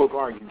Facebook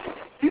argument.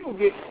 People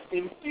get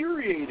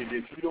infuriated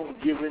if you don't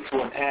give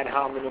into an ad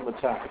hominem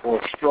attack or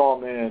a straw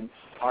man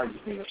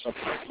argument or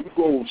something. You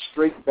go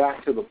straight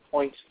back to the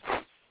point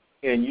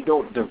and you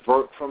don't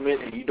divert from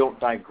it and you don't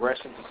digress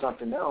into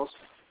something else,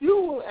 you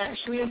will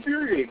actually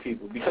infuriate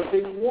people because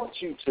they want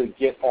you to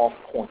get off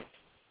point.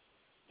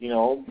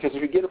 Because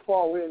if you get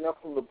far away enough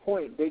from the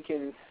point, they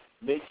can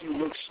make you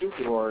look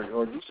stupid or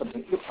do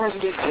something. The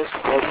president just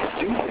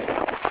doesn't do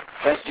that.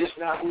 That's just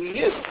not who he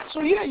is.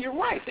 So, you're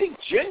right. They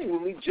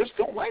genuinely just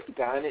don't like the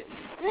guy. And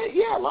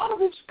a lot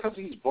of it's because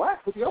he's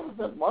black, but the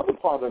other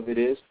part of it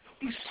is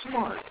he's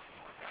smart.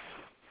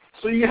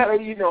 So you got to,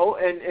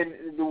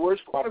 and the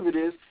worst part of it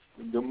is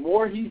the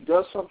more he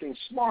does something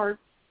smart,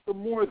 the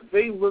more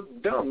they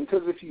look dumb.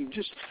 Because if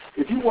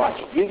you watch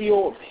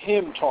video of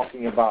him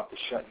talking about the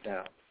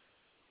shutdown,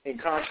 in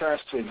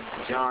contrast to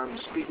John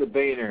Speaker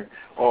Boehner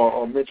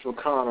or Mitch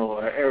McConnell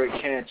or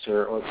Eric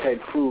Cantor or Ted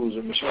Cruz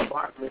or Michelle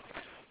Bachmann,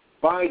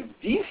 by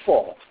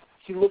default,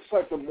 he looks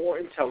like the more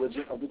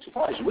intelligent of the two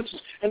parties,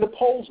 and the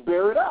polls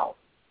bear it out.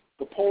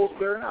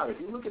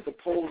 If you look at the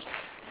polls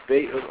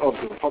of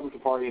the Republican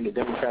Party and the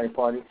Democratic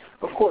Party,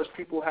 of course,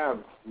 people have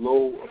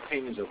low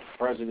opinions of the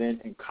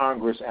president and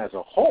Congress as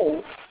a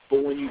whole,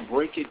 but when you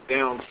break it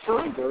down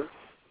further,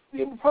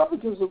 the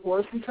Republicans look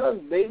worse because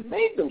they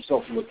made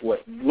themselves look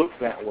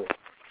that way.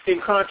 In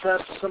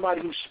contrast to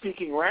somebody who's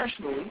speaking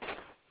rationally,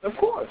 of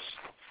course.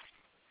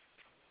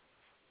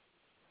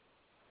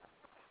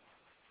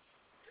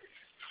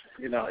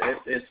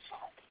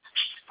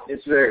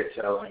 It's very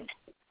telling.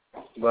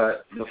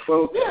 But the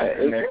folks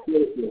and their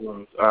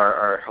criticisms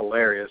are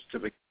hilarious to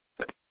begin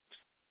with.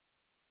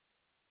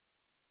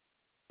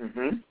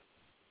 Mm-hmm.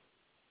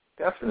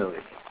 Definitely.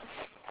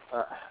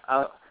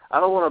 I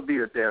don't want to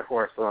beat a dead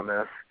horse on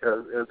this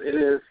because it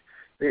is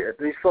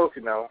these folks.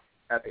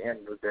 at the end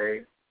of the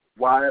day,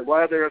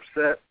 why they're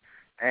upset,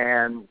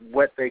 and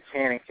what they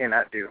can and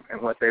cannot do,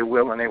 and what they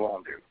will and they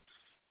won't do.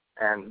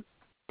 And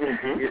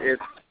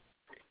it's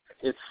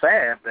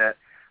sad that,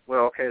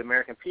 well, okay, the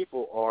American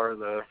people are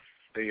the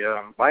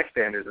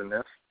bystanders in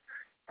this,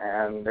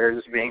 and they're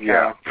just being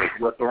kind of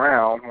whipped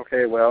around.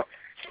 Okay, well,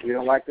 we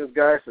don't like this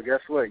guy, so guess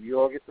what? You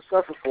all get to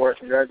suffer for it.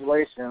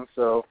 Congratulations.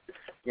 So,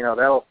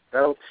 that'll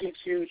teach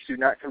you to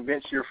not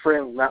convince your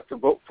friends not to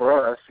vote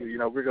for us.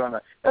 We're going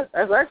to –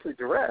 that's actually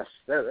duress.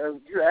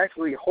 You're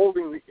actually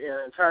holding the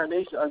entire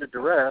nation under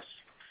duress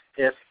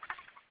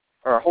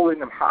or holding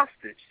them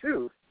hostage,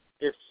 too,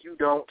 if you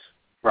don't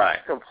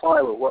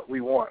comply with what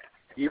we want.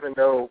 Even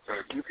though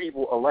you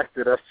people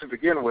elected us to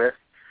begin with,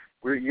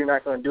 you're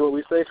not going to do what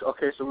we say.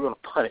 Okay, so we're going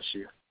to punish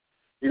you.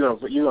 You're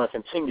going to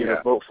continue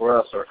to vote for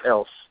us or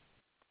else.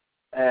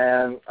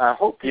 And I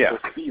hope people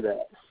see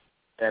that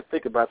and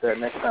think about that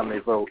next time they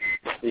vote,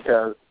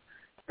 because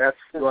that's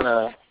going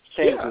to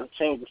change the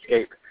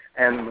scape.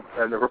 And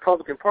the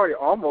Republican Party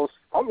almost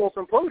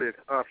imploded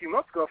a few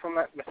months ago, if I'm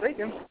not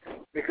mistaken,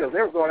 because they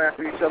were going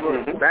after each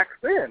other back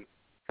then.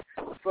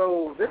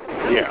 So this is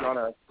really going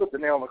to put the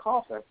nail in the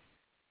coffin.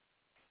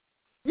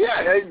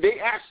 Yeah, they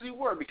actually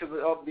were, because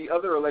of the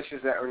other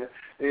elections that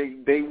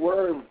they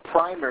were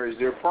primaries.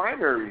 They're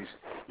primaries,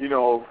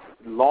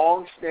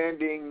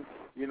 long-standing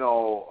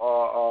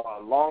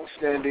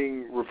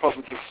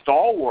Republican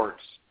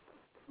stalwarts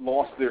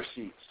lost their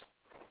seats,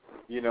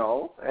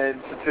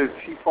 and to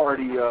Tea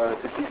Party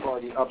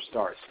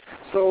upstarts.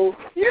 So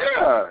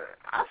yeah,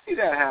 I see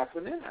that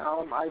happening.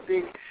 I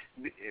think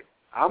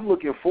I'm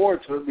looking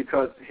forward to it,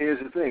 because here's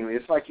the thing: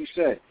 it's like you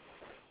said.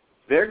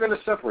 They're going to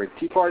separate.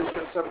 Tea Party's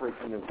going to separate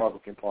from the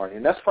Republican Party,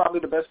 and that's probably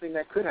the best thing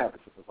that could happen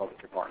to the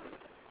Republican Party,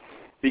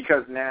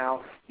 because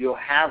now you'll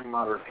have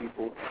moderate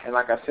people, and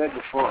like I said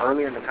before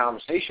earlier in the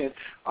conversation,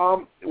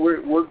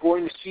 we're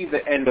going to see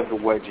the end of the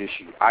wedge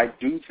issue. I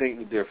do think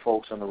that there are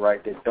folks on the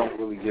right that don't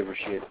really give a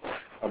shit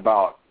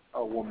about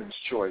a woman's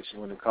choice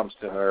when it comes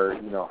to her,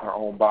 her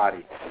own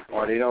body,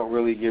 or they don't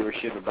really give a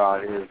shit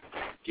about if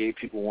gay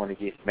people want to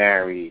get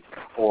married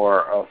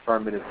or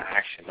affirmative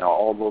action, or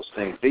all those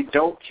things. They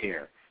don't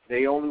care.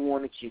 They only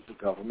want to keep the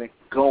government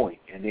going,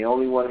 and they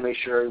only want to make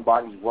sure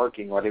everybody's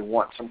working, or they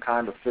want some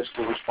kind of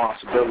fiscal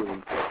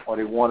responsibility, or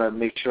they want to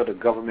make sure the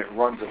government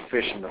runs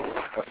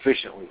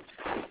efficiently.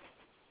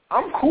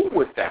 I'm cool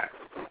with that.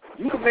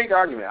 You can make the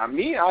argument.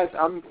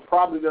 I'm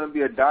probably going to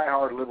be a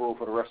diehard liberal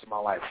for the rest of my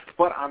life,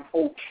 but I'm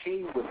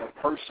okay with a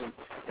person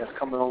that's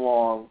coming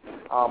along.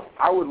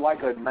 I would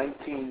like a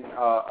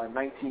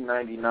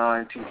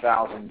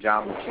 1999-2000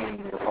 John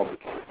McCain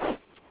Republican.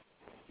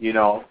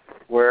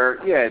 Where,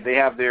 they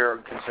have their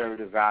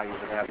conservative values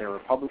and they have their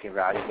Republican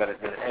values, but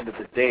at the end of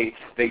the day,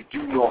 they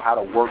do know how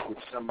to work with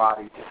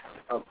somebody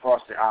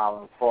across the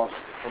aisle,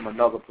 from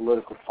another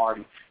political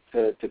party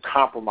to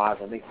compromise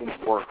and make things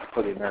work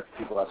for the American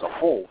people as a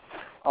whole.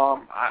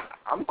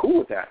 I'm cool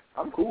with that.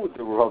 I'm cool with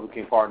the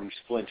Republican Party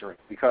splintering,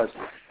 because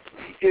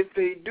if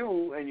they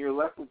do and you're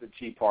left with the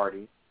Tea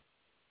Party,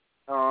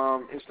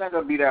 it's not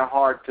going to be that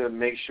hard to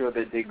make sure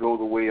that they go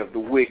the way of the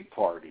Whig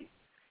Party.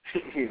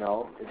 It's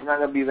not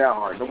going to be that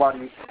hard. I don't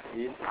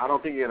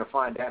think you're going to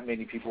find that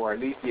many people, or at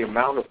least the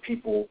amount of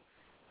people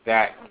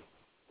that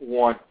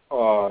want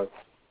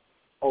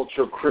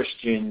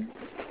ultra-Christian,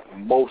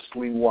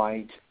 mostly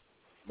white,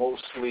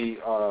 mostly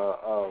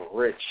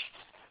rich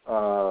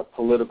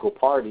political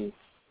party.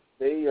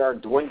 They are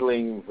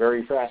dwindling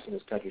very fast in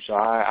this country. So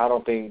I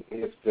don't think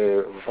if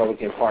the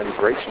Republican Party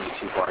breaks from the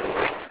Tea Party,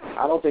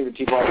 I don't think the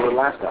Tea Party will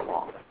last that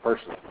long,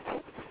 personally.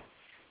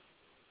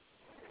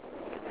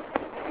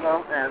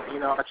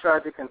 I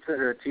tried to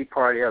consider the Tea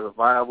Party as a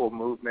viable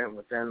movement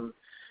within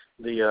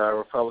the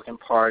Republican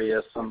Party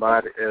as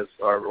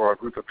or a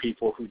group of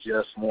people who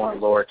just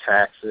want lower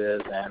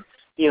taxes, and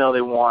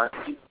they want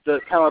the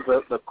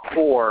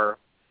core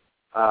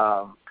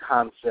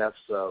concepts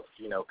of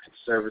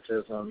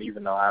conservatism.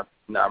 Even though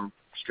I'm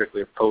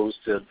strictly opposed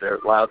to a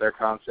lot of their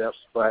concepts,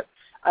 but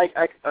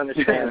I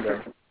understand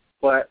them.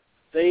 But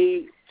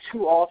they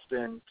too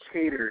often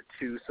cater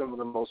to some of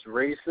the most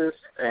racist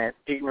and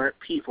ignorant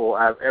people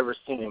I've ever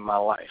seen in my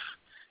life.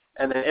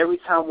 And then every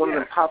time one of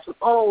them pops up,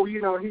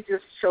 he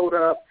just showed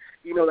up.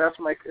 That's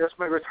my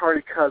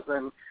retarded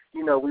cousin.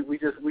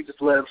 We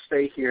just let him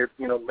stay here.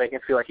 Make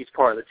him feel like he's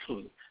part of the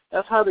team.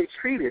 That's how they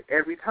treat it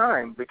every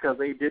time, because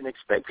they didn't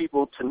expect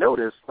people to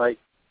notice. Like,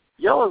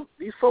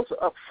 these folks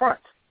are up front.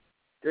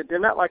 They're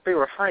not like they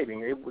were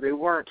hiding. They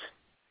weren't.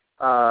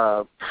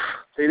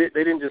 They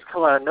didn't just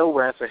come out of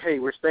nowhere and say, "Hey,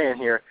 we're staying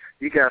here.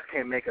 You guys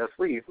can't make us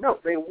leave." No,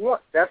 they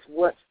want. That's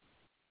what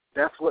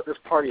this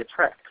party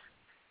attracts.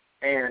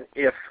 And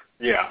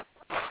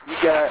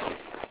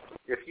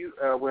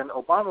when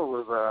Obama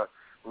was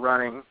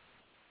running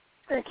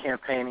and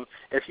campaigning,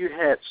 if you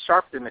had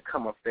Sharpton to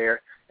come up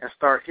there and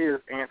start his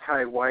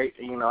anti-white,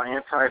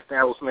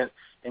 anti-establishment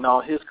and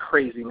all his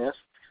craziness,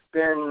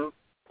 then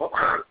what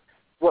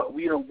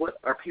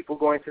are people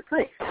going to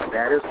think?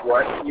 That is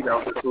what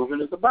this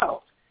movement is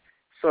about.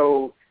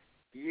 So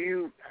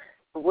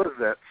what is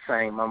that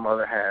saying my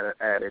mother had an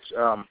adage?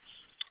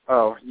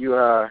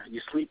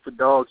 You sleep with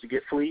dogs, you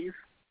get fleas.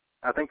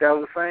 I think that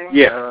was a saying.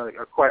 Yeah.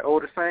 A quite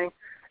older saying.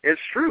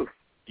 It's true.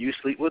 You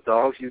sleep with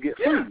dogs, you get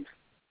fleas.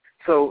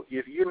 So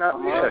if you're not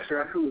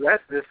monitoring who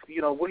that's this,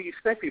 what do you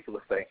expect people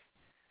to think?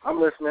 I'm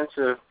listening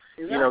to,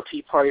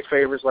 Tea Party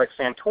favorites like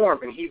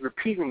Santorum, and he's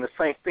repeating the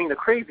same thing the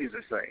crazies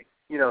are saying.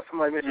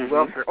 Somebody mentioned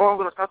welfare. Oh, I'm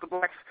going to stop the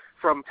blacks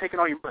from taking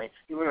all your money.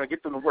 You're going to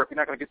get them to work. You're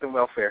not going to get them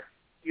welfare.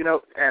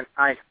 And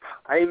I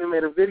even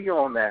made a video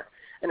on that.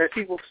 And there's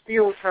people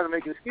still trying to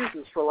make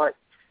excuses for, like,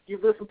 you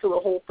listen to the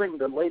whole thing.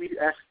 The lady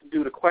asked to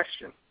do the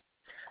question.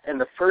 And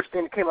the first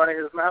thing that came out of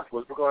his mouth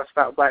was, we're going to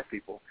stop black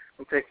people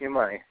from taking your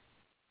money.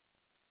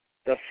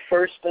 The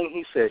first thing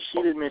he said,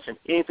 she didn't mention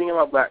anything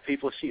about black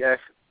people. She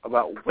asked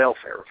about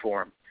welfare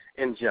reform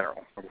in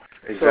general.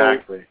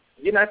 Exactly.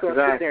 So you're not going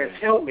to sit there and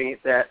tell me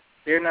that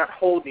they're not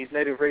holding these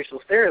native racial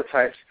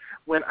stereotypes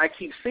when I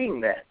keep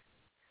seeing that.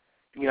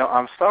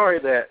 I'm sorry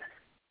that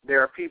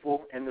there are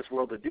people in this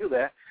world that do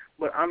that,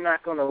 but I'm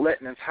not going to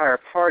let an entire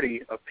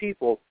party of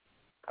people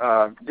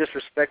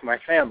disrespect my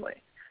family,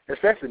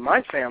 especially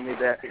my family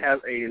that has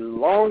a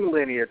long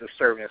lineage of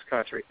serving this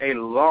country, a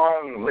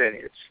long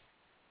lineage.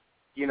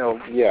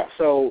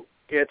 So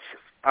it's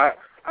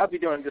I'll be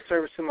doing a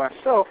disservice to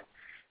myself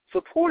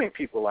supporting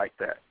people like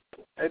that.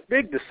 A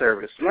big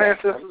disservice. My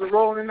ancestors are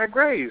rolling in their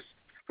graves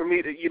for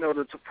me to,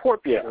 to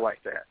support people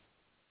like that.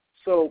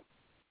 So,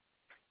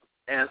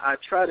 and I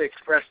try to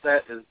express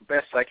that as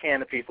best I can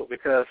to people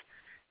because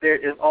there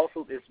is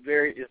also it's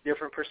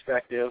different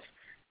perspectives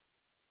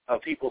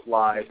of people's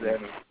lives,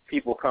 and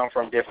people come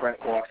from different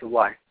walks of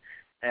life.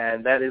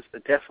 And that is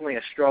definitely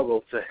a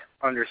struggle to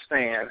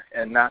understand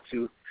and not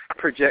to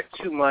project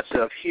too much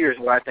of here's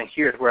what I think,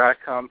 here's where I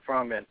come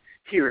from, and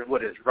here is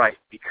what is right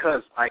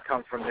because I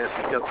come from this,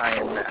 because I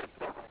am that.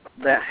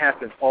 That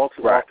happens all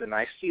too often.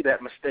 I see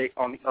that mistake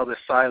on the other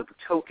side of the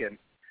token.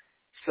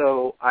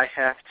 So I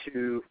have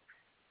to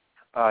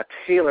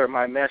tailor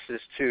my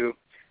message to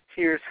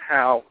here's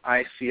how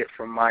I see it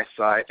from my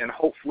side, and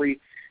hopefully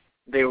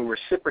they will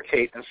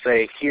reciprocate and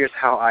say, here's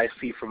how I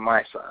see from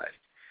my side.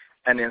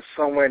 And then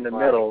somewhere in the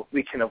middle,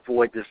 we can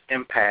avoid this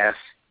impasse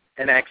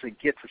and actually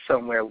get to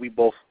somewhere we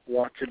both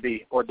want to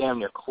be, or damn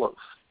near close.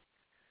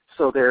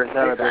 So there's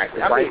none of that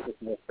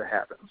divisiveness that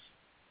happens.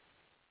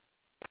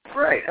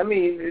 Right. I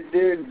mean,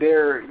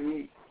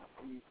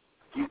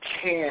 you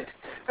can't,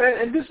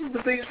 and this is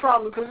the biggest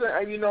problem because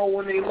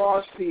when they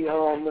lost the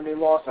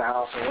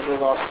House,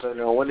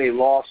 and when they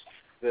lost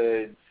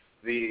the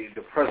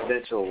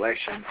presidential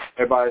election,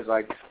 everybody's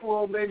like,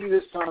 well, maybe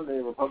this time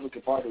the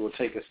Republican Party will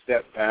take a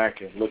step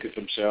back and look at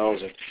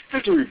themselves, and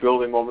it's a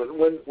rebuilding moment.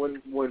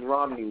 When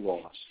Romney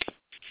lost,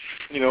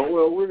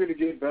 well, we're going to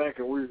get back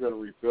and we're going to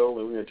rebuild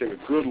and we're going to take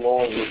a good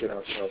long look at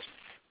ourselves.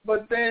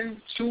 But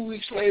then 2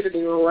 weeks later,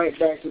 they were right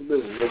back to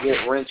business. They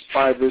get Reince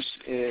Priebus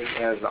in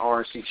as the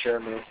RNC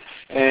chairman,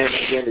 and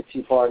again the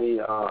Tea Party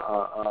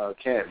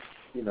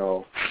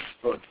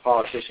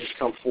politicians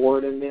come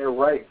forward, and they're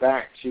right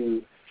back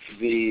to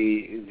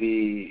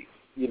the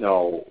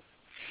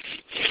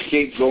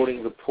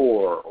scapegoating the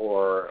poor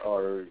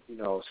or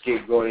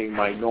scapegoating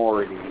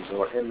minorities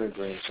or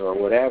immigrants or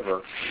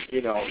whatever.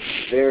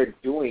 They're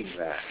doing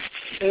that.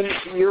 And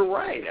you're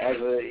right. I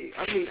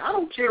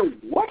don't care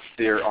what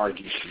their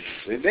argument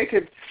is. They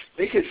could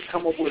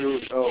come up with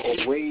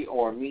a way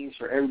or a means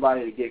for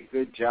everybody to get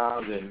good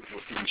jobs and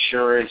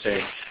insurance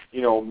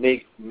and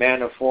make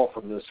manna fall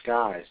from the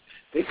skies.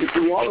 They could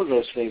do all of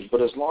those things,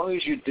 but as long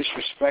as you're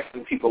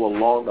disrespecting people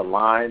along the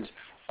lines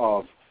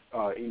of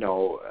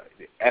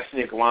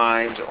ethnic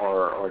lines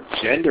or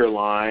gender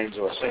lines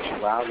or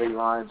sexuality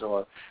lines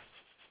or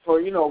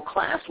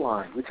class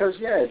lines, because,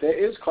 there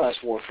is class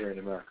warfare in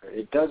America.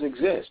 It does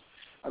exist.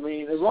 I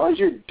mean, as long as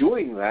you're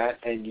doing that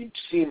and you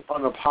seem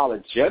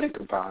unapologetic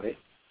about it,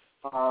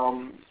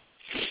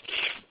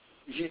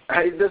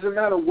 it doesn't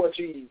matter what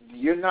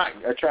you're not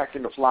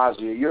attracting the flies.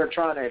 You're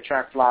trying to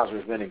attract flies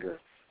with vinegar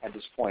at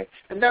this point.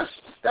 And that's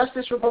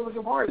this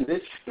Republican Party.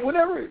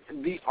 Whatever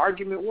the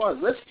argument was,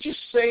 let's just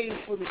say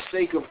for the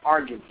sake of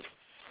argument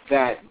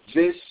that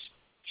this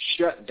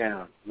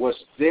shutdown was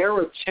their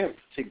attempt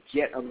to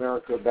get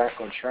America back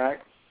on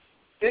track.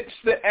 It's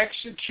the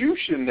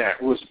execution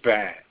that was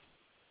bad.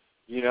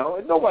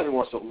 And nobody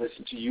wants to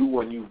listen to you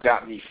when you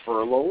got me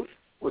furloughed.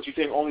 What, you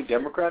think only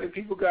Democratic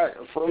people got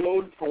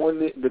furloughed for when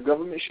the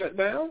government shut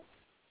down?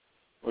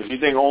 Or do you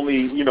think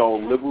only,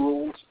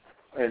 liberals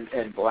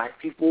and black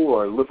people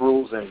or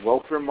liberals and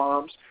welfare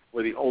moms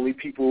were the only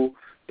people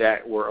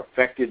that were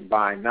affected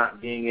by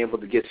not being able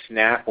to get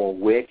SNAP or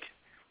WIC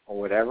or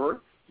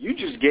whatever? You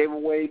just gave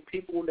away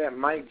people that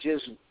might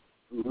just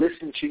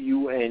listen to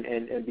you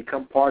and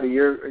become part of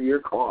your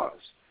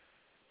cause.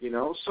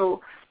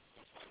 So,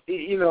 I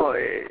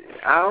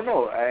don't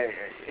know.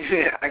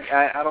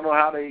 I don't know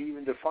how they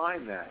even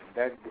define that.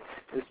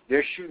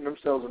 They're shooting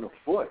themselves in the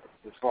foot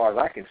as far as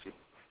I can see.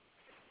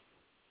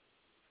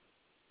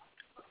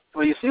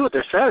 Well, you see what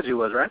their strategy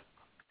was, right?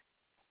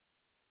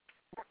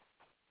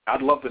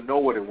 I'd love to know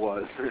what it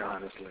was,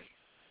 honestly.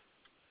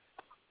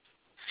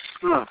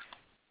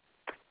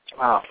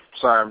 Oh,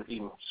 sorry, I'm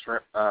eating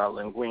shrimp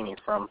linguine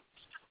from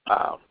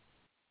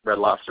Red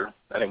Lobster.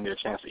 I didn't get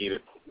a chance to eat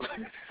it.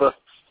 But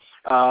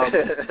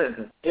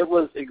it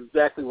was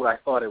exactly what I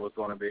thought it was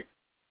going to be.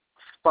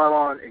 Spot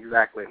on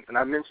exactly. And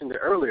I mentioned it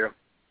earlier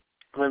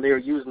when they were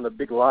using the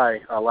big lie,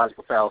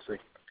 logical fallacy.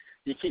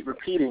 You keep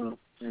repeating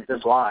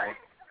this lie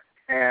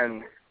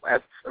and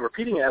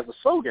repeating it as a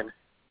slogan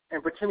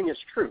and pretending it's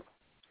true.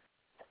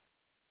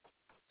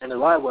 And the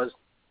lie was,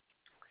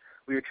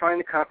 we were trying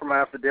to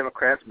compromise the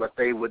Democrats, but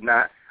they would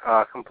not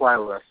comply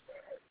with us.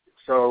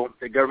 So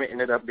the government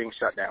ended up being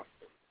shut down.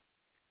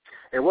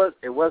 It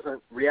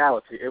wasn't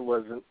reality. It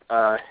wasn't,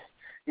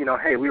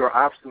 hey, we were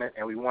obstinate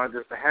and we wanted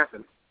this to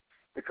happen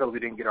because we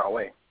didn't get our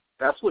way.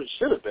 That's what it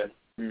should have been.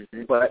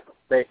 Mm-hmm. But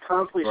they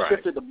constantly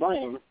shifted the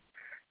blame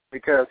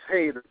because,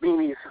 hey, the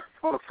beanies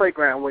on the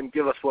playground wouldn't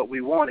give us what we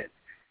wanted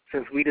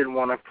since we didn't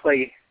want to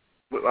play.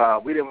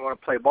 We didn't want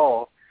to play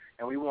ball,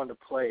 and we wanted to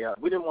play.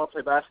 We didn't want to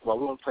play basketball.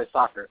 We wanted to play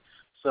soccer.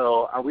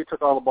 So we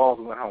took all the balls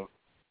and went home.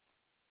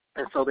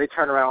 And so they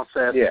turned around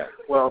and said,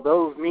 well,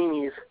 those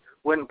meanies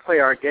wouldn't play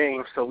our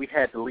game, so we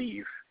had to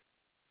leave.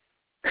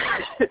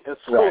 And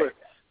so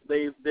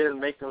they didn't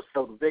make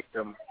themselves the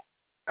victim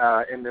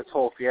in this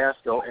whole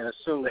fiasco and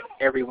assume that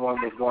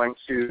everyone was going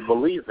to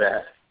believe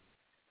that,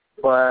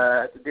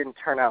 but it didn't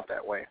turn out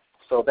that way.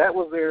 So that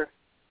was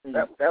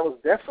that was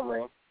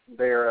definitely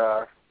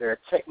their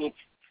technique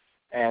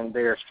and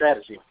their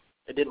strategy.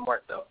 It didn't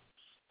work though.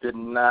 Did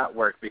not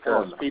work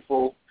because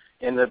people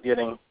ended up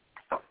getting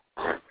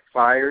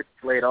fired,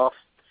 laid off.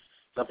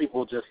 Some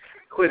people just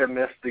quit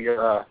amidst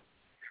the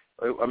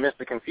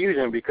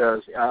confusion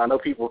because I know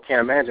people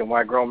can't imagine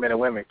why grown men and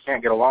women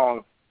can't get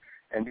along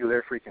and do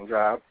their freaking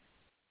job.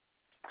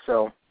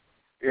 So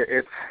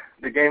it's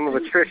the game of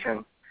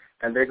attrition,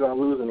 and they're going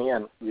to lose in the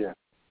end. Yeah.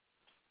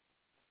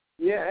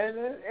 Yeah,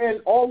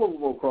 and all of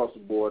them across the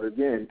board,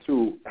 again,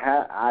 too,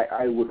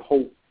 I would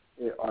hope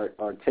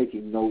are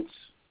taking notes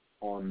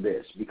on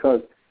this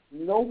because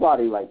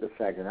nobody liked the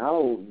fact, and I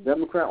don't,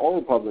 Democrat or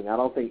Republican, I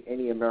don't think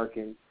any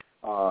American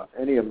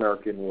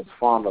was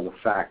fond of the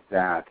fact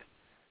that,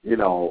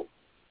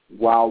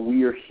 while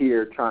we are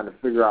here trying to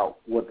figure out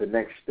what the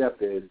next step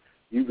is,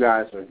 you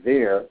guys are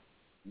there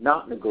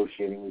not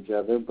negotiating with each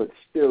other, but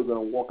still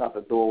going to walk out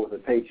the door with a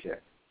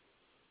paycheck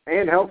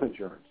and health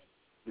insurance.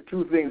 The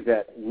two things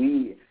that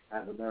we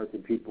as American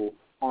people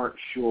aren't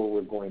sure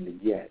we're going to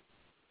get.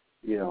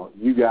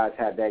 You guys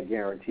have that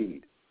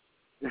guaranteed.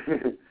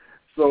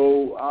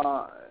 So,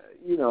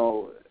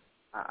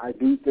 I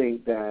do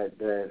think that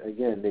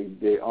again,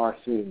 they are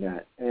seeing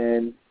that.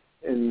 And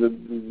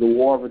the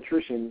war of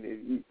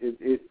attrition,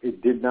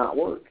 it did not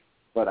work.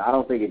 But I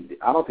don't think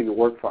it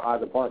worked for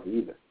either party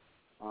either.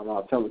 I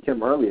was telling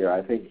Kim earlier,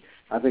 I think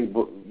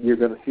you're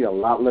going to see a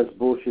lot less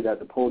bullshit at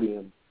the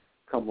podium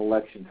come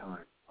election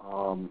time.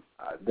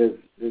 This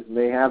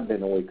may have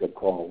been a wake-up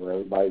call where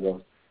everybody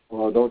goes,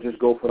 well, don't just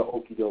go for the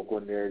okie doke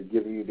when they're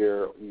giving you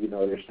their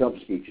stump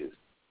speeches.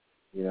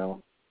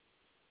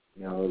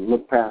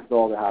 Look past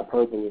all the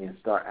hyperbole and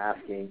start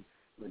asking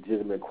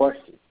legitimate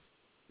questions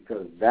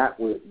because that's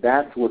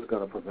what's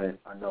going to prevent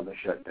another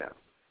shutdown.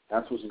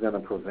 That's what's going to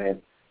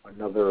prevent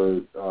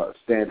another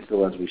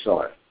standstill as we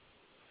saw it.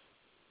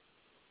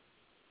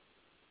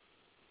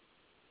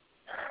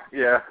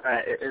 Yeah,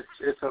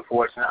 it's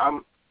unfortunate.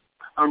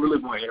 I'm really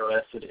more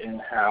interested in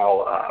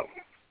how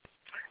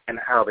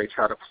they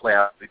try to play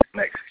out these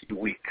next few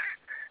weeks,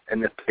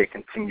 and if they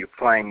continue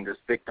playing this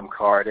victim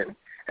card, and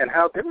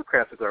how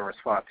Democrats are going to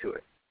respond to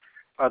it.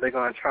 Are they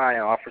going to try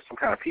and offer some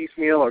kind of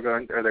piecemeal, or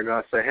are they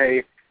going to say,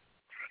 hey,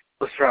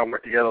 let's try and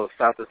work together to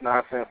stop this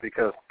nonsense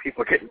because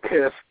people are getting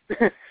pissed,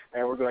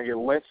 and we're going to get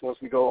lynched once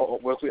we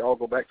all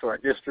go back to our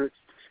districts?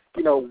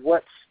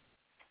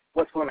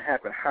 What's going to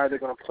happen? How are they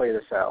going to play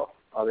this out?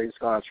 Are they just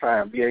going to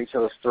try and beat each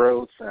other's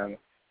throats and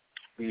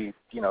be,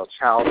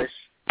 childish,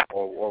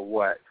 or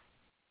what?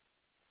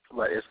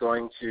 But it's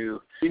going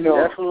to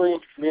definitely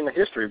be in the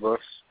history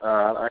books.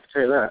 I can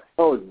tell you that.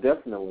 Oh,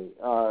 definitely.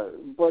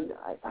 But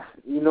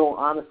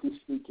honestly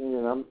speaking,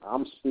 and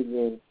I'm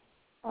speaking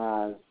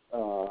as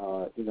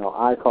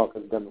I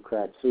caucus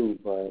Democrat too,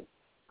 but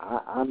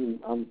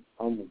I'm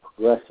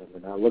progressive,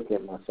 and I look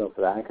at myself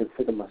that I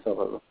consider myself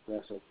a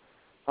progressive.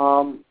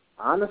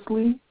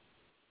 Honestly,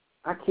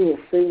 I can't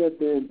say that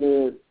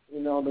the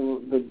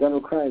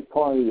Democratic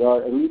Party,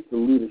 or at least the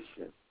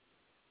leadership,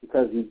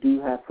 because you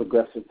do have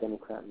progressive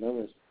Democrat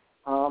members.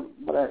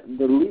 But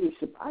the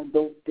leadership, I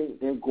don't think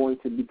they're going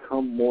to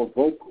become more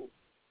vocal.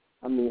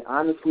 I mean,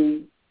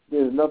 honestly,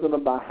 there's nothing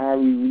about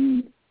Harry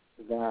Reid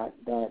that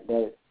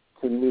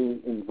to me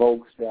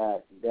evokes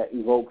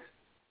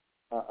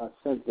a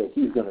sense that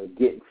he's going to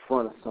get in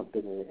front of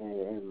something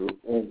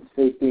and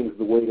say things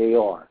the way they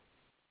are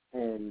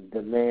and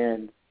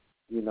demand,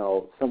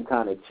 some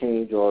kind of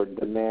change or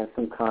demand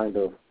some kind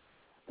of.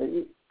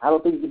 I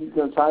don't think he's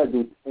going to try to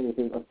do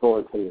anything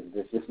authoritative.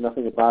 There's just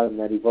nothing about him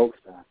that evokes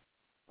that.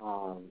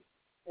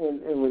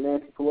 And with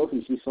Nancy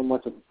Pelosi, she's so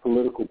much of a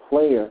political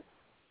player,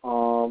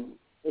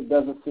 it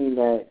doesn't seem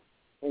that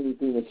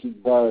anything that she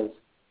does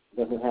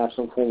doesn't have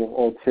some form of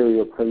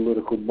ulterior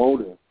political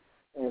motive.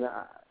 And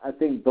I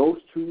think those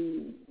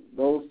two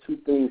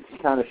things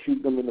kind of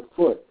shoot them in the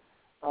foot.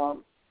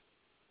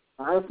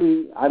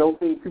 Honestly, I don't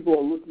think people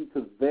are looking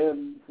to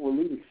them for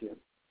leadership.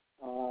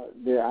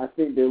 I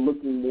think they're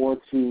looking more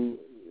to,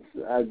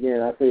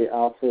 again,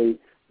 I'll say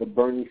the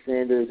Bernie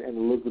Sanders and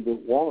Elizabeth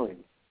Warren.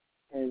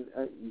 And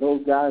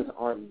those are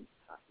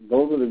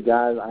the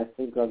guys I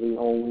think are the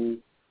only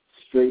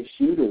straight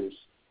shooters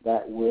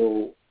that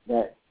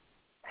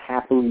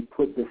happily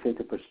put this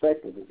into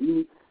perspective. If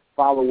you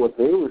follow what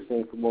they were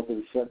saying for most of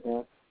the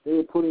shutdown, they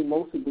were putting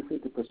most of this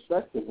into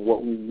perspective of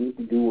what we need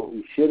to do, what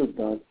we should have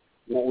done,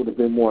 what would have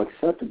been more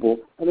acceptable,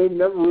 and they've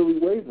never really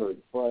wavered.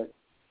 But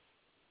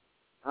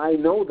I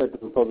know that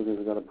the Republicans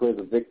are going to play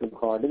the victim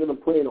card. They're going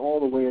to play it all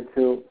the way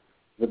until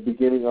the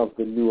beginning of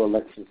the new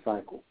election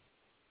cycle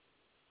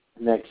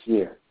next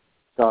year,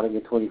 starting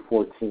in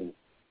 2014.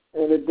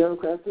 And the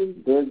Democrats,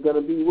 they're going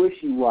to be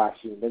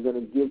wishy-washy. They're going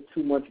to give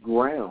too much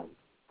ground,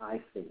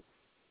 I think.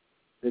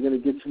 They're going to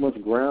get too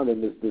much ground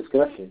in this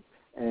discussion.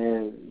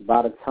 And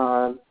by the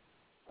time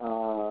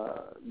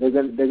they're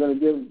going to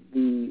give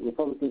the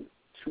Republicans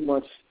too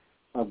much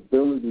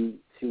ability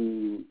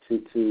to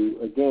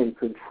again,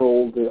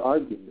 control the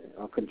argument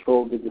or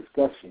control the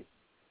discussion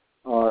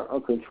or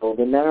control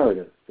the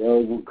narrative.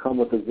 They'll come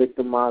with a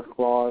victimized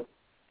clause,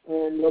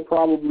 and they'll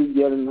probably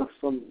get enough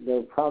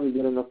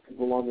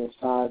people on their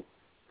side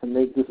to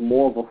make this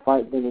more of a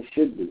fight than it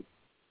should be.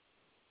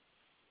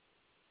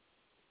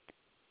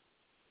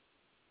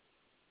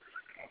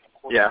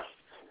 Yeah,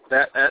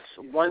 that's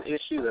one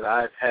issue that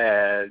I've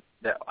had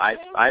that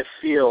I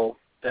feel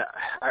that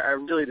I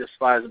really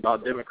despise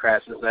about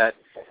Democrats is that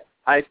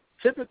I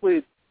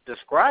typically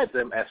describe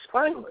them as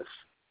spineless.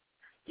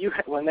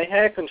 When they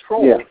had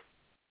control,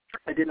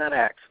 they did not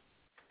act.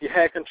 You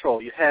had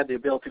control. You had the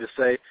ability to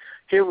say,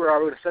 here we are,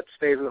 we're going to set the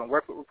stage, we're going to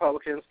work with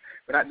Republicans.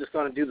 We're not just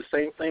going to do the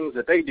same things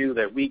that they do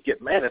that we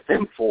get mad at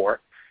them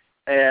for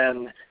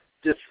and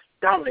just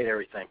dominate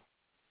everything.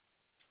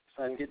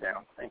 So I can get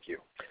down. Thank you.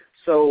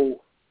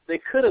 So they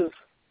could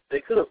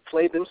have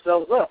played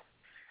themselves up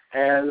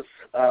as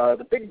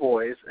the big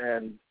boys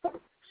and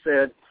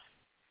said,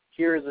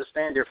 here is a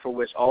standard for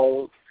which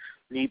all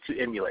need to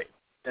emulate,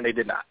 and they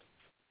did not.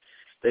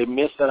 They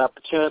missed that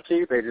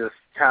opportunity. They just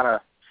kind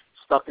of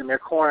stuck in their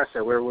corner and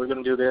said, we're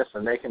going to do this,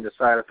 and they can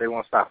decide if they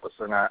want to stop us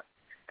or not,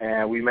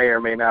 and we may or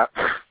may not,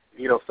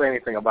 say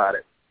anything about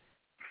it.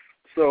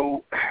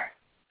 So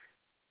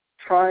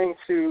trying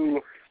to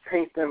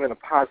paint them in a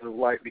positive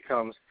light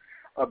becomes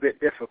a bit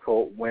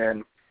difficult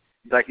when,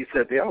 like you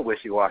said, they are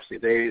wishy-washy.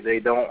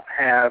 They don't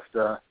have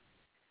the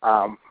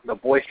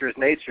boisterous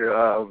nature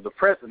of the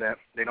president.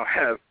 They don't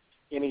have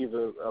any of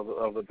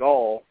the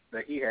gall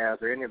that he has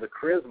or any of the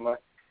charisma.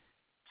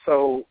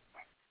 So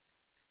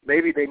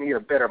maybe they need a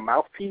better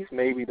mouthpiece.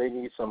 Maybe they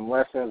need some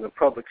lessons in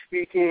public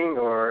speaking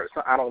or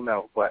I don't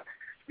know. But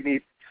we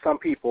need some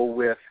people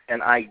with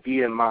an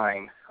idea in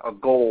mind, a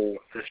goal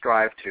to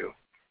strive to,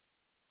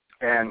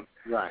 and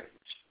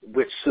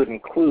which should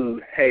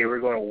include, hey, we're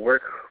going to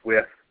work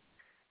with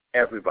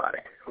everybody.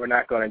 We're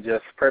not going to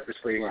just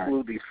purposely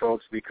exclude these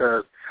folks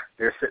because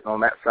they're sitting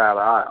on that side of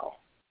the aisle.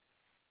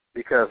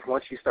 Because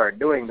once you start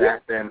doing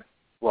that, then,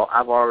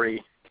 I've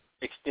already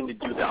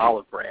extended you the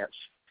olive branch.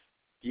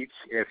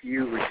 If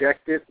you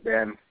reject it,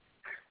 then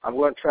I'm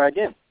going to try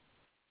again.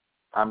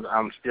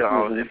 I'm still,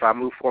 if I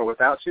move forward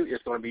without you,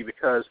 it's going to be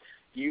because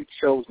you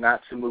chose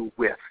not to move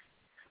with,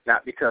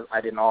 not because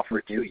I didn't offer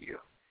it to you.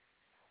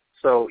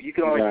 So you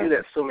can only do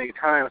that so many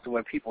times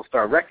when people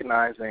start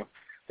recognizing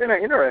they're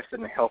not interested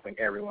in helping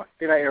everyone.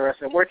 They're not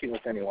interested in working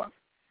with anyone.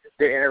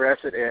 They're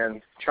interested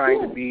in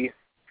trying to be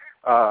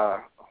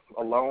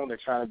alone. They're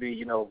trying to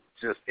be,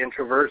 just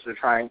introverts. They're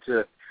trying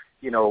to,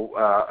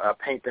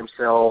 paint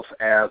themselves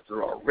as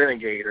a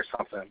renegade or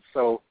something.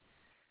 So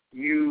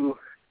you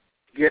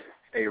get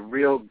a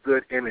real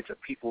good image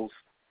of people's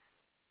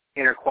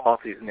inner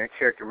qualities and their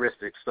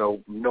characteristics. So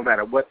no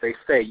matter what they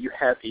say, you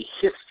have a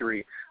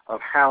history of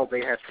how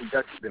they have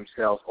conducted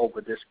themselves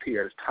over this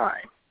period of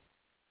time.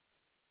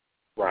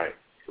 Right,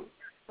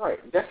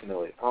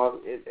 definitely.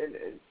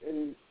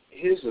 And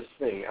here's the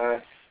thing: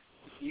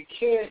 you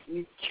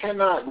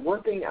cannot.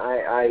 One thing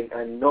I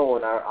know,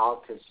 and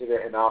I'll consider,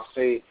 and I'll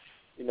say,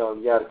 you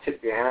got to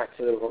tip your hat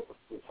to the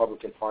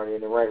Republican Party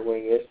and the right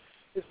wing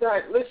is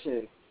that,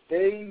 listen,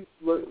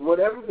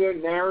 whatever their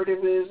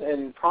narrative is,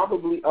 and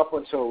probably up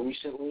until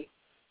recently,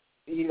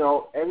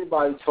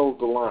 everybody told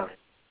the line,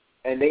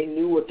 and they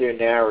knew what their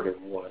narrative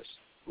was,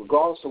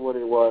 regardless of what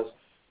it was.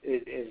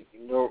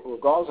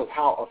 Regardless of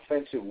how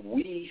offensive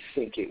we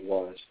think it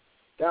was,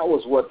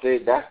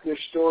 that's their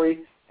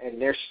story,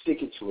 and they're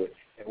sticking to it.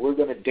 And we're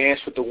going to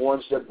dance with the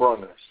ones that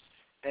brung us.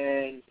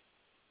 And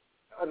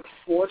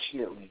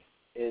unfortunately,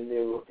 in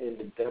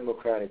the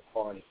Democratic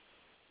Party,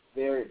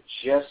 there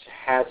just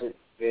hasn't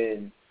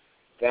been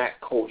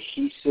that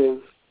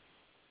cohesive,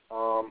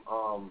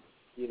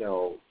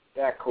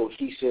 that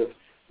cohesive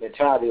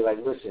mentality. Like,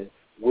 listen,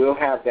 we'll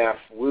have that.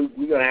 We're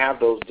going to have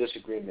those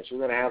disagreements. We're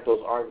going to have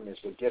those arguments.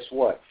 But guess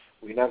what?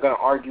 We're not going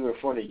to argue in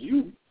front of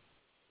you.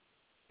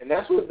 And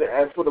that's what,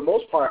 for the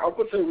most part, up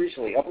until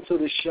recently, up until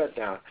this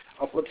shutdown,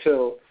 up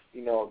until,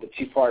 the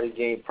Tea Party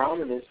gained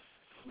prominence,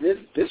 this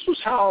was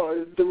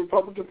how the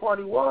Republican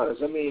Party was.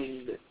 I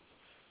mean,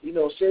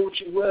 say what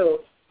you will,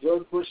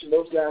 George Bush and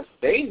those guys,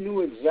 they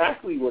knew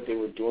exactly what they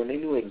were doing. They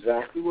knew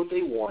exactly what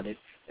they wanted,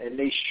 and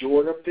they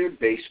shored up their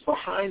base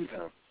behind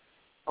them.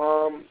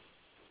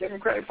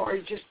 Democratic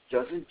Party just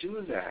doesn't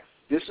do that.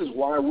 This is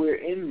why we're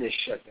in this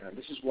shutdown.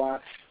 This is why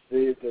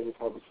the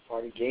Republican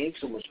Party gained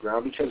so much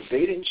ground, because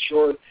they didn't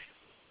shore.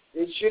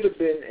 It should have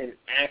been an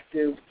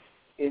active,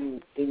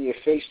 in your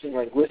face thing,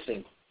 like,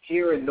 listen,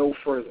 here and no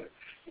further.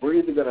 We're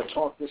either going to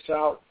talk this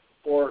out,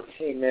 or,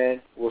 hey,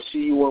 man, we'll see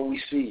you when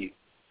we see you.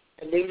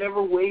 And they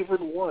never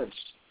wavered once.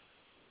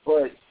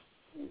 But,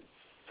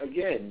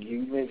 again, you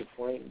made the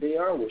point, they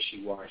are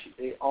wishy-washy.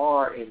 They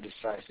are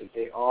indecisive.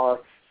 They are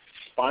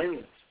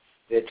spineless.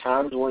 There are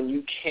times when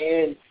you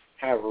can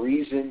have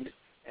reasoned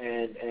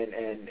and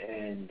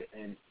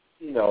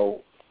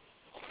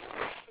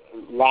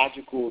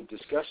logical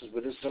discussions,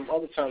 but there's some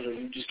other times where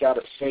you just got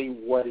to say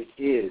what it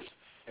is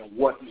and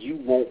what you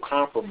won't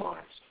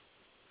compromise.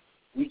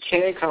 We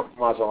can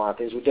compromise on a lot of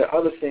things, but there are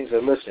other things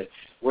that, listen,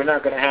 we're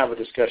not going to have a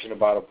discussion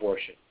about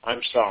abortion.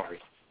 I'm sorry.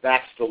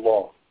 That's the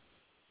law.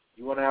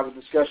 You want to have a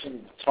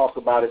discussion, talk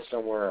about it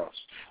somewhere else.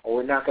 Or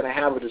we're not going to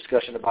have a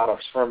discussion about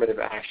affirmative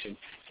action.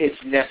 It's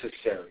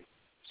necessary.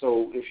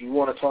 So if you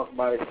want to talk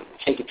about it,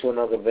 take it to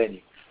another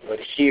venue. But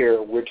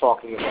here we're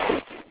talking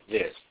about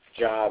this,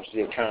 jobs,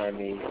 the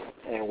economy,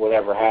 and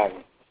whatever have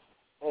you.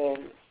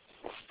 And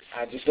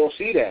I just don't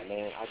see that,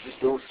 man. I just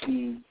don't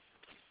see,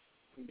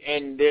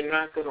 and they're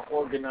not going to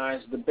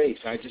organize the base.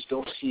 I just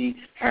don't see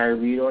Harry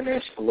Reid or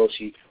Nancy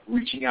Pelosi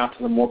reaching out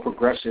to the more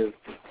progressive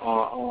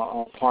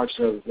parts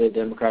of the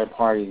Democratic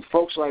Party,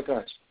 folks like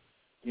us,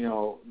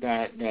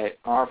 that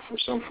are for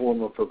some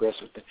form of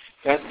progressive thing.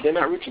 That they're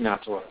not reaching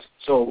out to us.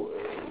 So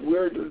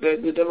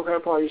the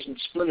Democratic Party is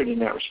splintered in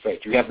that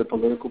respect. You have the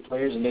political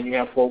players, and then you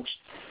have folks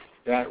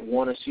that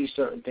want to see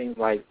certain things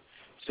like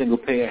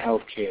single-payer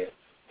health care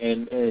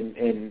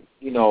and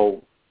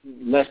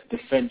less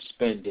defense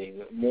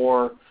spending,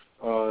 more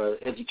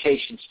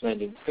education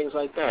spending, things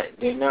like that.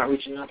 They're not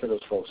reaching out to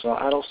those folks. So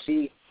I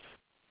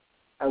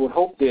would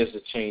hope there's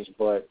a change,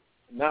 but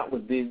not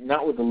with the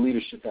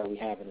leadership that we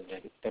have in the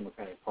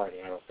Democratic Party,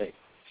 I don't think.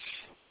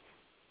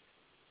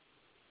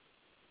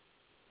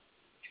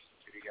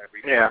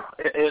 Yeah,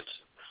 it's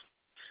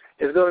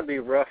going to be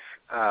rough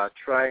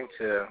trying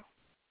to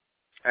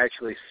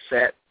actually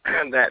set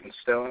that in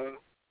stone,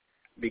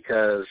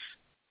 because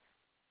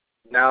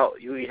now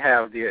you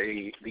have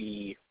the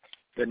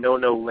no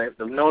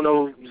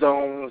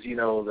zones,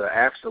 the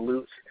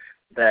absolutes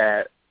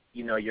that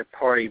your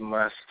party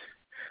must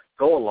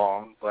go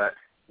along, but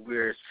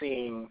we're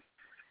seeing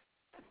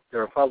the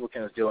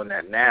Republicans doing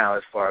that now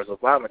as far as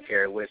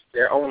Obamacare, which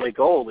their only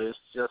goal is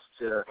just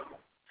to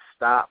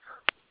stop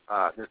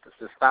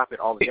it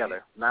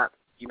altogether, not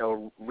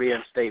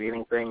reinstate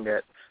anything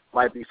that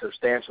might be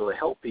substantial to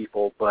help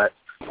people, but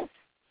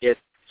it's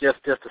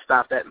just to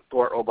stop that and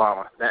thwart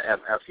Obama. That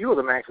a few of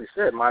them actually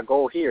said, my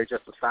goal here is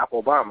just to stop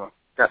Obama.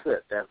 That's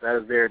it.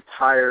 That is their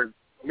entire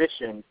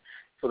mission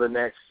for the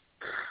next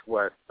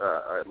less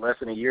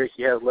than a year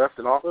he has left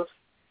in office.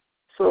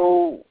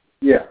 So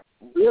yeah,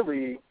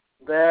 really,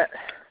 that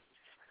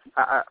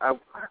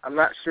I'm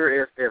not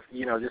sure if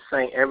just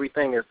saying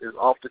everything is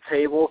off the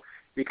table,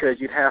 because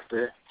you'd have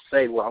to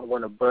say, well, I'm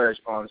going to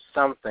budge on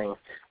something,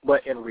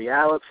 but in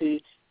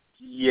reality,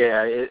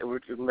 yeah,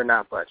 we're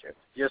not budging.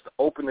 Just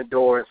open the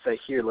door and say,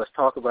 here, let's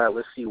talk about it.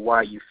 Let's see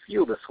why you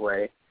feel this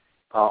way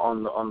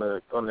on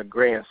the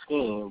grand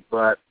scheme.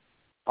 But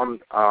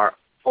our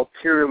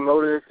ulterior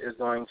motive is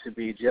going to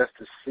be just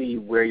to see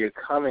where you're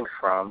coming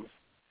from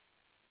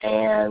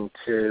and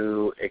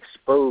to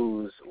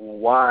expose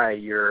why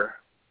you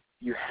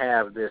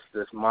have this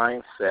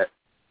mindset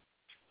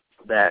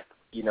that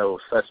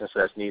such and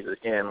such needs to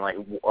end. Like,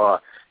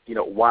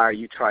 why are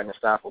you trying to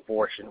stop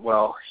abortion?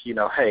 Well,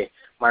 hey,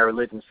 my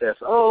religion says,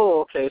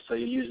 oh, okay, so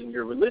you're using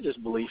your religious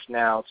beliefs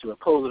now to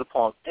impose it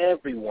upon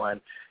everyone,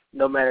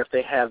 no matter if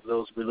they have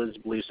those religious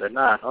beliefs or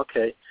not.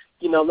 Okay,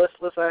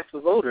 let's ask the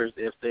voters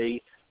if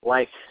they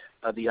like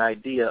the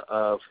idea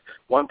of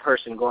one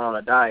person going on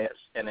a diet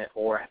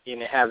or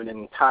having an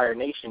entire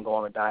nation go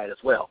on a diet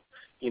as well,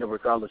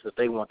 regardless if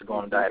they want to go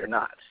on a diet or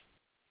not.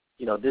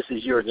 This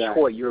is your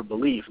choice, your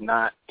belief,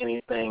 not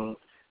anything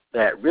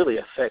that really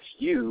affects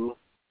you,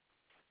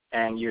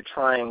 and you're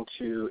trying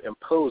to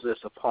impose this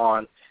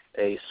upon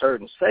a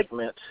certain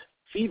segment,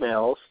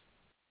 females,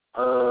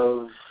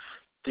 of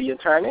the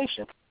entire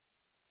nation.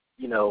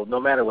 No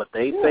matter what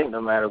they think,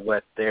 no matter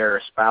what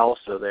their spouse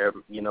or their,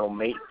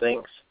 mate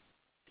thinks,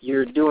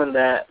 you're doing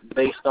that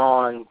based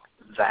on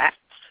that,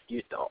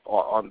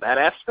 on that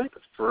aspect,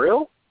 for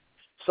real.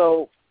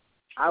 So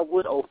I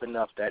would open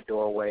up that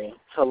doorway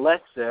to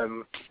let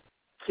them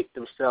kick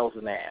themselves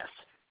in the ass.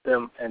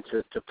 them and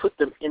to put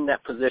them in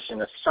that position,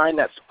 to shine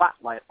that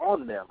spotlight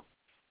on them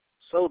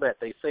so that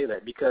they say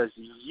that, because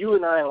you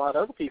and I and a lot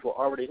of other people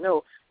already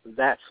know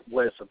that's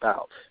what it's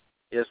about.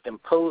 It's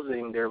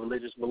imposing their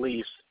religious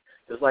beliefs,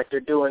 just like they're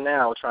doing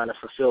now, trying to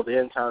fulfill the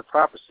end time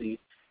prophecy,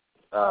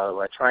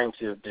 like trying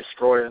to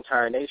destroy an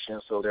entire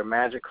nation. So their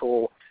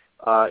magical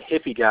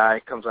hippie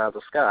guy comes out of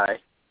the sky.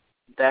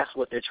 That's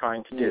what they're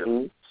trying to do.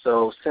 Mm-hmm.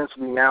 So since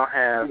we now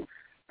have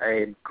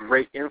a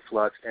great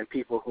influx in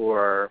people who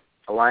are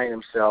aligning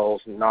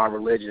themselves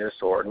non-religious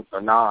or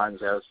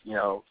anons, as you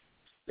know,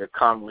 they're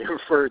commonly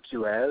referred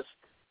to as,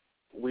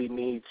 we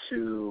need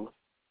to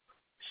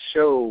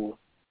show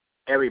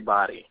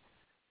everybody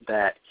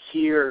that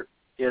here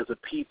is a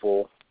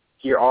people,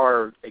 here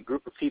are a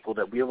group of people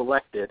that we have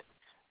elected,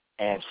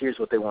 and here's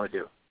what they want to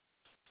do.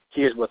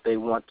 Here's what they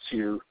want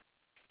to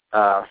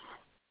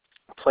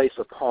place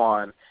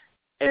upon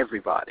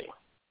everybody,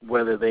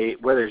 whether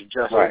it's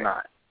just or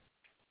not.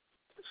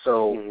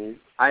 So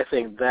I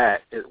think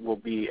that it will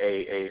be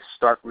a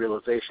stark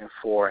realization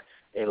for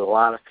a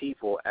lot of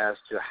people as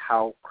to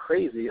how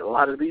crazy a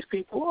lot of these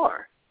people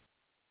are.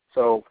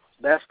 So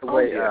that's the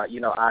way,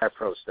 I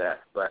approach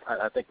that. But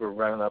I think we're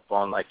running up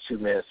on like 2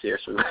 minutes here,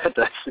 so we have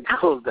to actually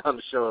close down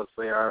the show and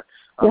say our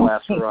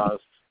last hurrahs.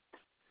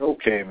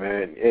 Okay,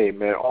 man. Hey,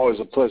 man, always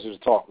a pleasure to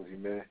talk with you,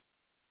 man.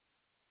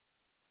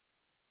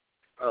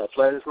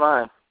 Pleasure's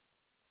mine.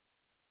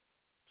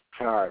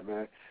 All right,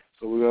 man.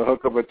 So we're going to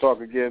hook up and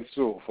talk again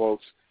soon,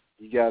 folks.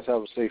 You guys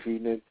have a safe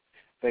evening.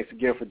 Thanks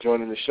again for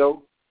joining the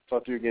show.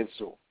 Talk to you again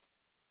soon.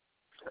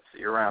 See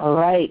you around. All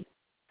right.